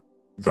true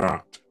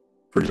that,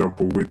 for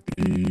example, with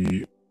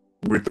the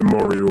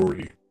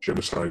Moriori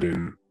genocide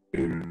in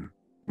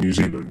New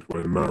Zealand,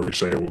 where the Maori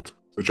sailed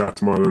the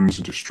Chatham Islands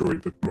and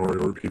destroyed the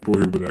Moriori people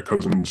who were their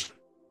cousins,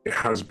 it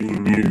has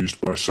been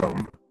used by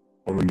some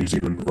on the New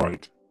Zealand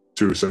right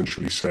to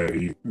essentially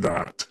say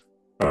that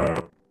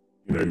that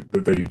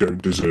they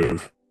don't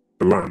deserve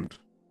the land,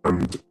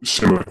 and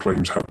similar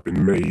claims have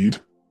been made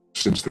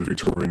since the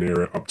Victorian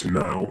era up to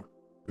now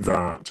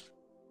that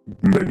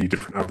many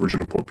different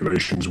Aboriginal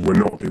populations were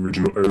not the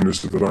original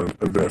owners of the land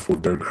and therefore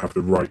don't have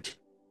the right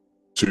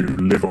to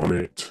live on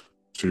it,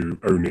 to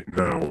own it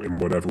now in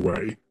whatever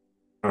way.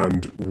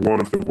 And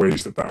one of the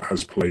ways that that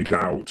has played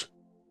out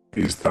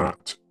is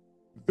that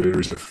there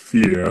is a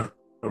fear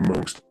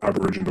amongst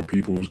Aboriginal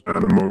peoples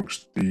and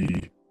amongst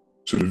the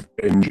sort of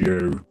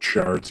NGO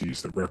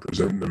charities that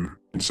represent them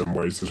in some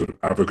ways, the sort of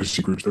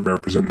advocacy groups that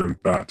represent them,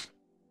 that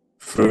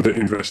further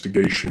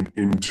investigation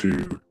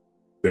into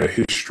their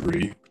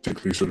history,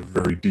 particularly sort of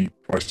very deep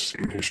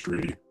Pleistocene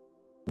history,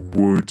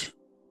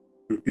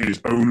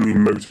 is only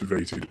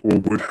motivated or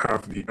would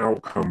have the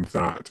outcome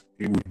that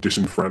it would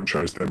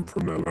disenfranchise them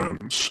from their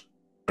lands.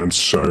 And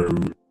so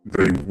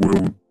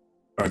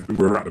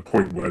we're at a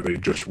point where they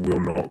just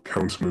will not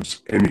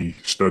countenance any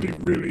study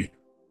really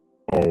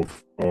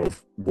of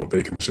what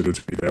they consider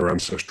to be their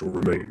ancestral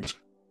remains.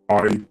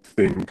 I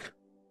think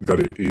that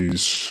it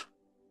is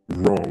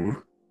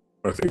wrong.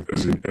 I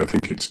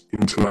think it's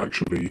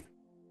intellectually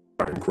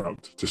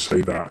bankrupt to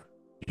say that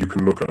you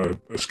can look at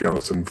a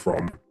skeleton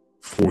from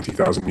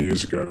 40,000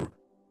 years ago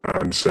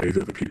and say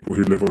that the people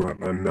who live on that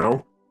land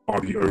now are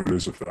the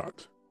owners of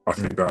that. I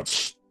think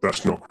that's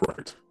not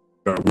correct.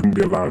 That wouldn't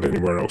be allowed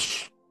anywhere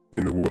else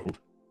in the world.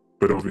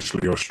 But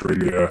obviously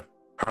Australia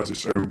has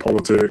its own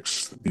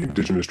politics, the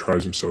indigenous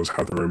tribes themselves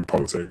have their own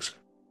politics,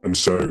 and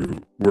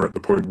so we're at the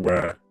point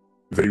where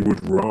they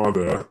would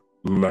rather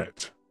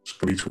let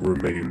skeletal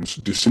remains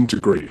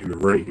disintegrate in the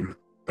rain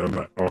than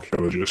let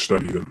archaeologists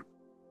study them,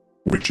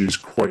 which is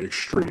quite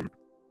extreme.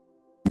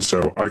 And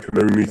so I can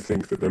only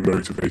think that they're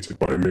motivated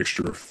by a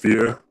mixture of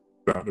fear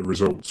that the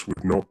results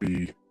would not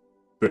be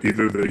that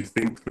either they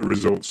think the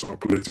results are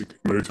politically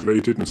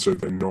motivated, and so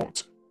they're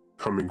not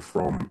coming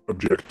from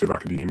objective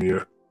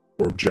academia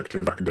or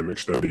objective academic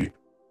study,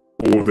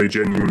 or they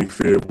genuinely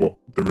fear what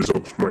the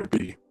results might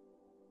be.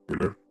 You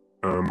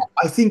know,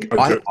 I think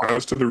I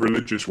as to the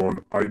religious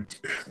one,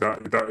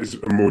 that is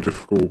a more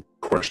difficult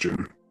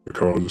question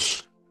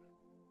because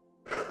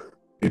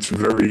it's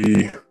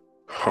very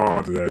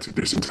hard there to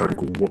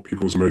disentangle what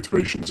people's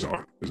motivations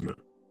are, isn't it?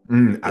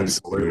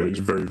 absolutely. It's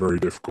very, very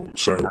difficult.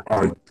 So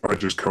I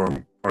just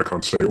can't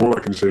say. All I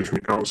can say from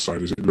the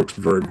outside is it looks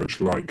very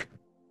much like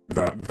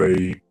that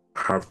they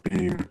have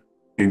been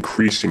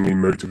increasingly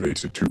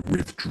motivated to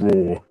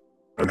withdraw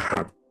and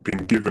have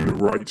been given the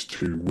right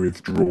to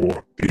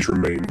withdraw these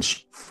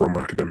remains from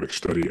academic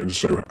study. And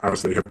so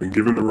as they have been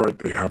given the right,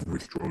 they have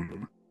withdrawn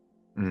them.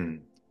 Mm.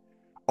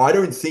 I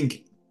don't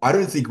think I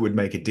don't think it would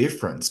make a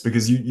difference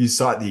because you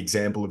cite the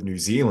example of New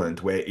Zealand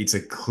where it's a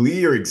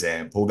clear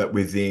example that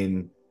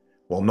within,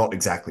 well, not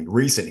exactly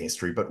recent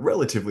history, but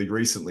relatively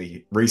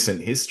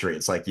recent history,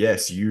 it's like,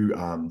 yes, you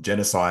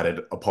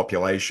genocided a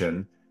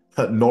population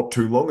not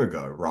too long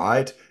ago,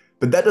 right?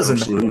 But that doesn't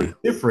make Absolutely.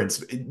 a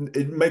difference.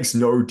 It makes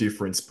no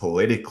difference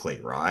politically,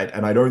 right?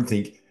 And I don't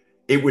think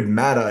it would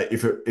matter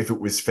if it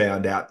was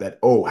found out that,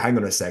 oh, hang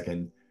on a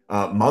second,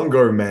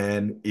 Mungo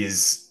Man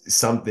is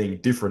something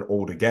different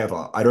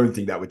altogether. I don't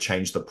think that would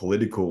change the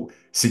political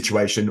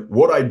situation.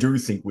 What I do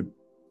think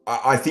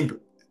I think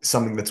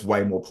something that's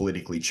way more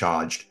politically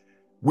charged,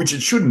 which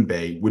it shouldn't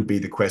be, would be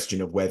the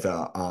question of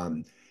whether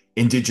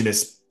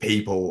indigenous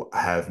people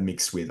have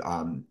mixed with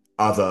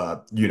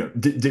other,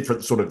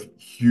 different sort of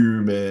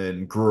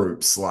human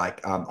groups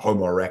like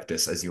Homo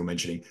erectus, as you were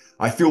mentioning.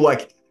 I feel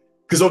like,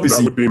 because That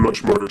obviously would be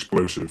much more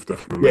explosive,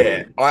 definitely.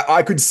 yeah,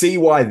 I could see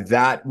why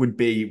that would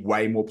be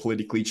way more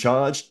politically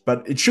charged,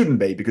 but it shouldn't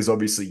be because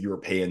obviously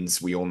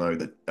Europeans, we all know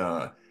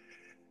that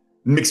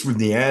mixed with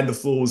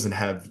Neanderthals and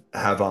have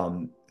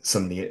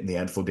some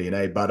Neanderthal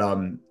DNA. But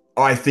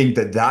I think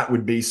that that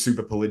would be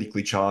super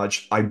politically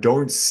charged. I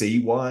don't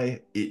see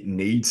why it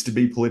needs to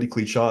be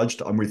politically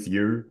charged. I'm with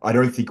you. I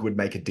don't think it would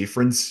make a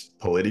difference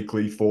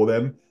politically for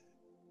them.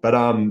 But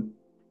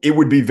it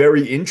would be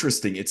very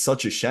interesting. It's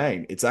such a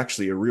shame. It's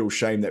actually a real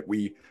shame that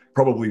we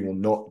probably will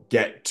not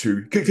get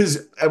to.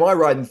 Because am I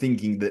right in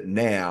thinking that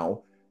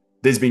now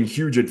there's been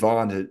huge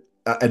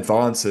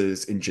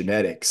advances in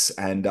genetics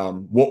and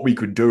what we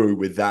could do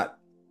with that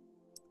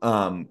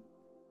um,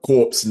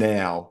 corpse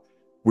now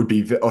would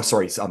be, oh,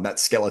 sorry, that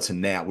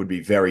skeleton now would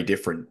be very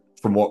different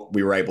from what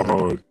we were able to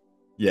do. Uh,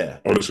 Yeah.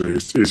 Honestly,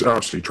 it's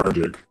absolutely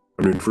tragic.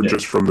 I mean, Yeah.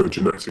 just from the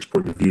genetics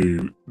point of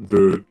view,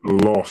 the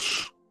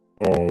loss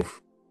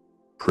of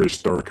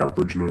prehistoric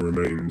Aboriginal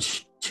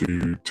remains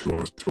to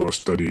our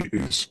study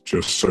is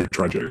just so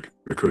tragic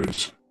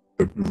because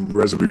the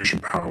resolution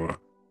power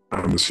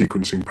and the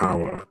sequencing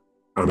power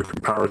and the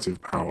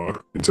comparative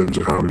power in terms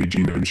of how many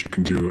genomes you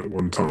can do at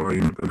one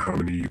time and how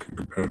many you can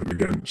compare them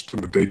against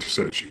and the data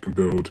sets you can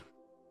build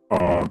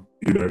are,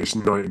 it's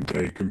night and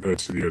day compared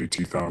to the early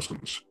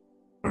 2000s.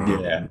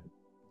 Yeah.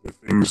 The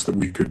things that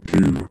we could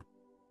do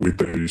with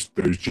those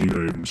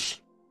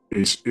genomes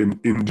is an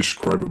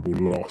indescribable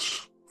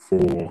loss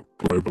for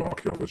global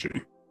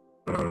archaeology.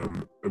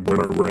 When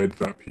I read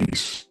that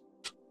piece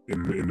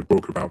in the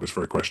book about this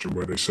very question,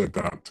 where they said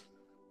that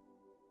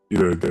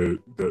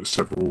that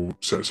several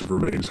sets of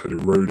remains had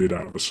eroded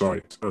out of the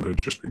site and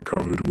had just been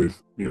covered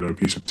with a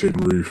piece of tin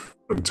roof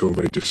until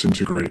they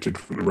disintegrated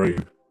from the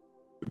rain,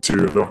 to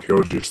an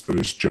archaeologist that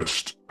is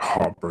just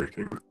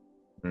heartbreaking.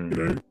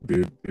 Mm.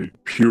 The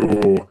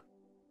pure,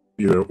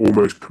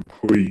 almost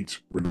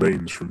complete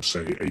remains from,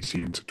 say,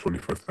 18 to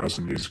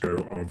 25,000 years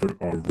ago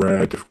are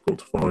rare, difficult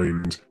to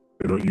find.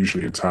 They're not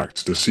usually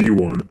intact. To see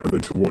one and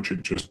then to watch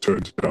it just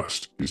turn to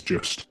dust is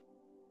just,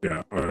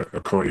 yeah, I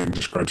can't even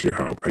describe to you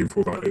how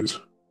painful that is.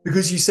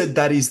 Because you said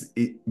that is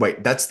it,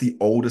 wait, that's the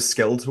oldest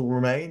skeletal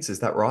remains, is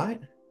that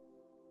right?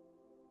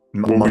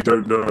 Well, we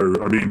Mungo. don't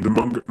know. I mean, the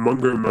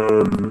Mungo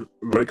Man,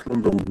 Lake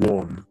Mungo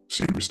 1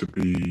 seems to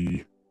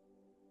be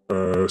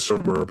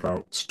somewhere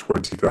about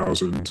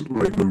 20,000.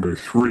 Lake Mungo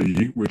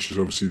 3, which is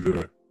obviously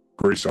the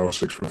Grey Sow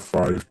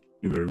 615,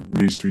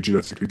 needs to be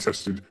genetically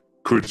tested,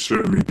 could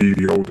certainly be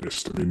the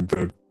oldest. I mean,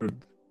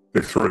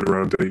 they've thrown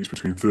around dates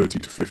between 30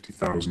 to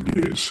 50,000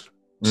 years.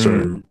 Mm.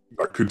 So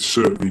that could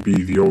certainly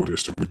be the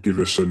oldest and would give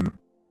us an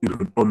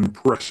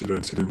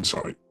unprecedented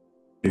insight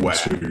Wow.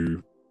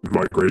 into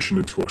migration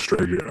into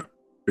Australia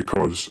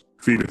because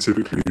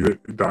phenotypically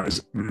that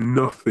is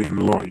nothing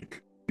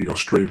like the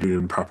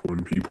Australian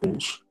Papuan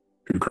peoples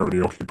who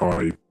currently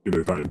occupy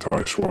that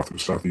entire swath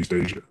of Southeast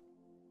Asia.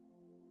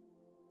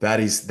 That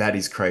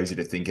is crazy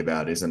to think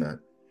about, isn't it?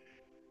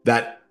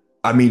 That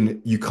I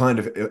mean, you kind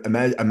of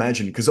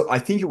imagine because I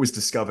think it was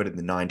discovered in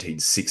the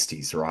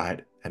 1960s,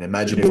 right? And It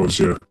imagine was,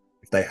 yeah.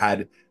 if they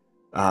had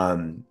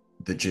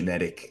the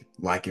genetic,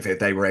 like if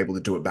they were able to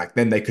do it back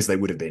then, because they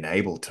would have been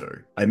able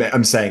to.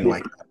 I'm saying Well,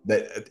 like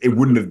that it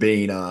wouldn't have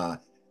been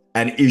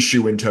an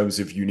issue in terms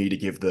of you need to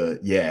give the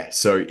yeah.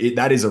 So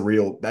that is a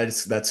real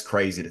that's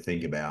crazy to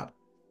think about.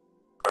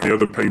 the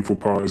other painful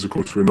part is, of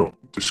course, we're not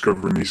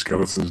discovering these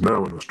skeletons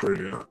now in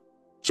Australia.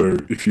 So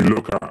if you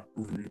look at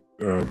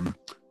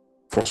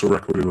fossil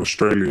record in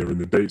Australia and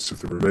the dates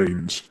of the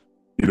remains,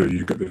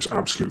 you get this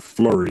absolute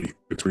flurry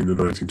between the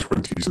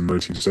 1920s and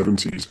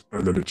 1970s,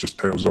 and then it just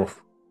tails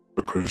off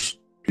because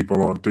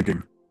people aren't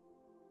digging.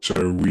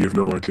 So we have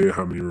no idea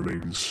how many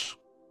remains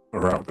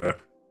are out there,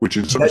 which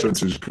in some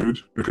sense is good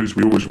because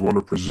we always want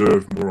to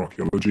preserve more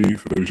archaeology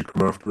for those who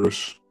come after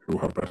us who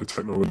will have better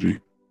technology.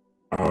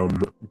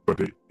 But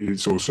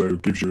it also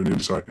gives you an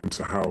insight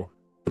into how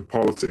the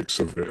politics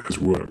of it has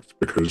worked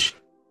because,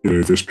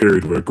 this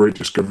period where great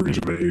discoveries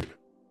are made,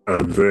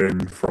 and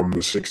then from the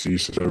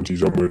 60s to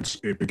 70s onwards,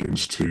 it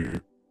begins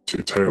to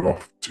tail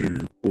off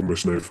to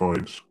almost no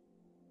finds.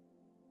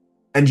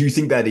 And you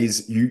think that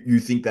is you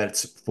think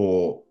that's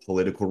for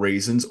political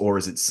reasons, or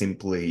is it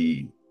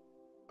simply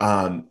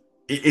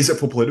is it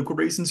for political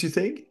reasons, you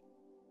think?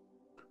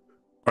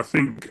 I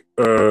think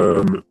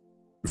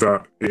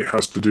that it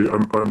has to do.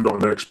 I'm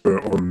not an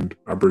expert on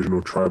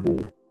Aboriginal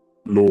tribal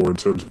law in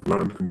terms of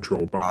land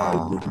control, but I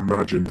would Ah.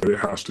 imagine that it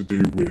has to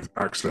do with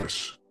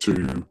access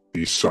to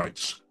these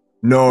sites.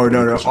 No,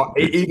 no, no. Because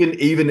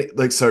Even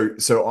like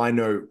so I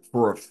know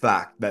for a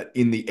fact that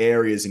in the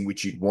areas in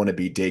which you'd want to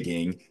be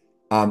digging,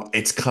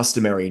 it's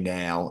customary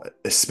now,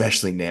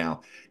 especially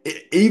now.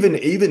 Even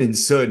in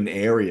certain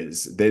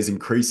areas, there's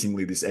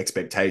increasingly this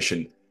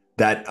expectation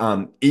that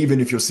even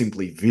if you're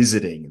simply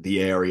visiting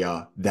the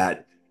area,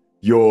 that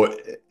you're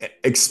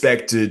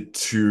expected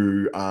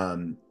to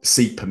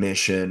seek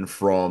permission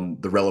from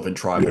the relevant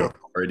tribal yeah,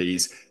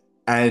 authorities.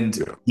 And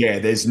yeah, yeah,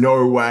 there's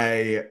no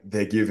way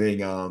they're giving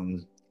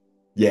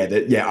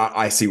yeah,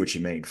 I see what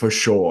you mean. For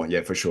sure.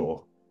 Yeah, for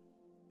sure.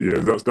 yeah.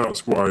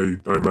 That's why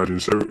I imagine.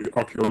 So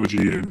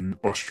archaeology in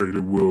Australia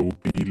will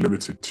be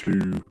limited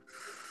to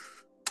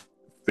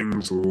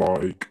things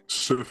like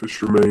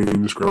surface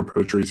remains, ground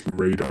penetrating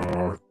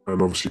radar,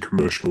 and obviously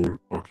commercial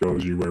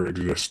archaeology where it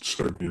exists.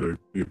 So, you're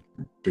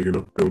digging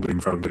up building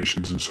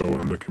foundations and so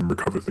on that can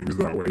recover things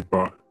that way.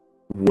 But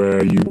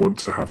where you want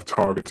to have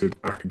targeted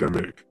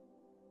academic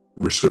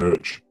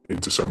research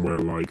into somewhere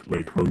like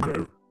Lake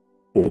Mungo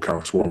or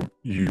Cow Swamp,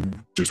 you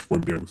just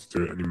won't be able to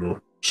do it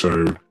anymore.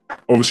 So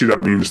obviously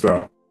that means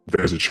that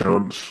there's a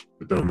chance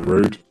that down the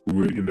road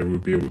we'll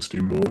be able to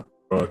do more.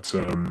 But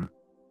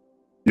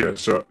yeah,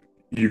 so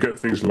you get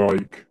things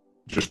like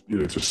just to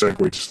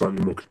segue to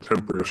slightly more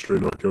contemporary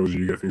Australian archaeology,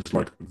 you get things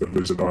like the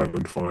Lizard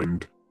Island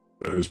find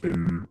that has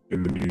been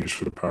in the news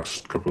for the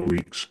past couple of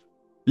weeks.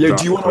 Yeah, do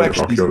That you want to kind of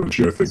actually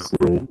archaeology, I think,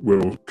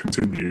 will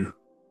continue.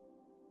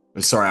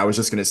 sorry, I was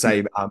just going to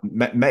say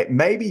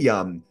maybe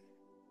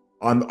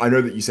I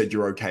know that you said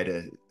you're okay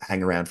to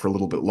hang around for a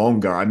little bit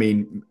longer. I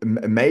mean,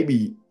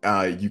 maybe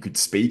you could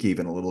speak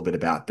even a little bit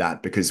about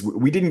that because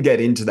we didn't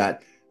get into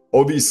that.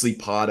 Obviously,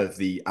 part of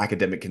the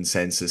academic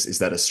consensus is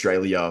that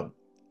Australia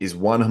is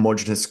one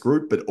homogenous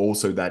group, but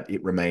also that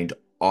it remained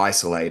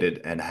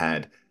isolated and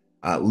had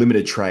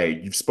limited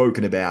trade. You've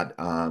spoken about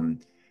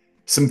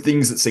some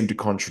things that seem to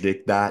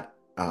contradict that.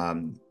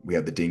 We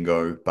have the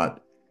dingo,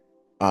 but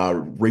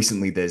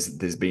recently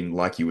there's been,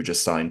 like you were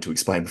just starting to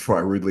explain before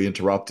I rudely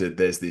interrupted,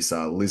 there's this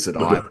lizard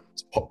island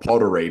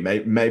pottery.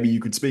 Maybe you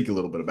could speak a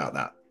little bit about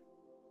that.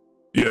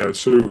 Yeah,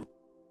 so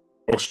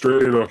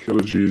Australian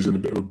archaeology is in a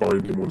bit of a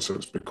bind in one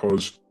sense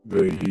because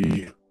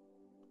they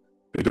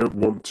don't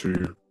want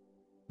to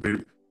they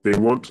they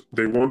want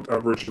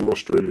Aboriginal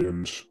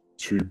Australians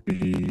to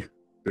be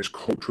this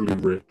culturally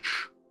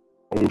rich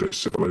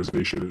oldest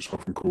civilization. It's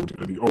often called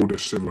the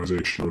oldest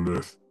civilization on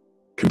Earth,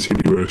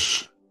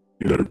 continuous,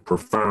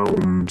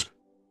 profound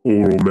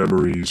oral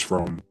memories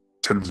from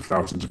tens of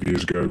thousands of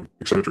years ago,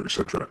 etc.,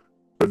 etc.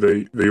 But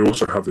they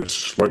also have this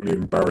slightly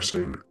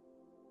embarrassing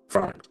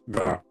fact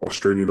that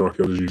Australian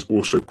archaeology is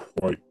also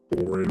quite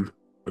boring.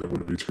 I don't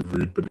want to be too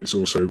rude, but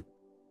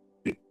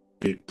it,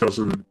 it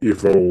doesn't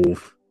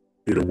evolve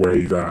in a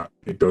way that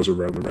it does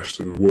around the rest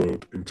of the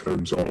world in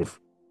terms of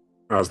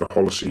as the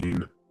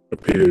Holocene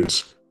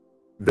appears,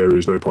 there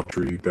is no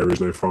pottery, there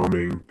is no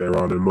farming, there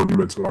are no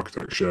monumental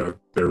architecture,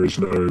 there is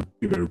no,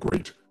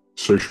 great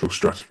social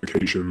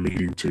stratification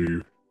leading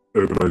to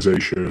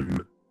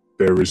urbanization,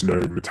 there is no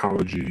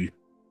metallurgy.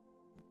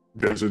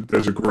 There's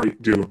a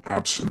great deal of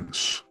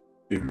absence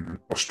in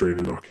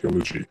Australian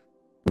archaeology,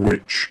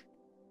 which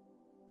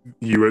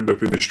you end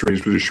up in this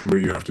strange position where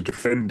you have to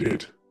defend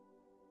it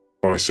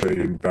by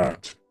saying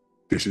that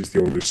this is the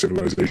oldest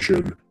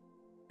civilization.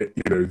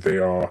 They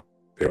are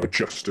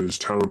just as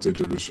talented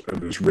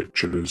and as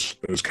rich and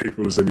as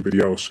capable as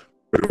anybody else.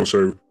 But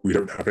also, we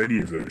don't have any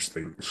of those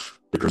things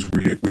because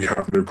we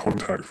have no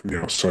contact from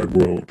the outside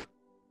world.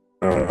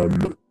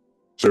 Um,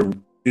 so,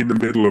 in the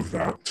middle of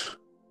that,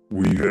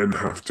 we then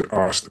have to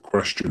ask the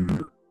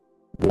question: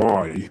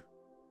 why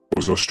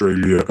was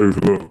Australia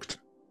overlooked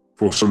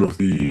for some of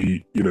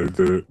the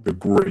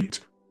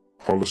great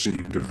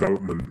Holocene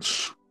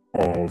developments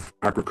of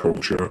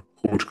agriculture,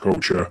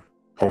 horticulture,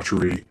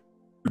 pottery,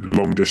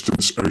 long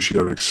distance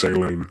oceanic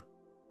sailing,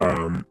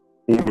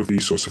 all of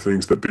these sorts of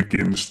things that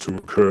begins to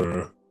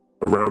occur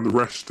around the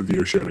rest of the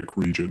oceanic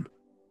region.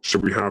 So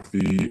we have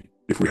the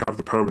if we have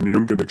the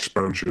Pama-Nyungan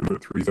expansion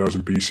at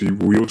 3000 BC,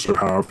 we also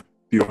have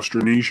the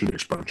Austronesian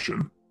expansion.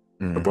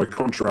 And Mm. by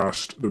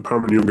contrast, the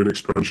Pama-Nyungan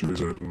expansion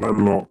is a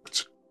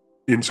landlocked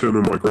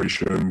internal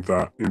migration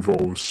that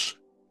involves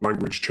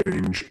language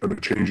change and a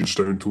change in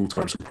stone tool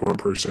types and plant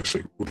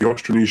processing. Well, the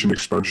Austronesian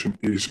expansion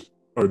is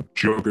a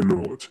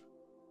juggernaut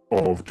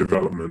of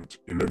development.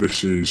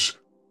 This is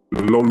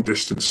long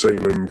distance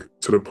sailing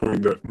to the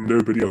point that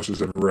nobody else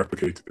has ever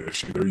replicated this.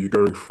 You're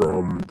going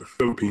from the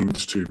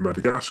Philippines to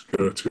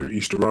Madagascar to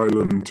Easter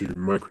Island to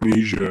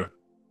Micronesia.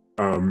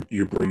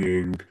 You're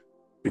bringing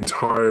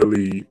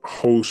entirely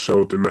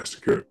wholesale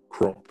domesticate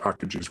crop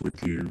packages with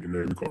you.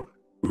 We've got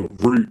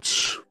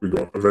roots, we've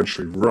got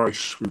eventually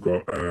rice, we've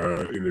got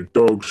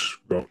dogs,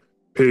 we've got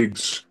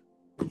pigs,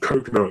 we've got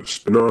coconuts,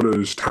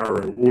 bananas,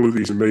 taro, all of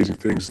these amazing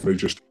things.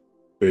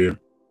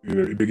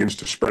 It begins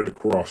to spread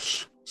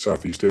across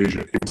Southeast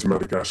Asia, into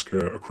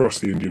Madagascar, across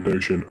the Indian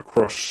Ocean,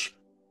 across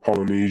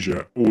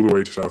Polynesia, all the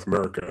way to South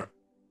America.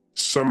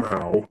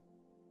 Somehow,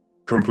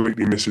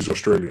 completely misses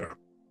Australia.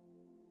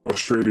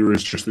 Australia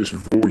is just this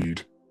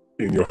void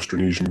in the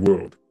Austronesian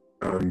world.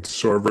 And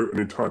so I wrote an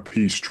entire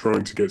piece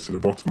trying to get to the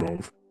bottom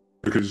of,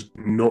 because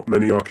not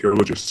many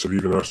archaeologists have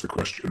even asked the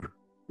question,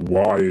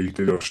 why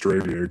did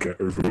Australia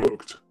get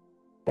overlooked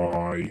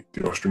by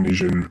the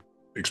Austronesian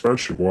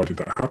expansion? Why did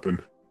that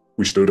happen?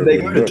 We still Did don't they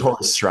go really to know.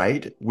 Torres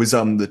Strait? Was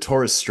the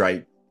Torres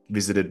Strait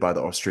visited by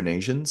the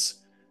Austronesians?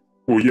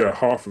 Well, yeah,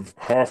 half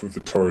of the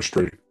Torres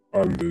Strait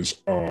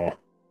Islanders are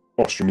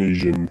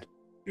Austronesian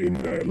in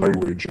their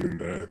language and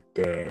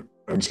their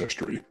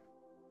ancestry,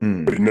 but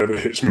Mm. it never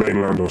hits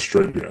mainland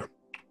Australia.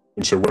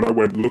 And so when I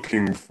went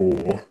looking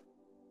for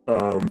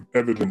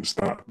evidence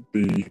that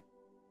the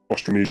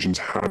Austronesians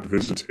had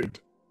visited,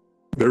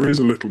 there is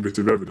a little bit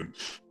of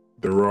evidence.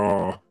 There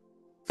are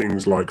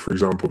things like, for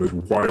example, there's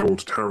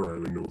wild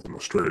taro in northern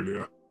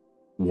Australia.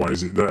 Why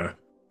is it there?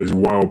 There's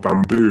wild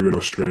bamboo in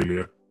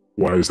Australia.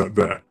 Why is that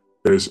there?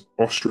 There's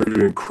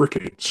Australian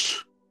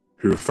crickets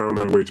who have found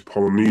their way to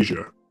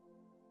Polynesia.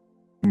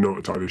 Not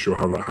entirely sure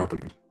how that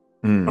happened.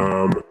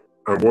 Mm.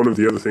 And one of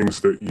the other things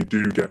that you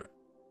do get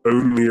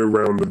only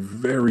around the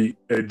very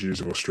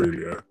edges of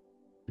Australia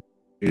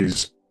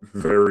is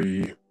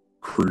very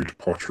crude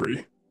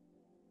pottery.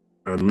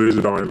 And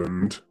Lizard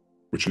Island,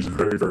 which is a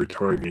very, very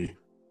tiny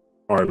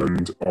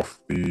island off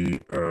the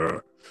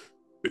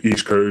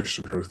east coast,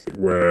 I'm trying to think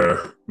where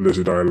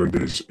Lizard Island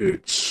is.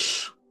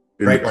 It's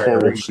in the Great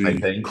Barrier Reef, I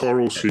think.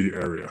 Coral Sea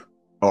area.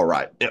 All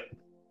right. Yep.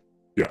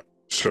 Yeah.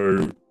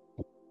 So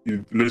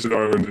Lizard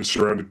Island is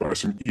surrounded by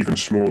some even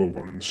smaller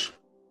ones.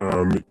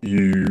 Um,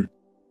 you,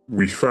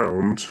 we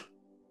found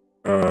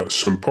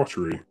some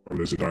pottery on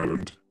Lizard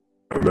Island,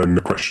 and then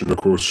the question, of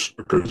course,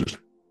 occurs: is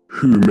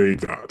who made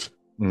that?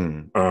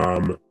 Mm.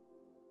 Um,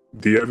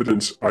 the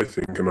evidence, I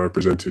think, and I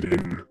presented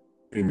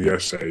in the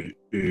essay,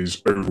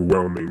 is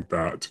overwhelming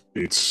that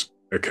it's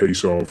a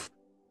case of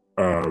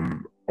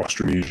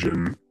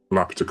Austronesian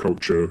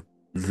lapitoculture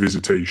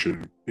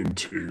visitation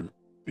into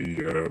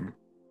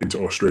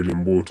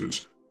Australian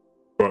waters.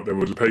 But there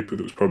was a paper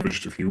that was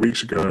published a few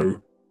weeks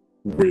ago,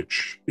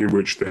 in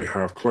which they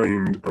have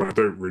claimed, and I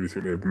don't really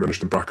think they've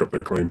managed to back up their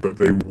claim, but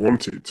they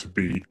want it to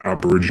be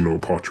Aboriginal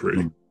pottery.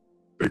 Mm.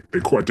 They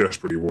quite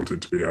desperately want it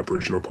to be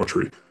Aboriginal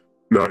pottery.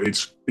 Now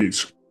it's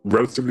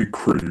relatively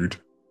crude.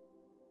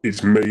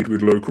 It's made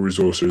with local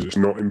resources. It's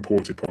not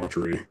imported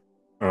pottery,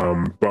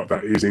 but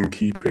that is in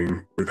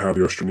keeping with how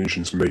the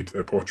Austronesians made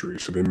their pottery.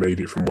 So they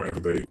made it from whatever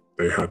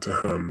they had to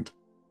hand.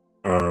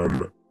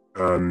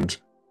 And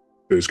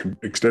there's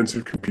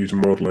extensive computer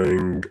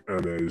modeling,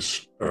 and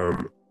there's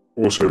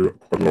also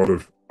quite a lot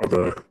of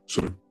other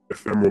sort of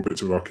ephemeral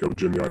bits of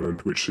archaeology on the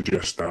island, which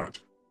suggest that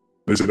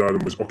Lizard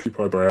Island was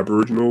occupied by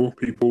Aboriginal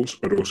peoples,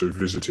 but also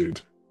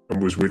visited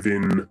and was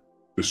within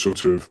the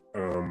sort of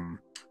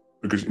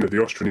because the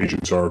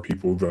Austronesians are a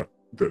people that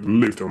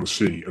lived on the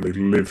sea, and they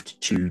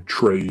lived to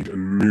trade and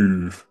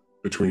move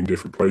between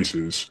different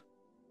places.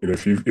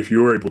 If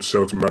you're able to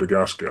sail to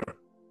Madagascar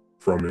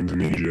from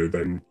Indonesia,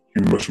 then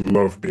you must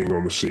love being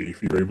on the sea.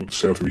 If you're able to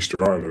sail to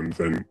Easter Island,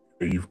 then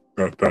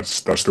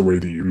that's the way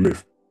that you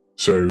live.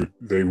 So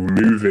they were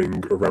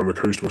moving around the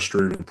coast of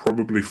Australia,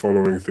 probably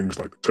following things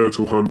like the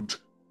turtle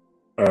hunt,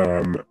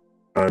 um,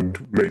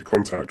 and made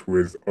contact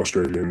with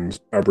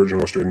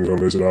Aboriginal Australians on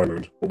Lizard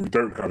Island. What we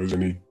don't have is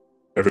any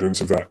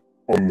evidence of that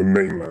on the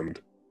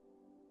mainland.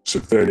 So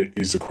then it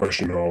is a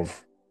question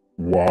of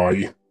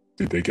why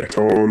did they get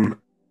on?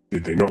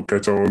 Did they not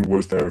get on?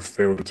 Was there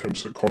failed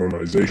attempts at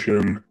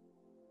colonization?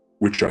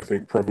 Which I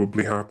think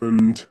probably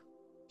happened.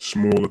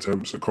 Small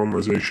attempts at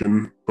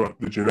colonization, but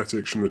the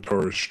genetics from the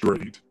Torres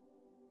Strait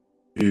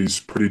is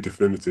pretty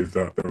definitive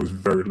that there was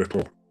very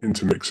little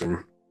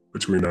intermixing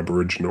between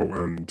Aboriginal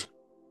and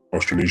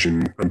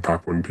Austronesian and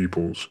Papuan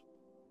peoples.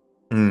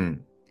 Mm.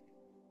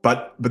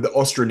 But the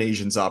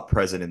Austronesians are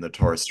present in the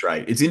Torres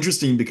Strait. It's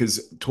interesting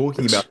because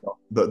talking about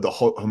It's the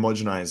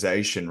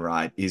homogenization,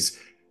 right, is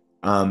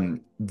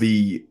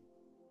the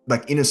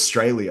like in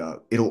Australia,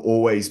 it'll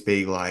always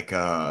be like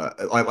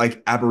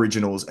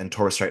Aboriginals and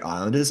Torres Strait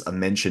Islanders are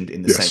mentioned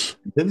in the same Yes,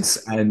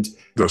 sentence, and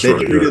that's they're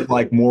right. Yeah. treated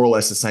like more or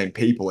less the same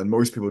people. And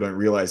most people don't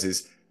realize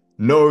is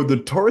no, the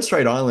Torres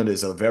Strait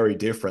Islanders are very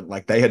different.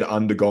 Like they had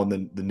undergone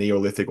the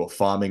Neolithic or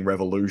farming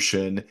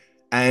revolution.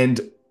 And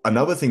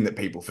another thing that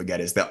people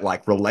forget is that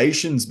like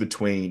relations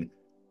between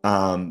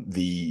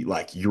the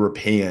like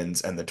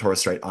Europeans and the Torres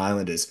Strait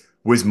Islanders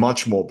was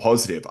much more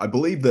positive. I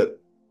believe that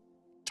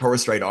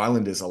Torres Strait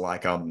Islanders are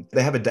like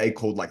they have a day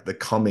called like the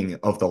coming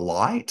of the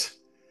light,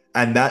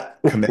 and that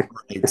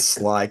commemorates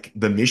like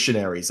the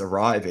missionaries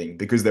arriving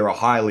because they're a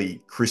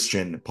highly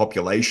Christian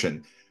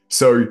population.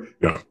 So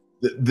Yeah.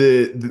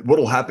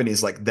 what'll happen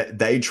is like that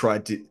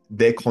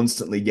they're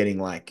constantly getting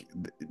like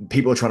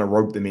people are trying to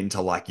rope them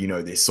into like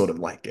this sort of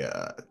like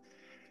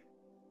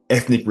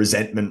ethnic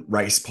resentment,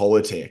 race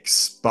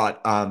politics,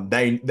 but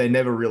they're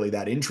never really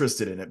that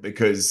interested in it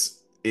because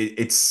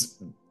it's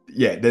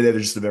yeah, they're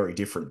just a very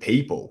different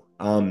people.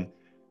 And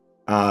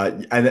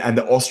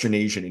the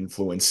Austronesian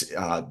influence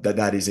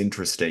that is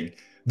interesting.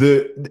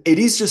 It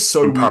is just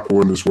so And weird.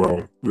 Papuan as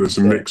well. There's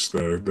a Yeah. mix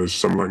there. There's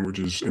some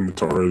languages in the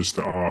Torres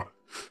that are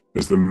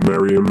there's the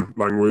Meriam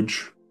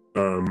language,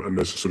 and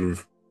there's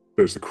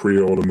the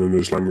Creole, and then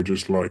there's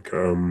languages like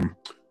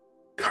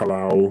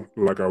Kalau,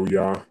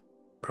 Lagauya,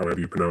 however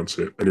you pronounce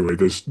it. Anyway,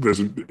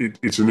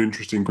 it's an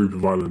interesting group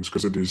of islands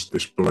because it is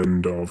this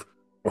blend of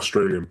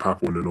Australian,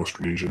 Papuan, and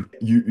Austronesian.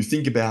 You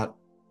think about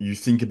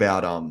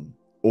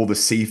all the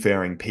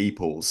seafaring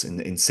peoples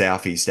in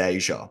Southeast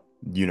Asia.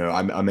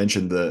 I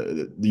mentioned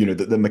the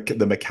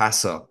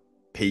Makassar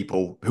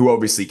people who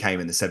obviously came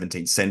in the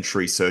 17th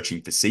century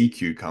searching for sea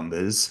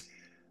cucumbers.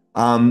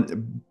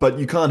 But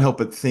you can't help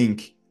but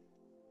think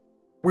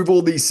with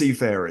all these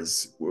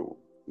seafarers,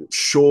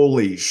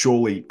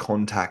 surely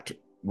contact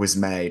was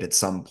made at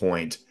some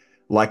point.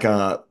 Like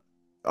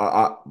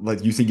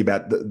like you think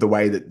about the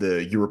way that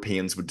the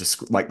Europeans would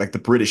describe, like the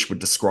British would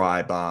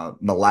describe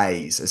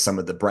Malays as some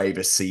of the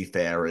bravest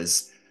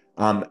seafarers.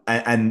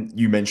 And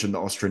you mentioned the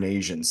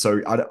Austronesians,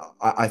 so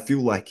I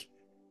feel like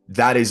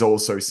that is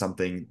also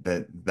something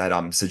that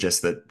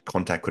suggests that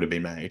contact could have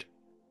been made.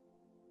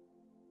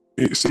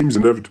 It seems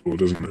inevitable,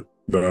 doesn't it?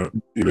 That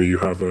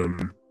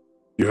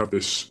you have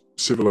this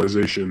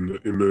civilization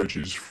that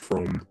emerges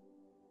from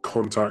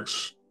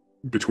contacts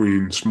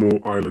between small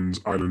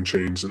islands, island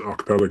chains, and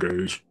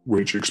archipelagos,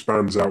 which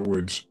expands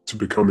outwards to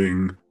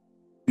becoming,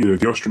 the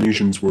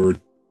Austronesians were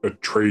a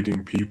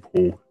trading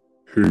people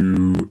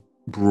who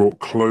brought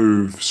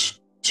cloves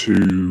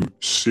to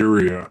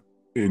Syria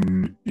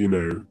in,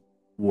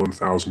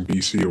 1000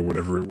 BC or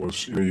whatever it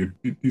was. You're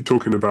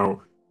talking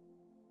about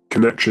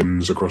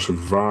connections across a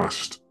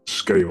vast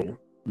scale.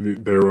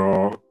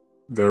 There's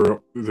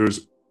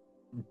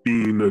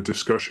been a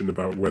discussion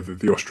about whether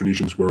the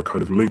Austronesians were a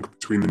kind of link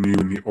between the new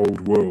and the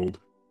old world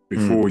Mm.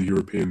 before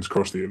Europeans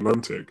crossed the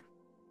Atlantic.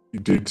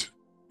 Did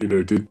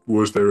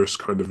was there a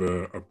kind of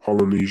a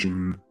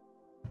Polynesian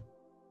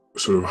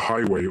sort of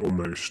highway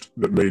almost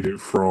that made it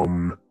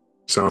from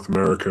South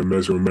America,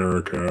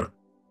 Mesoamerica,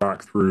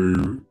 back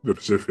through the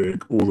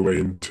Pacific, all the way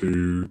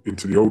into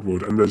the old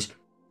world? And this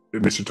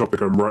is a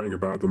topic I'm writing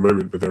about at the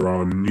moment, but there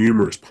are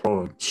numerous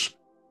plants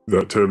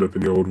that turned up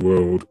in the old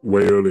world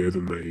way earlier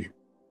than they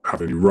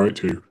have any right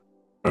to.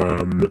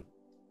 Um,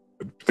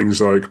 Things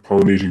like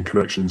Polynesian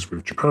connections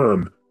with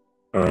Japan,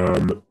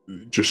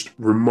 just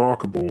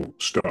remarkable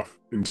stuff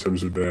in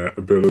terms of their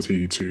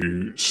ability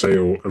to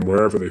sail and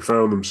wherever they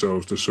found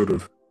themselves to sort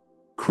of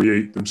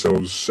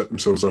set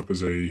themselves up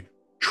as a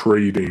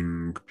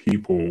trading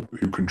people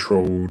who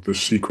controlled the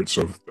secrets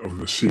of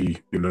the sea,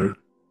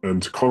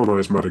 and to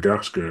colonize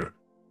Madagascar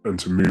and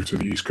to move to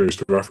the east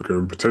coast of Africa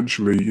and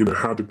potentially,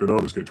 how did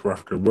bananas get to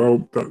Africa?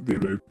 Well,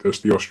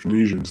 there's the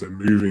Austronesians, they're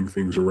moving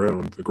things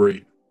around, the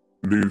great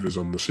movers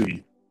on the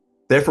sea.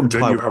 They're from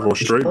Then you Taiwan. have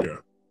Australia.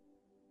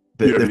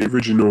 They're, Yeah, they're,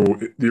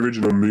 the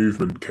original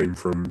movement came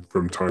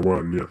from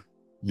Taiwan. Yeah,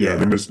 yeah. I yeah,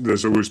 mean,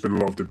 there's always been a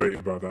lot of debate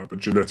about that, but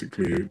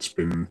genetically, it's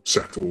been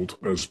settled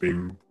as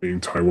being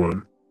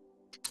Taiwan.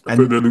 But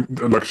and then,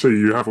 like I say,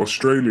 you have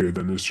Australia.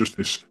 Then there's just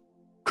this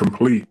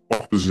complete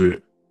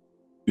opposite,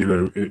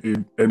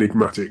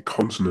 enigmatic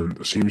continent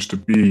that seems to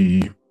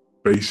be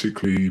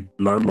basically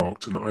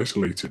landlocked and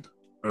isolated.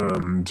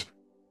 And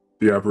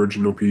the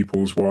Aboriginal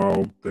peoples,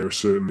 while there are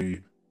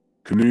certainly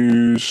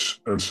canoes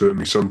and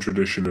certainly some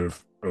tradition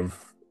of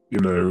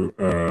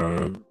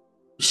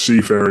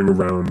seafaring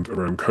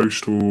around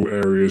coastal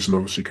areas and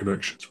obviously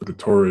connections with the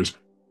Torres,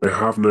 they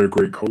have no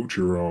great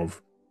culture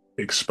of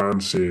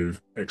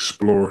expansive,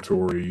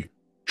 exploratory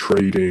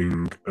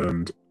trading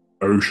and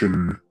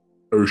ocean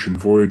ocean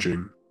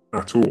voyaging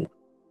at all.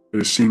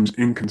 It seems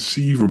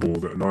inconceivable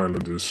that an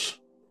island is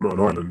not an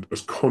island, a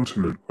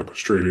continent like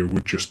Australia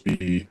would just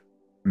be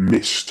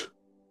missed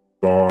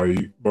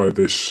by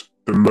the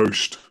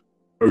most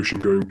ocean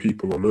going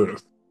people on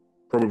Earth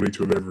probably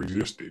to have ever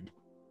existed.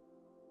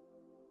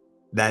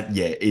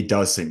 yeah, it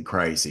does seem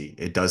crazy.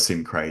 It does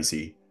seem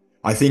crazy.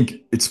 I think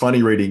it's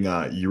funny reading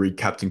you read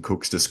Captain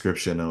Cook's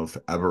description of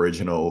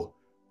Aboriginal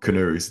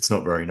canoes. It's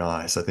not very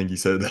nice. I think he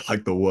said they're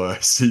like the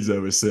worst he's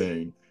ever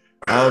seen.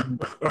 Yeah,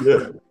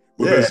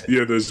 Well,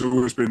 yeah. there's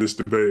always been this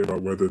debate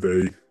about whether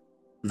they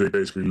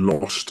basically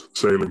lost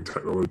sailing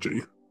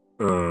technology,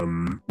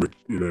 which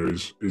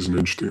is an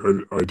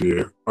interesting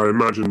idea. I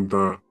imagine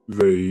that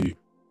they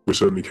were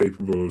certainly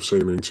capable of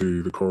sailing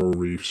to the coral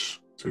reefs,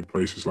 to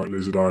places like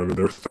Lizard Island.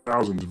 There are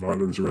thousands of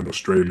islands around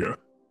Australia,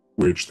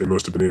 which they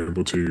must have been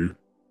able to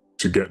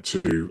get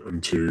to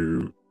and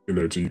to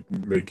to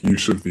make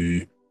use of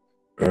the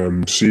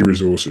sea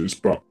resources.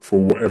 But for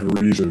whatever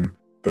reason,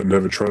 that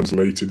never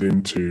translated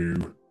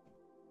into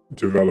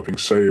developing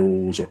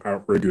sails or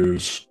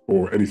outriggers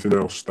or anything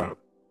else that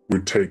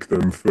would take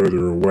them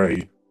further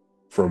away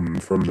from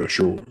their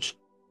shores.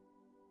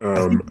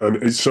 I think And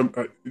it's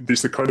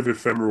the kind of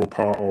ephemeral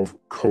part of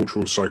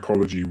cultural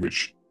psychology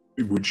which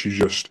you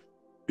just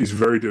is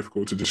very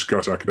difficult to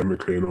discuss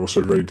academically and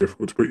also very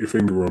difficult to put your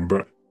finger on.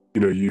 But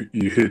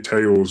you hear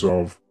tales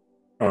of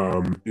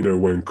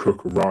when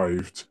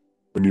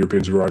when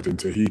Europeans arrived in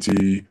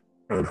Tahiti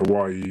and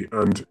Hawaii,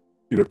 and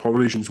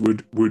Polynesians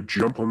would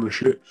jump on the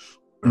ships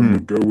and mm,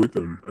 would go with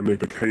them, and they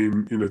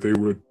became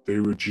they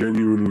were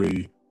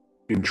genuinely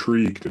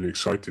intrigued and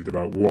excited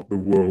about what the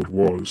world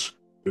was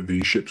that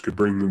these ships could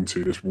bring them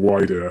to, this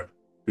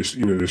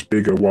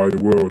bigger, wider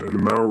world. And the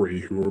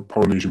Maori, who were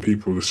Polynesian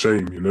people, the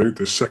same.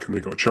 The second they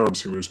got a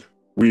chance, it was,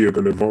 we are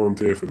going to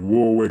volunteer for the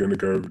war. We're going to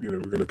go. We're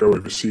going to go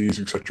overseas,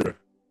 etc.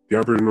 The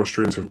Aboriginal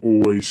Australians have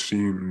always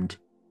seemed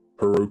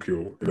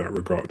parochial in that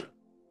regard,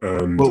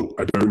 and well,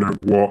 I don't know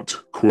what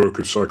quirk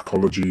of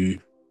psychology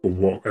or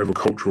whatever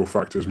cultural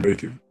factors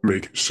make it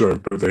so,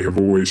 but they have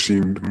always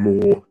seemed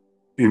more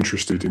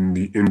interested in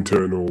the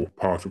internal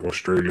part of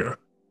Australia,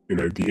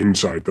 the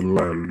inside, the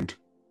land,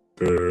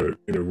 the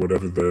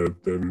whatever the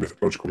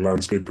mythological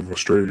landscape of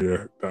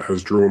Australia that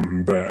has drawn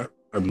them there,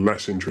 and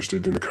less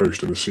interested in the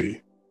coast and the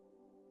sea.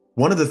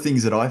 one of the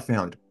things that I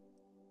found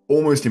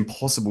almost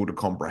impossible to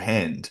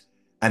comprehend,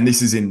 and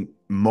this is in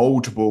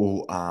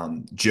multiple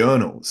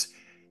journals,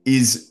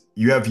 is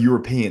you have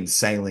Europeans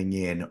sailing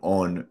in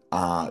on,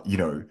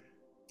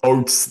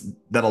 boats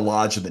that are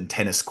larger than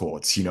tennis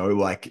courts,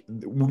 like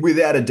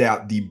without a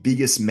doubt, the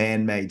biggest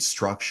man-made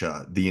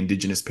structure the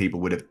indigenous people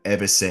would have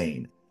ever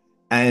seen.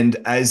 And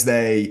as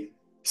they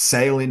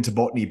sail into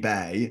Botany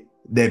Bay,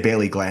 they're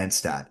barely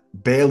glanced at,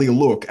 barely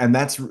look. And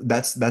that's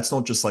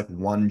not just like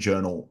one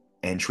journal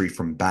entry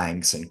from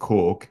Banks and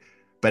Cook,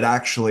 but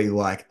actually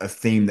like a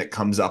theme that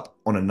comes up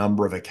on a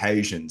number of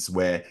occasions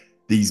where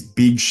these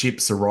big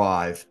ships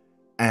arrive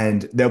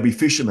and there'll be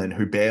fishermen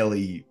who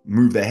barely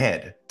move their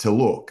head to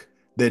look.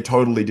 They're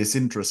totally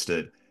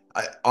disinterested.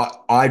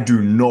 I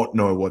do not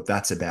know what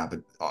that's about,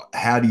 but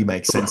how do you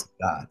make sense of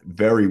that?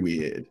 Very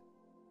weird.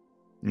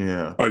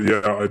 Yeah.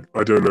 Yeah,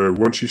 I don't know.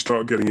 Once you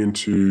start getting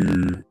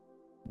into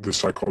the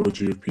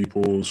psychology of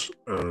peoples,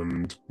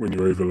 and when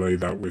you overlay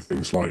that with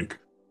things like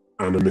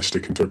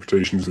animistic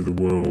interpretations of the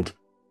world,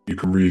 you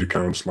can read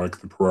accounts like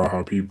the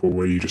Paraha people,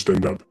 where you just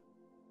end up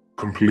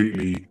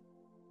completely,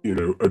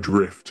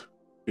 adrift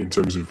in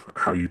terms of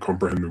how you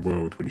comprehend the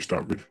world when you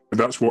start. And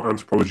that's what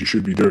anthropology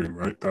should be doing,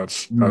 right?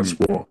 That's Mm.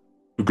 what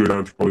a good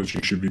anthropology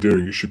should be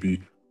doing. It should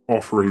be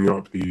offering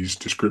up these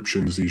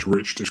descriptions, these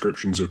rich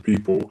descriptions of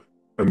people,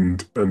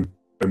 and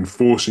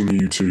forcing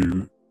you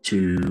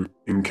to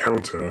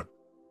encounter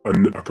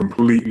a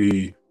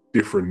completely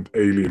different,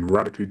 alien,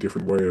 radically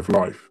different way of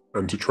life,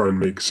 and to try and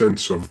make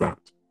sense of that.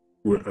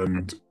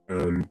 And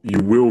you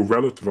will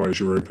relativize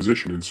your own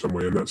position in some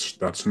way, and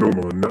that's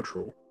normal and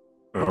natural,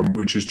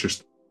 which is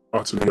just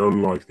utterly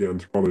unlike the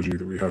anthropology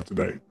that we have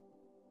today.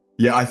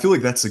 Yeah, I feel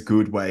like that's a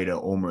good way to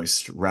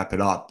almost wrap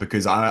it up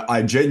because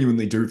I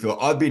genuinely do feel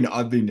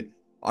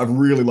I've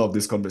really loved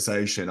this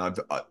conversation. And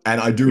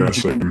I do Yeah,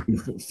 same.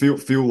 genuinely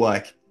feel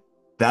like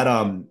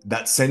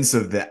that sense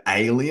of the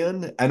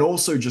alien and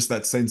also just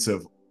that sense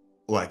of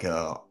like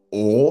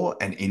awe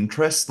and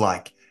interest,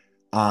 like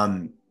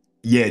um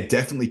yeah,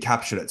 definitely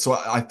captured it. So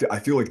I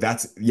feel like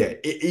that's yeah,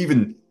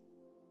 even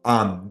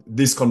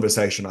this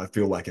conversation I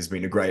feel like has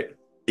been a great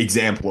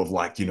example of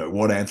like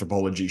what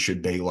anthropology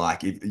should be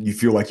like if you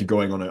feel like you're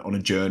going on a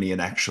journey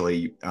and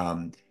actually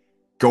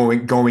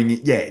going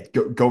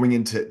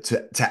into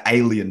to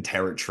alien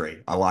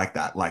territory. I like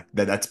that. Like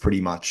that's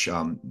pretty much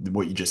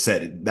what you just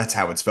said. That's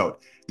how it's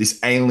felt. This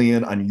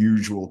alien,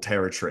 unusual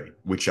territory,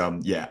 which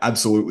yeah,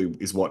 absolutely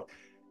is what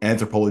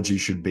anthropology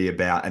should be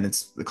about. And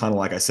it's kind of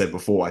like I said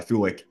before, I feel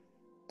like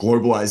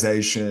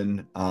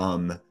globalization,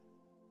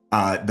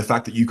 the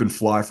fact that you can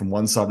fly from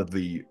one side of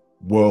the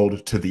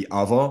world to the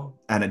other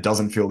and it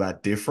doesn't feel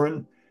that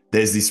different.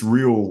 There's this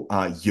real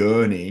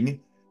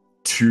yearning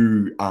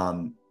to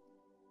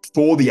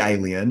for the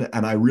alien,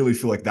 and I really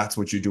feel like that's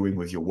what you're doing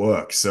with your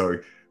work. So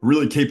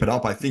really keep it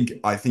up. I think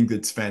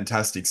it's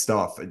fantastic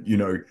stuff.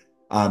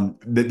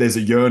 There's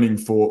a yearning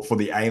for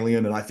the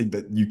alien, and I think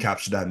that you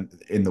captured that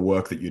in the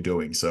work that you're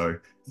doing. So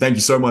thank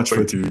you so much for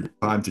Thank taking you.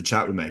 the time to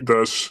chat with me.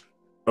 That's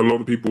a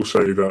lot of people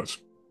say that's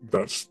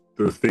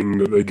the thing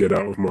that they get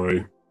out of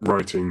my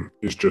writing,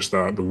 is just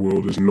that the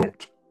world is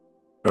not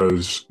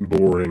as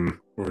boring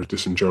or as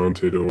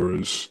disenchanted or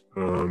as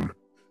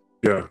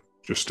yeah,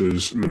 just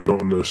as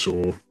monotonous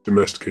or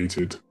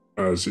domesticated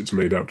as it's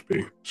made out to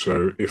be.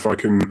 So if I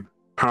can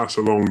pass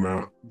along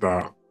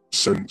that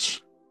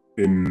sense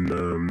in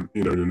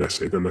in an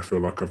essay, then I feel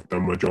like I've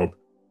done my job.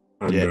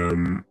 And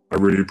Yeah. I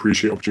really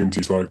appreciate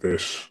opportunities like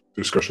this,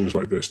 discussions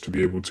like this, to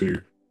be able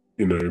to,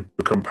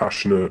 become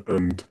passionate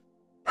and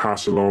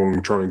pass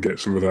along, try and get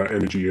some of that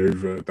energy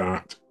over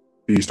that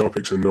these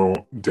topics are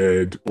not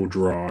dead or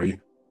dry,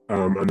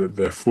 and that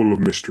they're full of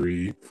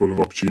mystery, full of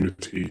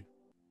opportunity,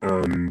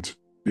 and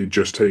it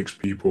just takes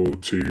people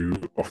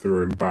to, off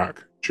their own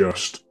back,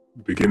 just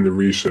begin the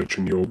research,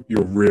 and you'll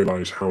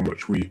realize how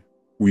much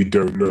we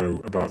don't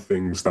know about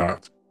things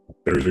that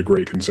there is a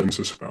great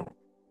consensus about.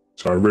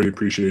 So I really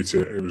appreciate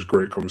it. It was a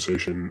great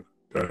conversation.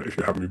 If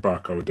you have me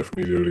back, I would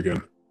definitely do it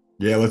again.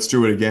 Yeah, let's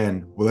do it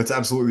again. Well, let's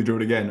absolutely do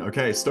it again.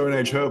 Okay, Stone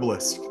Age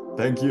Herbalist.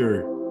 Thank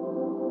you.